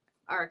trotting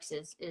arcs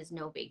is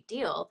no big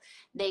deal,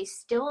 they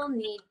still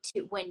need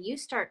to, when you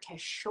start to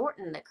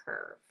shorten the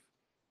curve,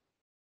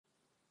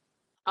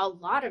 a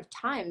lot of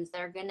times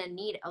they're going to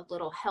need a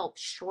little help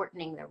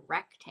shortening the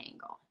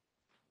rectangle.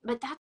 But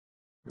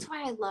that's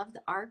why I love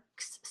the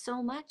arcs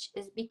so much,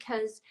 is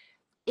because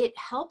it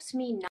helps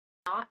me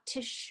not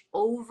to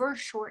over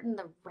shorten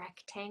the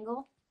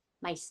rectangle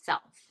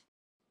myself.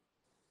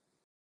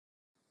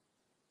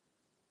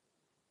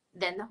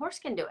 Then the horse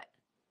can do it.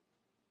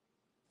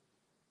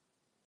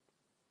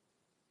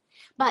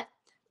 But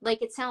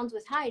like it sounds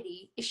with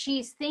Heidi,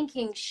 she's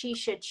thinking she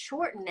should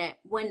shorten it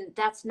when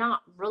that's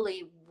not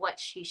really what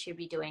she should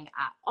be doing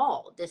at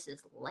all. This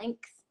is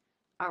length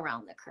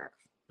around the curve.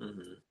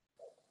 Mm-hmm.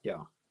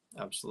 Yeah,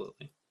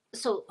 absolutely.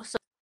 So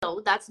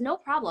that's no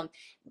problem.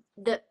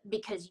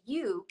 Because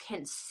you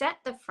can set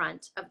the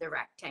front of the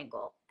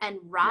rectangle and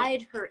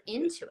ride her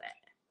into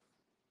it.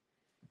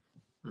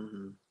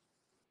 Mm-hmm.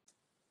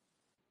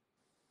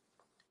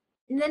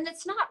 And then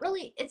it's not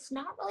really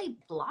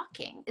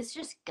blocking. It's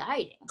just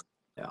guiding.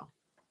 Yeah.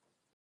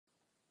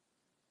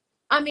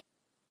 I mean,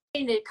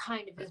 it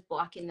kind of is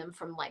blocking them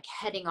from like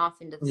heading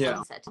off into the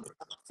sunset to the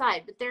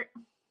side, but they're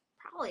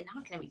probably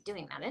not going to be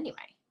doing that anyway.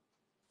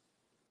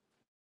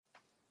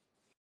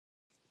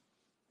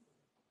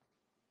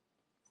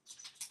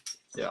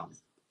 Yeah.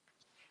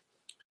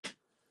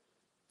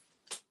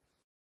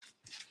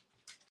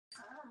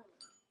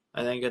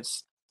 I think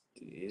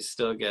you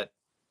still get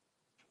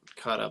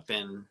caught up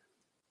in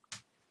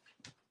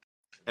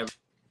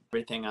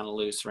everything on a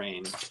loose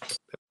rein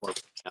before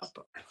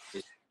up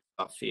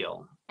a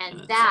feel.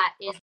 And that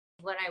is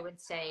what I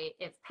would say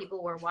if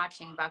people were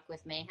watching Buck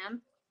with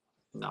Mayhem.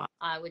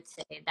 I would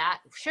say that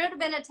should have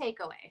been a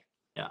takeaway.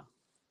 Yeah.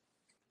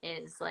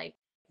 Is like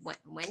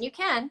when you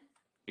can,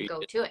 go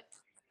to it.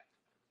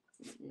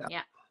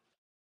 Yeah.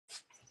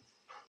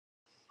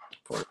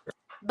 For sure.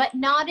 But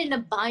not in a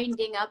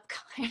binding up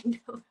kind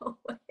of a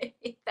way.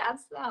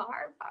 That's the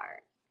hard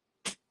part.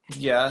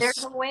 Yes.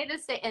 There's a way to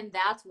say, and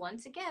that's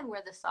once again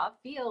where the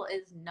soft feel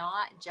is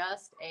not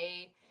just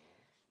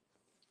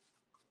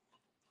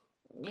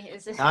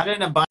not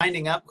in a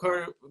binding up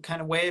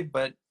kind of way,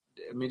 but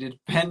I mean,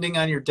 depending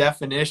on your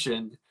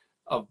definition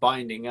of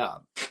binding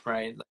up,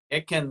 right?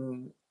 It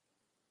can.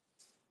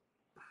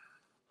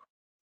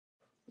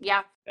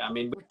 Yeah. I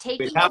mean,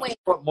 we have to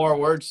put more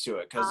words to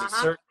it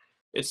because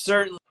it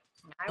certainly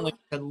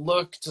can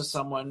look to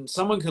someone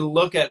can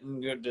look at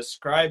and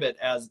describe it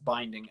as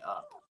binding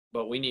up,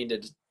 but we need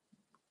to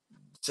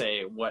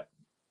say what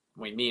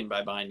we mean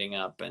by binding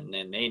up, and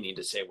then they need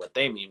to say what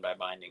they mean by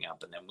binding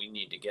up, and then we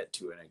need to get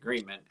to an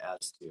agreement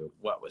as to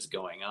what was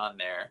going on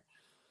there,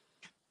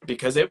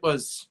 because it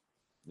was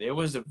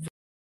a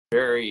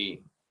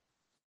very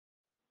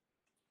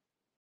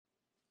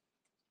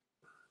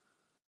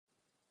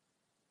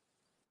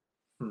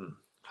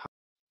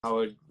how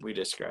would we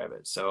describe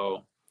it?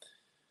 So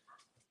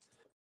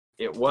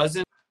it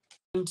wasn't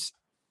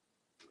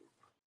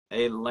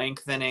a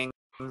lengthening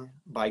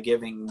by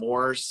giving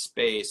more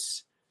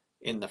space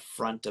in the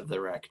front of the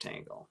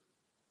rectangle.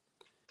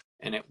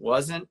 And it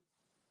wasn't,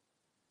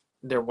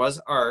 there were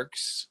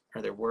arcs,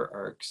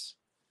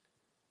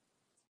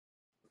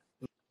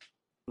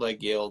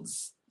 leg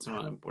yields,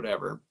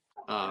 whatever,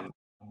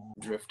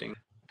 drifting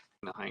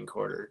the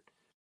hindquarter,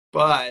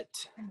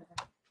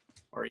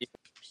 or even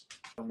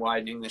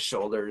widening the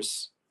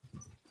shoulders.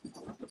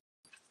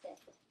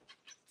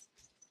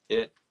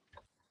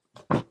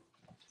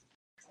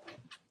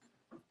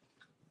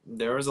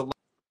 There was a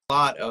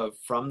lot of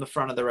from the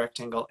front of the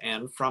rectangle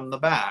and from the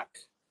back,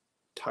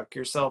 tuck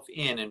yourself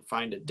in and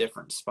find a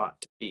different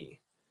spot to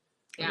be.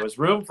 Yeah. There was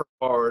room for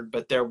forward,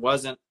 but there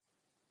wasn't,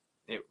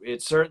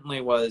 it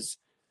certainly was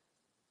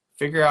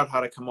figure out how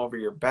to come over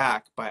your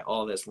back by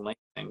all this length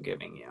I'm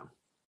giving you.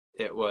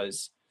 It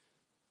was,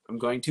 I'm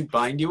going to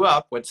bind you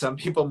up, what some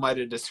people might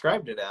have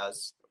described it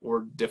as,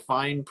 or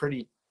define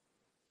pretty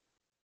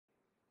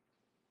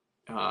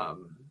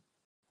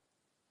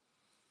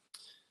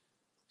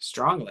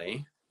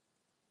strongly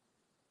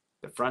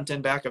the front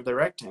and back of the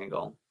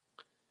rectangle.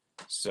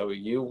 So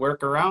you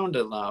work around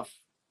enough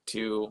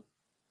to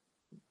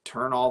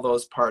turn all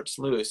those parts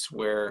loose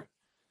where,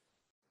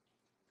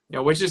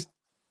 which is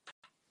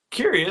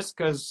curious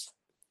because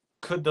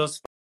could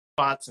those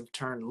spots have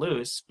turned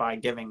loose by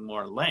giving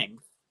more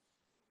length?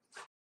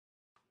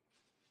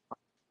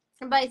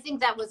 But I think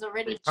that was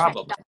already checked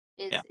off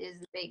is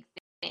the big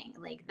thing.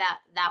 Like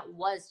that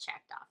was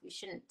checked off. You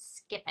shouldn't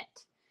skip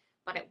it,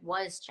 but it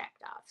was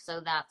checked off. So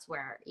that's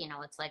where,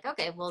 it's like,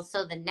 okay, well,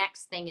 so the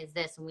next thing is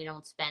this, and we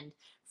don't spend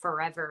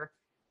forever.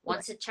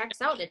 Once it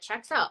checks out, it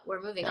checks out.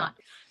 We're moving on.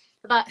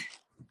 But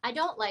I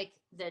don't like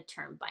the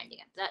term binding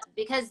up that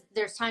because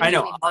there's times I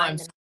know. when we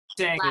bind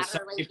saying is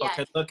some people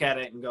could look at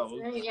it and go,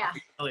 yeah,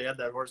 you really had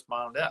that horse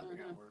bound up, or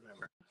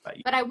whatever.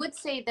 But I would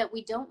say that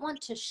we don't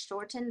want to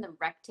shorten the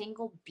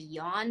rectangle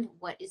beyond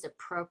what is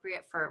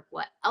appropriate for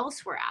what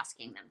else we're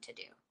asking them to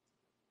do.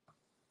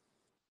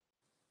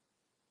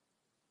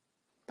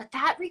 But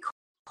that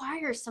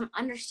requires some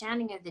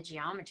understanding of the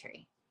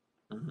geometry.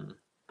 Mm-hmm.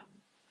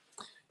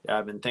 Yeah,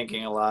 I've been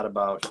thinking a lot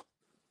about,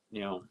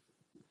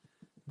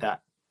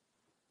 that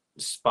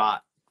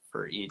spot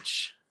for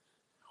each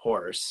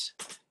horse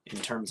in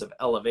terms of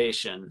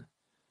elevation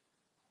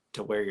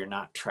to where you're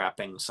not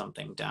trapping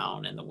something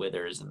down in the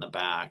withers in the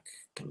back,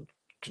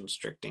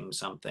 constricting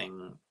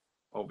something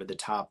over the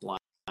top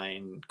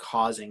line,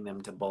 causing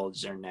them to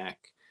bulge their neck,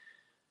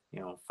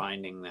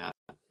 finding that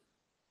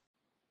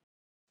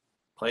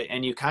play.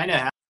 And you kind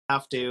of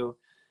have to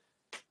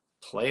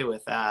play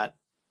with that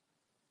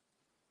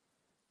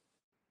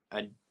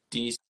a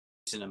decent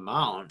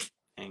amount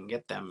and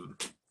get them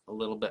a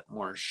little bit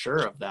more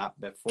sure of that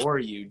before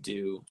you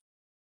do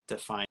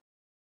define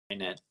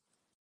it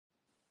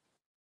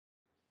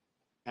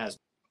as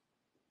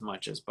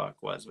much as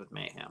Buck was with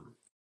Mayhem.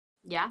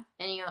 Yeah,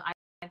 and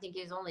I think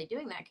he was only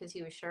doing that because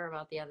he was sure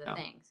about the other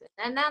things.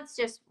 And that's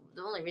just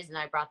the only reason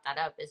I brought that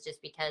up is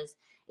just because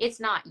it's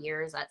not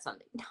years. That's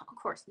something. Now, of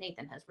course,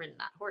 Nathan has ridden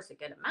that horse a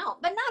good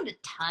amount, but not a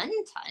ton.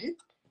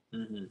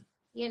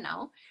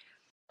 Mm-hmm.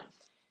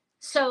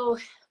 So,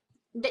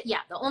 the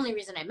only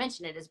reason I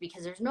mention it is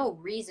because there's no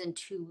reason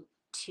to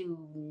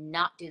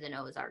not do the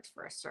nose arcs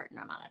for a certain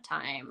amount of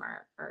time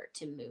or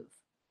to move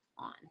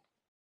on.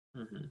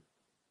 Mm-hmm.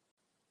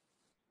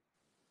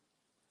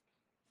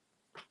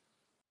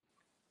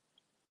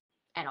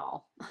 At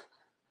all.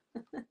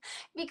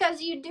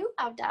 Because you do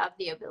have to have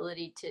the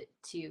ability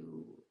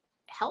to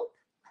help.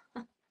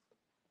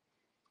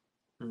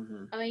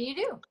 Mm-hmm. I mean, you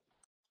do.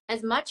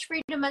 As much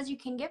freedom as you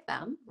can give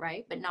them,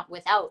 right? But not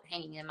without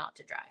hanging them out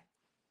to dry.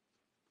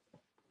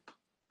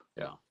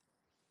 Yeah.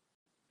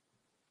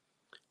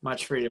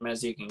 Much freedom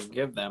as you can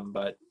give them,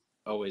 but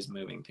always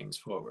moving things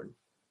forward.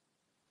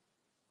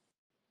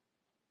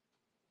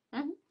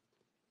 Mm-hmm.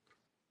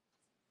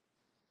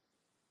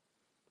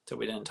 So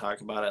we didn't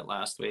talk about it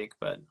last week,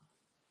 but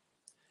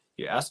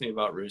you asked me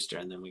about Rooster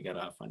and then we got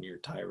off on your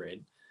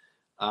tirade.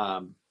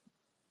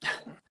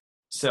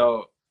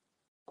 So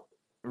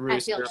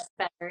Rooster, I feel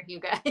better, you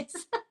guys.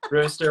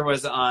 Rooster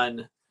was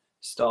on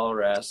stall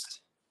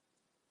rest,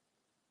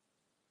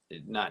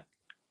 not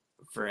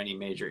for any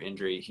major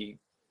injury. He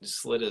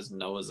slit his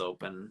nose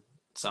open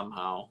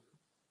somehow,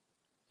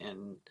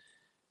 and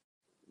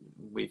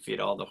we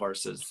feed all the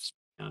horses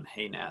on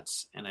hay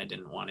nets, and I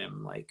didn't want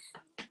him like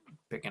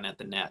picking at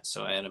the net,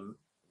 so I had him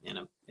in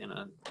a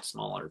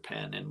smaller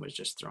pen and was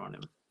just throwing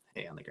him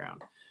hay on the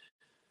ground.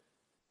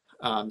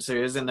 So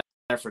he was in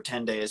there for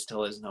 10 days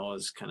till his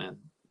nose kind of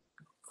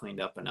cleaned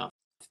up enough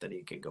that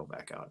he could go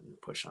back out and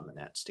push on the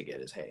nets to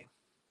get his hay.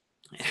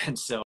 And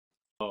so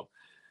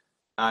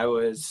I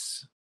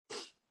was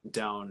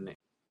down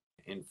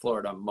in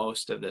Florida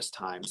most of this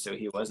time, so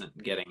he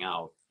wasn't getting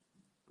out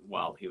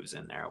while he was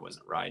in there. I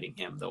wasn't riding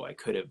him, though I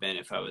could have been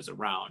if I was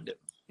around. It,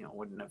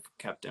 wouldn't have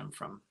kept him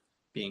from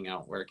being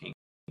out working.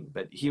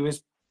 But he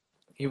was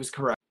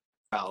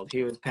corralled.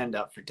 He was penned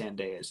up for 10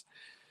 days.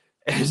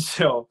 And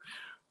so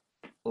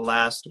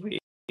last week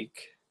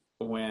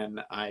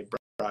when I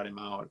brought him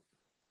out,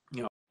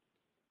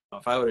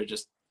 if I would have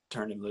just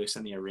turned him loose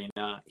in the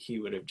arena, he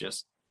would have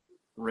just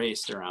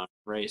raced around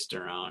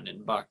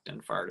and bucked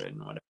and farted and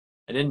whatever.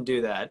 I didn't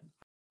do that.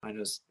 I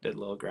just did a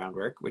little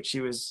groundwork, which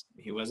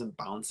he wasn't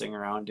bouncing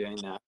around doing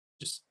that.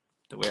 Just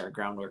the way our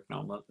groundwork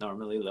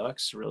normally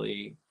looks,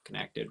 really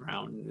connected,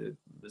 round. It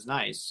was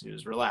nice. He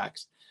was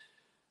relaxed.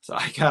 So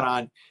I got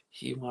on.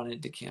 He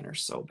wanted to canter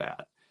so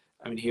bad.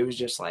 I mean, he was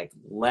just like,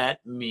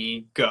 let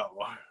me go.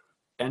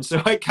 And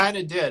so I kind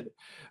of did.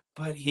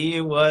 But he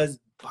was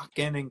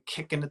bucking and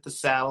kicking at the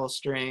saddle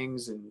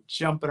strings and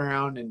jumping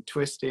around and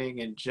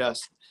twisting and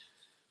just,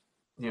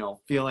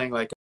 feeling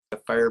like a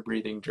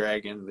fire-breathing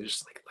dragon. They're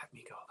just like, let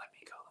me go.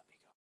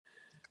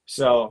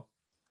 So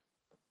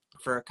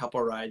for a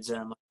couple rides there,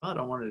 I'm like, I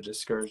don't want to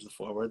discourage the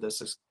forward. This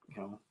is,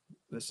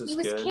 this is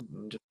good.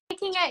 And just,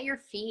 kicking at your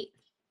feet.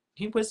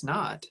 he was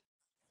not.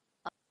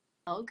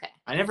 Okay.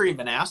 I never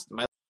even asked him.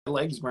 My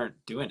legs weren't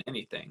doing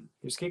anything.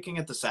 He was kicking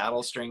at the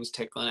saddle strings,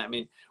 tickling. I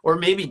mean, or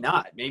maybe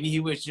not. Maybe he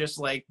was just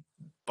like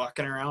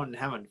bucking around and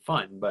having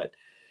fun. But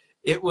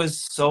it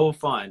was so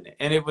fun.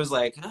 And it was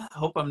like, I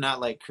hope I'm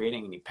not like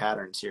creating any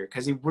patterns here,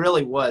 because he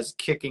really was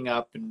kicking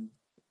up and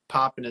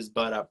popping his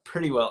butt up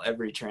pretty well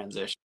every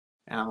transition.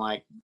 And I'm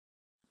like,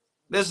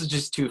 this is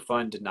just too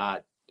fun to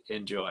not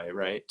enjoy,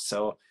 right?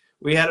 So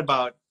we had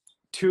about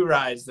 2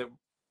 rides that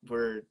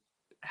were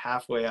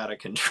halfway out of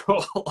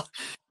control.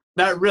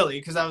 Not really,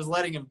 because I was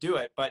letting him do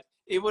it, but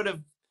I would have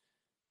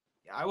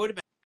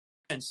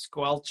been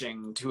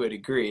squelching to a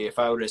degree if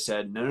I would have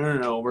said,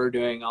 no, we're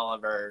doing all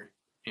of our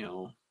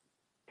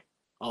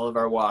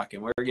walk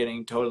and we're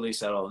getting totally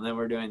settled and then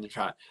we're doing the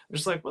trot. I'm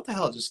just like, what the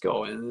hell, just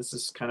go. And this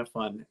is kind of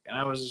fun. And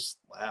I was just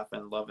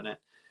laughing, loving it.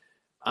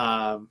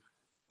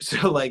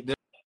 So like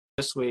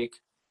this week,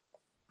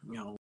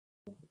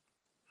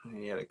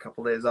 he had a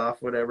couple days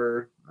off,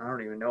 whatever. I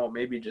don't even know,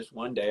 maybe just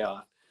one day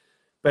off.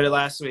 But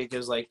last week it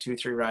was like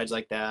 2-3 rides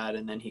like that,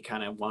 and then he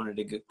kind of wanted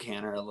to get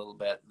canter a little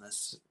bit in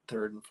this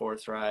third and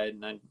fourth ride,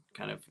 and I'd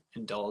kind of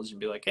indulge and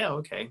be like, yeah,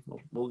 okay,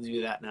 we'll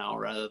do that now,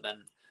 rather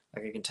than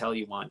like, I can tell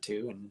you want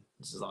to, and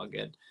this is all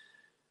good.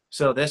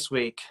 So this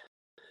week,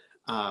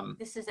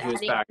 this is he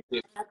was adding back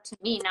up to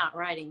me not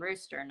riding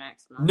Rooster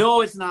next month. No,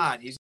 it's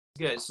not. He's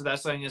good. So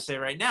that's what I'm gonna say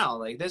right now.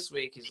 Like this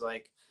week, he's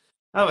like,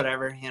 oh,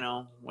 whatever,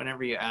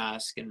 whenever you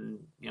ask, and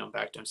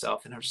back to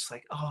himself. And I'm just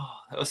like, oh,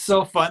 that was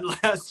so fun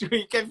last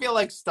week. I feel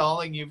like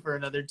stalling you for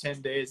another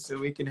 10 days so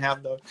we can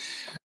have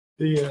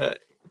the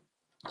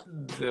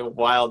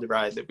wild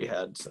ride that we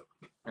had. So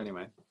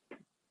anyway,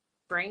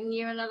 bring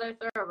you another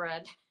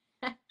thoroughbred.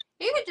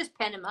 You could just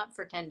pen him up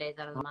for 10 days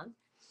out of the month.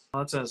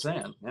 Well, that's what I'm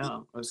saying. Yeah,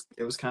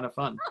 it was kind of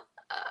fun.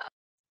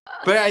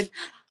 But I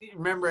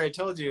remember I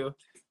told you,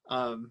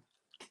 I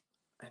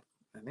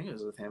think it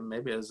was with him.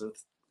 Maybe it was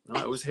with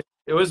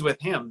it was with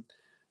him.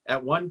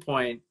 At one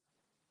point,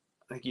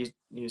 like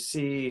you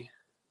see,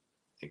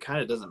 it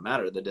kind of doesn't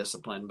matter the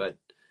discipline, but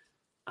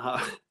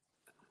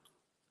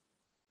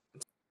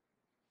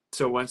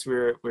so once we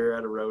were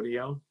at a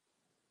rodeo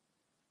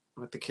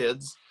with the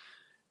kids,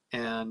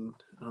 and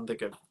I don't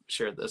think I've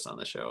shared this on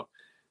the show.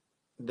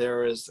 There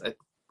was, I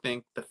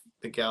think,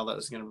 the gal that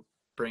was going to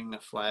bring the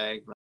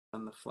flag,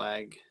 run the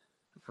flag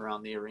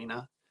around the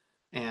arena,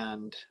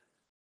 and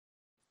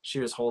she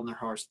was holding her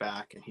horse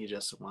back, and he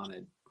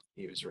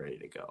was ready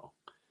to go.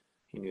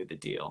 He knew the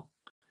deal.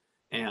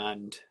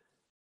 And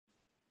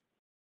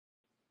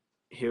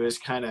he was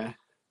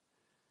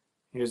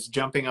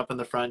jumping up in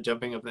the front,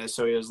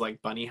 so he was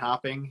like bunny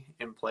hopping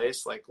in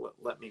place, like,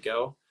 let me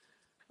go,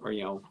 or,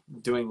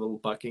 doing little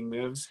bucking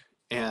moves.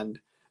 And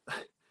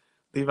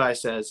Levi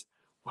says,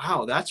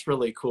 wow, that's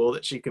really cool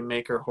that she can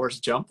make her horse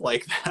jump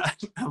like that.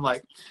 I'm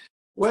like,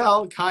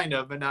 well, kind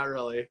of, but not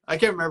really. I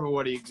can't remember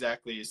what he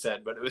exactly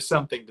said, but it was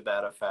something to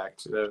that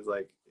effect.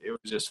 It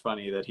was just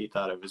funny that he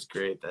thought it was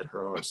great that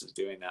her horse is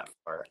doing that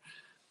for her.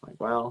 I'm like,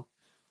 well,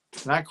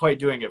 it's not quite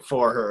doing it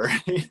for her.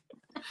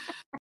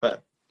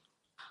 But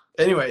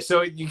anyway,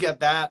 so you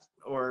get that,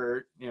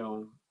 or,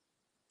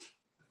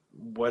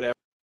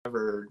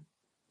 whatever,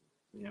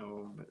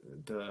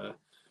 the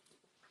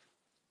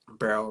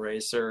barrel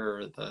racer,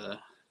 or the,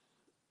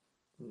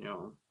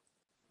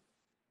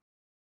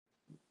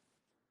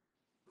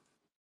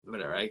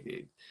 whatever.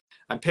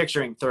 I'm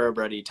picturing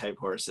thoroughbred type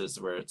horses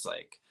where it's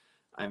like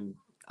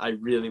I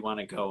really want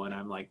to go, and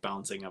I'm like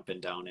bouncing up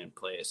and down in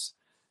place.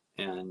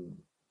 And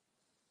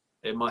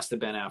it must have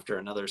been after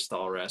another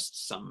stall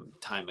rest some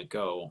time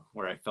ago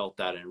where I felt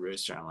that in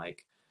Rooster. I'm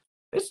like,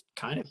 it's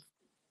kind of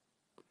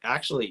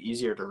actually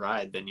easier to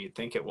ride than you'd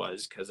think it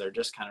was, because they're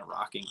just kind of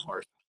rocking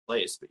horse in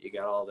place, but you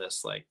got all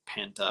this like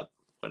pent up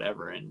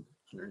whatever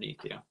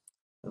underneath you.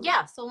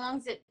 Yeah, so long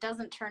as it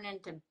doesn't turn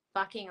into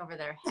bucking over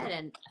their head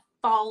and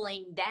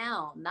falling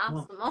down.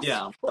 That's the most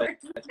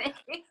important thing.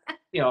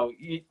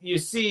 You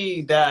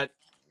see that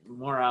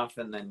more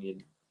often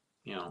than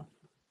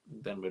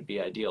than would be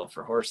ideal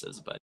for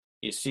horses, but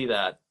you see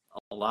that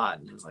a lot,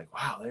 and it's like,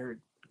 wow, they're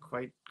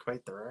quite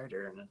the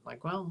rider. And it's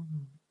like, well,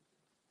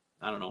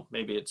 I don't know,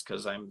 maybe it's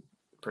because I'm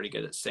pretty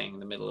good at staying in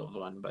the middle of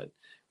one. But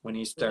when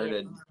he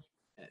started,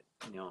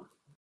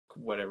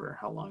 whatever,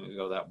 how long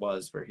ago that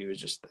was, where he was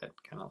just that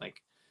kind of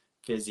like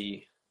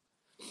fizzy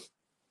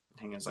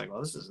thing, it's like,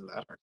 well, this isn't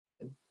that hard.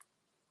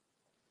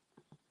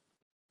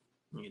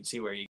 You can see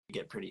where you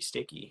get pretty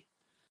sticky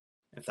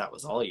if that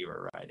was all you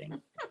were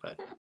riding. But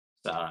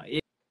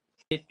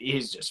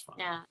he's just fun.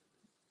 Yeah,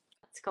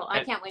 that's cool.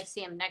 I can't wait to see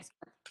him next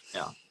month.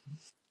 Yeah.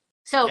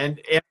 So and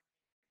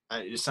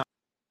it's not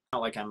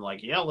like I'm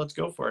like, yeah, let's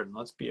go for it and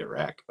let's be a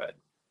wreck. But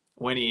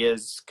when he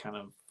is kind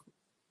of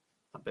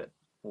a bit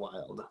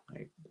wild,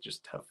 I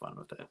just have fun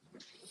with it.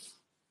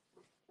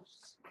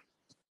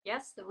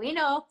 Yes, we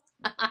know.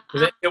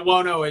 It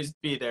won't always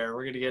be there.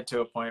 We're going to get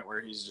to a point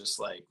where he's just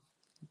like,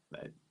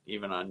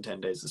 even on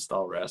 10 days of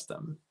stall rest,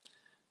 I'm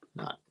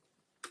not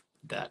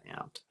that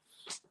amped.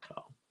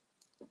 So.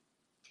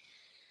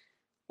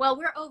 Well,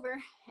 we're over,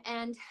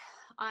 and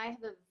I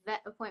have a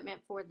vet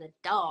appointment for the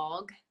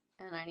dog,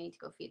 and I need to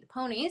go feed the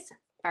ponies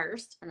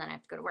first, and then I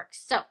have to go to work.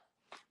 So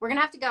we're going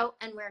to have to go,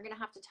 and we're going to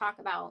have to talk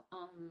about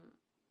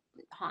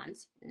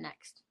Hans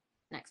next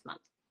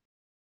month.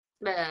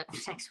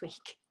 Next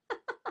week.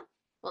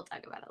 We'll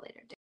talk about it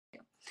later, too.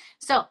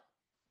 So,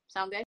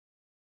 sound good?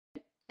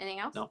 Anything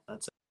else? No,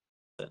 that's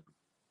it.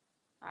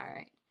 All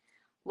right.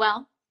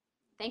 Well,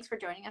 thanks for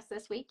joining us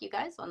this week, you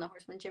guys, on the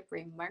Horsemanship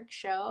Remark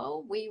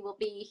Show. We will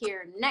be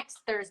here next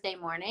Thursday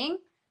morning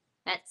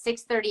at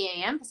 6:30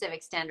 a.m.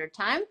 Pacific Standard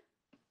Time.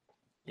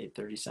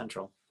 8:30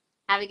 Central.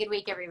 Have a good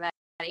week, everybody.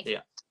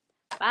 Yeah.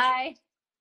 Bye.